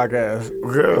record a podcast.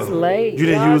 Girl, late. you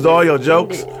didn't Y'all use all your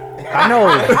jokes. I know.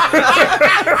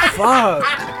 Fuck.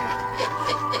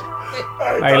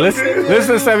 Hey,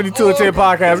 listen to 72 and 10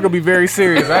 podcast. It's gonna be very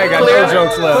serious. I ain't got no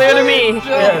jokes left. Clear to me.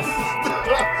 Yes.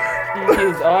 You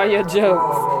used all your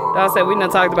jokes. Dawg said we done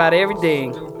talked about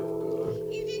everything.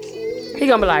 He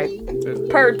gonna be like,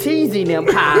 per teasing them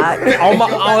pod. That's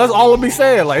all I'll be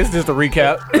saying. Like, it's just a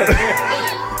recap.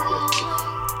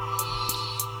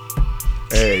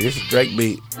 Hey, this is Drake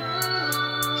beat.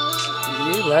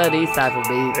 You love these type of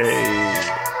beats. Hey.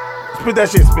 Spit that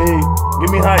shit, Speed. Give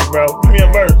me hype, bro. Give me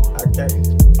a verse. Okay.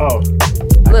 Oh.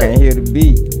 I can't hear the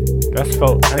beat.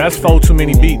 That's four too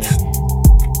many beats.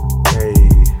 Hey.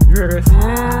 You hear this?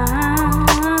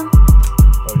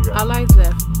 I like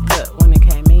that when it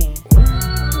came in.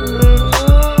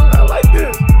 I like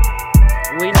this.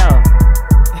 We know.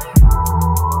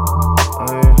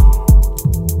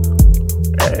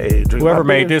 Hey, drink Whoever my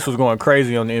made beer. this was going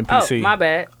crazy on the Oh, NPC. my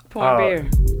bad. Pour beer.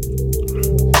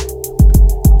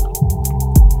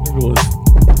 It was,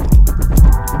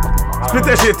 Spit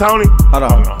that shit, Tony. Hold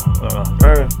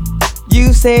on.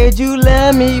 You said you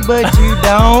love me, but you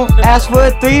don't. Ask for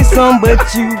a threesome,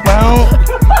 but you won't.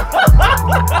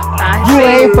 You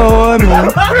ain't for me.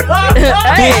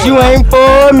 Bitch, you ain't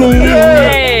for me.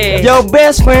 Hey. Your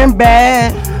best friend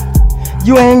bad.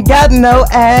 You ain't got no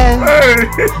ass.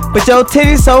 But your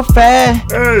titties so fat.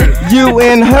 You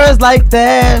and hers like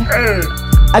that.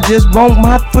 I just want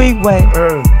my freeway.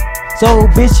 So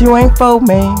bitch, you ain't for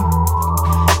me.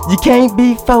 You can't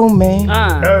be for me.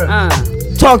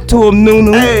 Talk to him,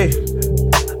 Nunu. Hey,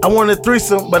 I wanted a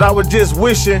threesome, but I was just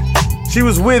wishing she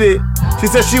was with it. She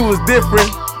said she was different,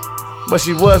 but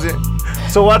she wasn't.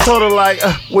 So I told her like,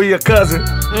 we're your cousin.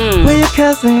 Where your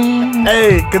cousin?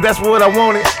 Hey, cause that's what I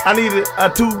wanted. I needed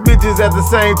two bitches at the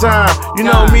same time. You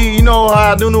know me, you know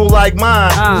how Nunu like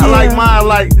mine. I like mine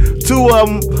like two of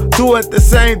them, two at the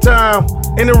same time.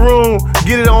 In the room,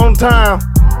 get it on time.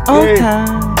 On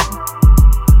time.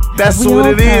 That's We what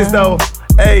on it is time. though.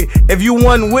 Hey, if you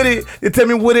wasn't with it, you tell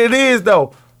me what it is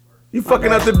though. You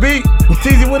fucking up the beat.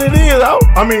 Teasy what it is, though.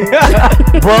 I mean,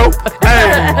 bro.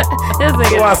 Hey.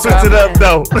 So I switched it up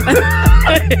though.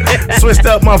 Switched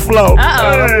up my flow.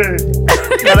 Hey.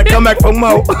 Gotta come back for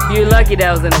more. You lucky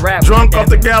that was in the rap. Drunk off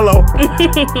the gallows.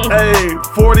 Hey,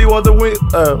 40 was the win.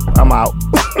 I'm out.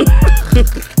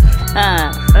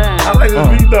 I like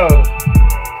this beat though.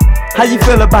 How you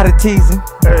feel about it, teasing?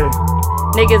 Hey.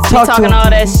 Niggas be Talk to talking him. all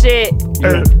that shit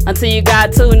until you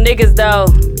got two niggas though.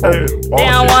 They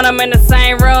don't want them in the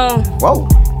same room. Whoa.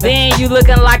 Then you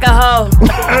looking like a hoe.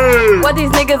 What these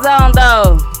niggas on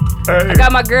though? I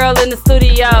got my girl in the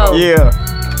studio. Yeah.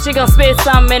 She gon' spit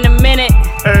something in a minute.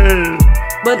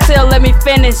 But till let me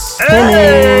finish.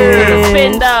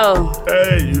 Spit though.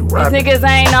 Hey, you These right. niggas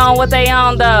ain't on what they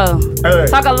on though.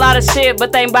 Talk a lot of shit,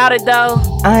 but they ain't about it though.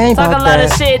 I ain't Talk about a lot of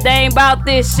that. shit, they ain't about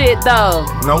this shit though.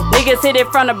 Nope. Niggas hit it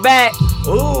from the back.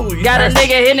 Ooh, Got a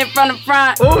nigga hitting it from the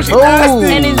front. Ooh, she Ooh.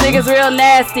 nasty. And these niggas real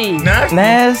nasty.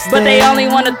 Nasty. But they only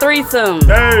want a threesome.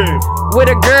 Hey. With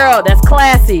a girl that's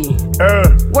classy.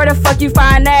 Where the fuck you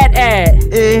find that at?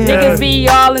 Yeah. Niggas be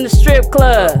all in the strip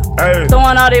club. Hey.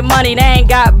 Throwing all their money, they ain't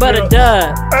got but a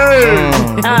dub. Hey.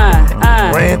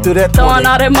 Ran through that 20. Throwing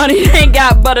all their money, they ain't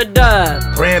got but a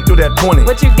dub. Ran through that 20.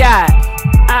 What you got?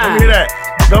 Let me hear that.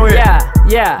 Go ahead.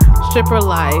 Yeah. Stripper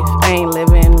life ain't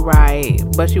living right,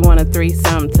 but you want a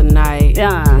threesome tonight.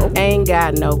 Ain't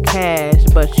got no cash,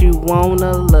 but you want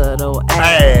a little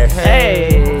ass.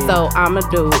 Hey. So I'ma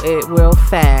do it real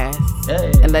fast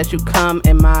and let you come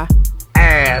in my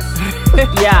ass.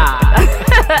 Yeah.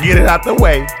 Get it out the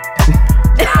way.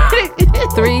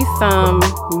 Threesome,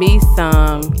 me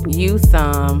some, you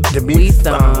some, we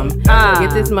some.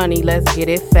 Get this money, let's get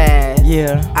it fast.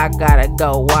 Yeah. I gotta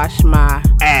go wash my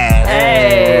ass.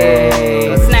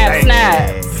 Hey.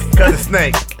 Snap. Cut the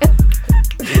snake.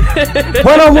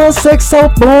 One-on-one sex so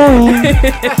boring,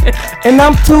 and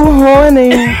I'm too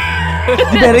horny.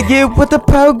 You better get with the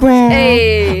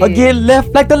program, or get left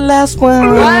like the last one.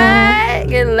 What?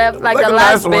 Get left like the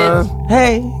last bitch.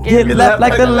 Hey, get left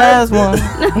like the last one.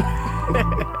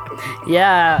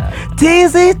 Yeah.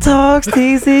 TZ Talks,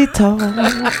 TZ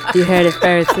Talks. You heard it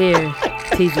first here.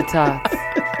 TZ Talks.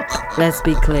 Let's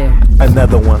be clear.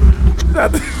 Another one.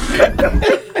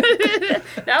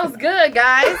 That was good,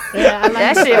 guys. Yeah, I like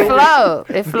That shit flowed.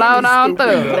 It flowed on through.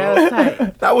 That was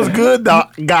tight. That was good,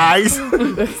 guys.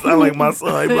 Sound like my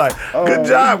son. He be like, good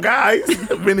job, guys.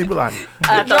 Then he be like,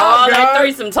 After all that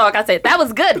threesome talk, I said, that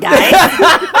was good, guys.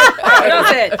 I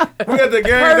said, we got the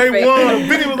game. Perfect. They won.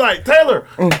 Vinny was like, Taylor,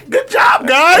 good job,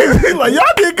 guys. He's like, y'all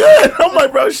did good. I'm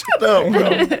like, bro, shut up,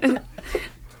 bro.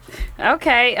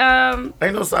 okay.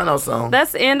 Ain't no sign out song.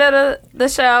 That's the end of the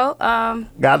show.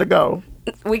 Gotta go.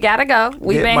 We gotta go.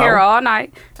 We've Get been Mo. here all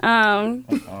night.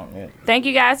 Thank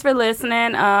you guys for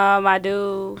listening. I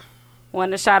do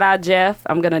want to shout out Jeff.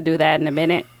 I'm gonna do that in a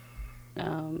minute.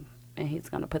 And he's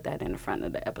gonna put that in the front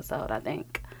of the episode, I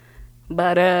think.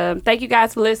 But thank you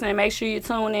guys for listening. Make sure you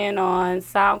tune in on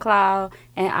SoundCloud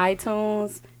and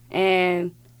iTunes.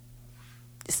 And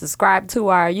subscribe to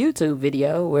our YouTube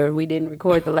video where we didn't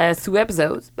record the last 2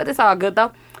 episodes. But it's all good,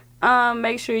 though.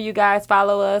 Make sure you guys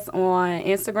follow us on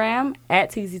Instagram at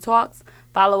TZ Talks.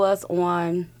 Follow us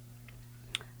on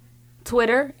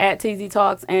Twitter at TZ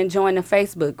Talks. And join the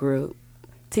Facebook group,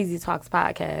 TZ Talks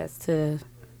Podcast, to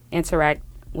interact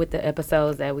with the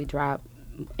episodes that we drop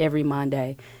every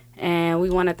Monday. And we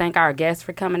want to thank our guests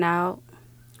for coming out.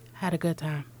 Had a good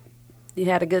time. You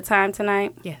had a good time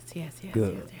tonight? Yes.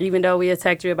 Good. Even though we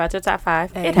attacked you about your top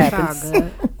 5, Hey, it it's happens. all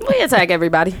good. We attack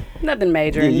everybody. Nothing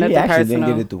major, Yeah, you nothing actually personal.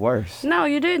 didn't get it the worst. No,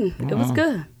 you didn't. It was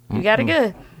good. You got it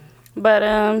good.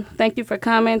 But thank you for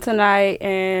coming tonight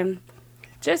and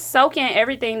just soak in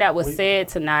everything that was said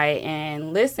tonight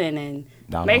and listen and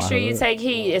make sure you take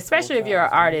heed, especially if you're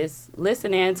an artist.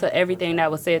 Listen in to everything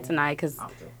that was said tonight because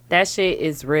that shit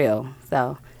is real.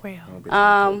 So,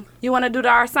 you want to do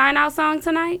our sign out song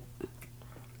tonight?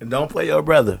 And don't play your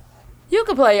brother. You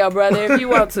can play your brother if you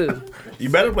want to. You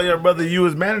better play your brother. You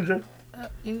as manager.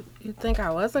 You think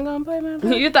I wasn't gonna play my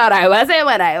brother? You thought I wasn't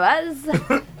what I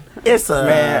was. It's a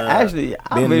Man, actually,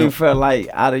 I really felt like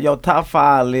out of your top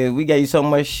 5 list, we gave you so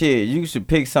much shit. You should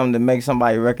pick something to make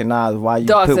somebody recognize why you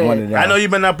Dawson. put one of them. I know you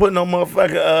better not put no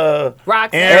motherfucker.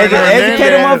 Roxanne. Aaron Educate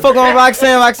a Hernandez. mother on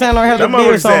Roxanne. Roxanne don't have to That be with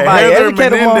motherfucker said somebody. Heather Educate a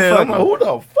Menendez. I'm motherfucker. like, who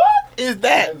the fuck is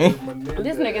that?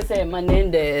 This nigga said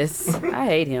Menendez. I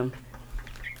hate him.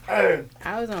 Hey,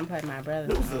 I was gonna play my brother.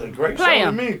 this is a great Play show to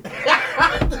him. me.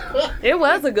 It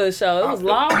was a good show. It was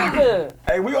long and good.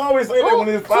 Hey, we always say that when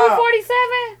it's 5.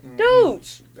 247?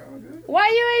 Dude. Why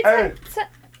you ain't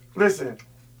Listen,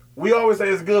 we always say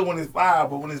it's good when it's 5,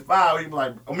 but when it's 5, we be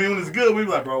like, when it's good, we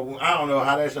be like, bro, I don't know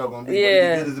how that show gonna be.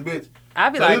 Yeah. But it's good as a bitch. I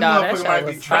be So like, this dog, that motherfucker show might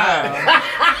was be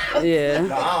trying.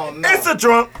 Yeah. I don't know. It's a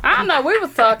drunk. I don't know. We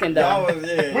was talking, though. We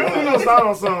don't know start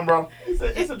on something, bro.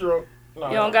 It's a drunk. No,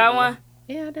 You don't got one?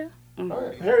 Yeah, I do. All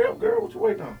right, hurry up, girl. What you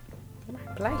waiting on?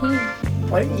 Play him.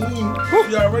 Like,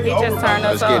 you already He just over. turned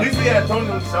us At up. least we had Tony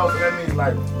on the show, so that means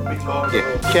like we can go over.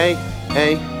 Yeah.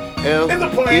 K-A-L-E-O. It's a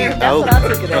plan. That's what I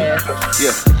took it as.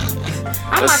 Yeah.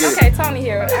 I'm Let's like, get okay, Tony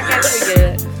here. I guess we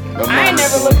good. I ain't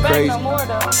never looked back no more,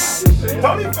 though.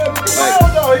 Tony fed me well,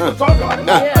 though. He was talking like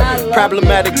Yeah, I love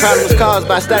Problematic problems caused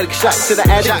by static shocks to the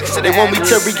addict. They want me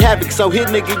to wreak havoc, so hit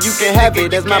nigga, you can have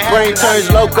it. As my brain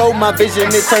turns loco, my vision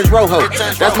it turns rojo.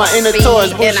 That's my inner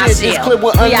Taurus. Bullshit, this clip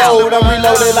will unload. I'm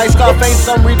reloaded like Scarface,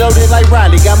 I'm reloaded like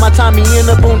Riley. Got my Tommy in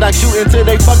the boondock shooting till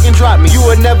they fucking drop me. You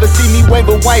would never see me wave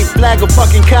a white flag or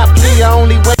fucking cop me. I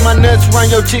only wave my nuts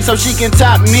around your chick so she can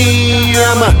top me.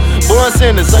 I'm a born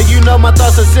sinner, so you know my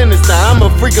thoughts are sinister. I'm a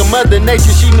freak of Mother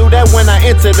Nature, she knew that when I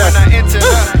entered her.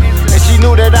 And she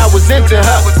knew that I was into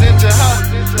her.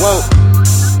 Whoa,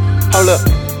 hold up.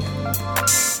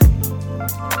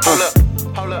 Hold up.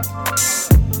 Hold up.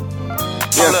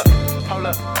 Yeah. Hold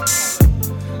up.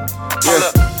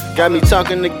 Yeah. Got me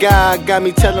talking to God, got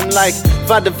me telling like,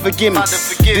 Father forgive me.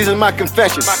 These are my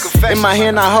confessions. In my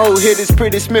hand I hold here this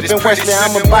Pretty Smith and Wesley.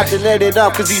 I'm about to let it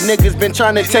off cause these niggas been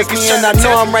trying to take me. And I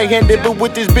know I'm right-handed, but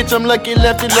with this bitch I'm lucky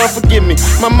lefted. Lord forgive me.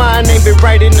 My mind ain't been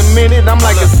right in a minute. I'm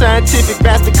like a scientific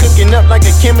bastard cooking up like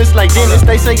a chemist, like dentist.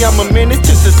 They say I'm a menace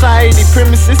to society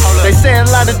premises. They say a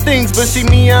lot of things, but see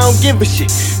me, I don't give a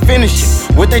shit. Finish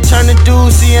it. What they trying to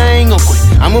do, see I ain't gon' quit.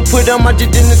 I'ma put on my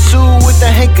jit in the suit with the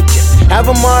handkerchief. Have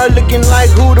them all looking like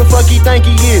who the fuck he think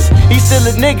he is. He still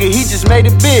a nigga, he just made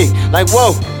it big. Like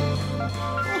whoa.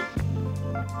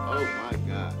 Oh my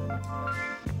God.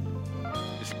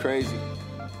 It's crazy.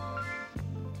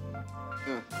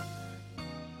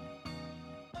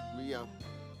 We out.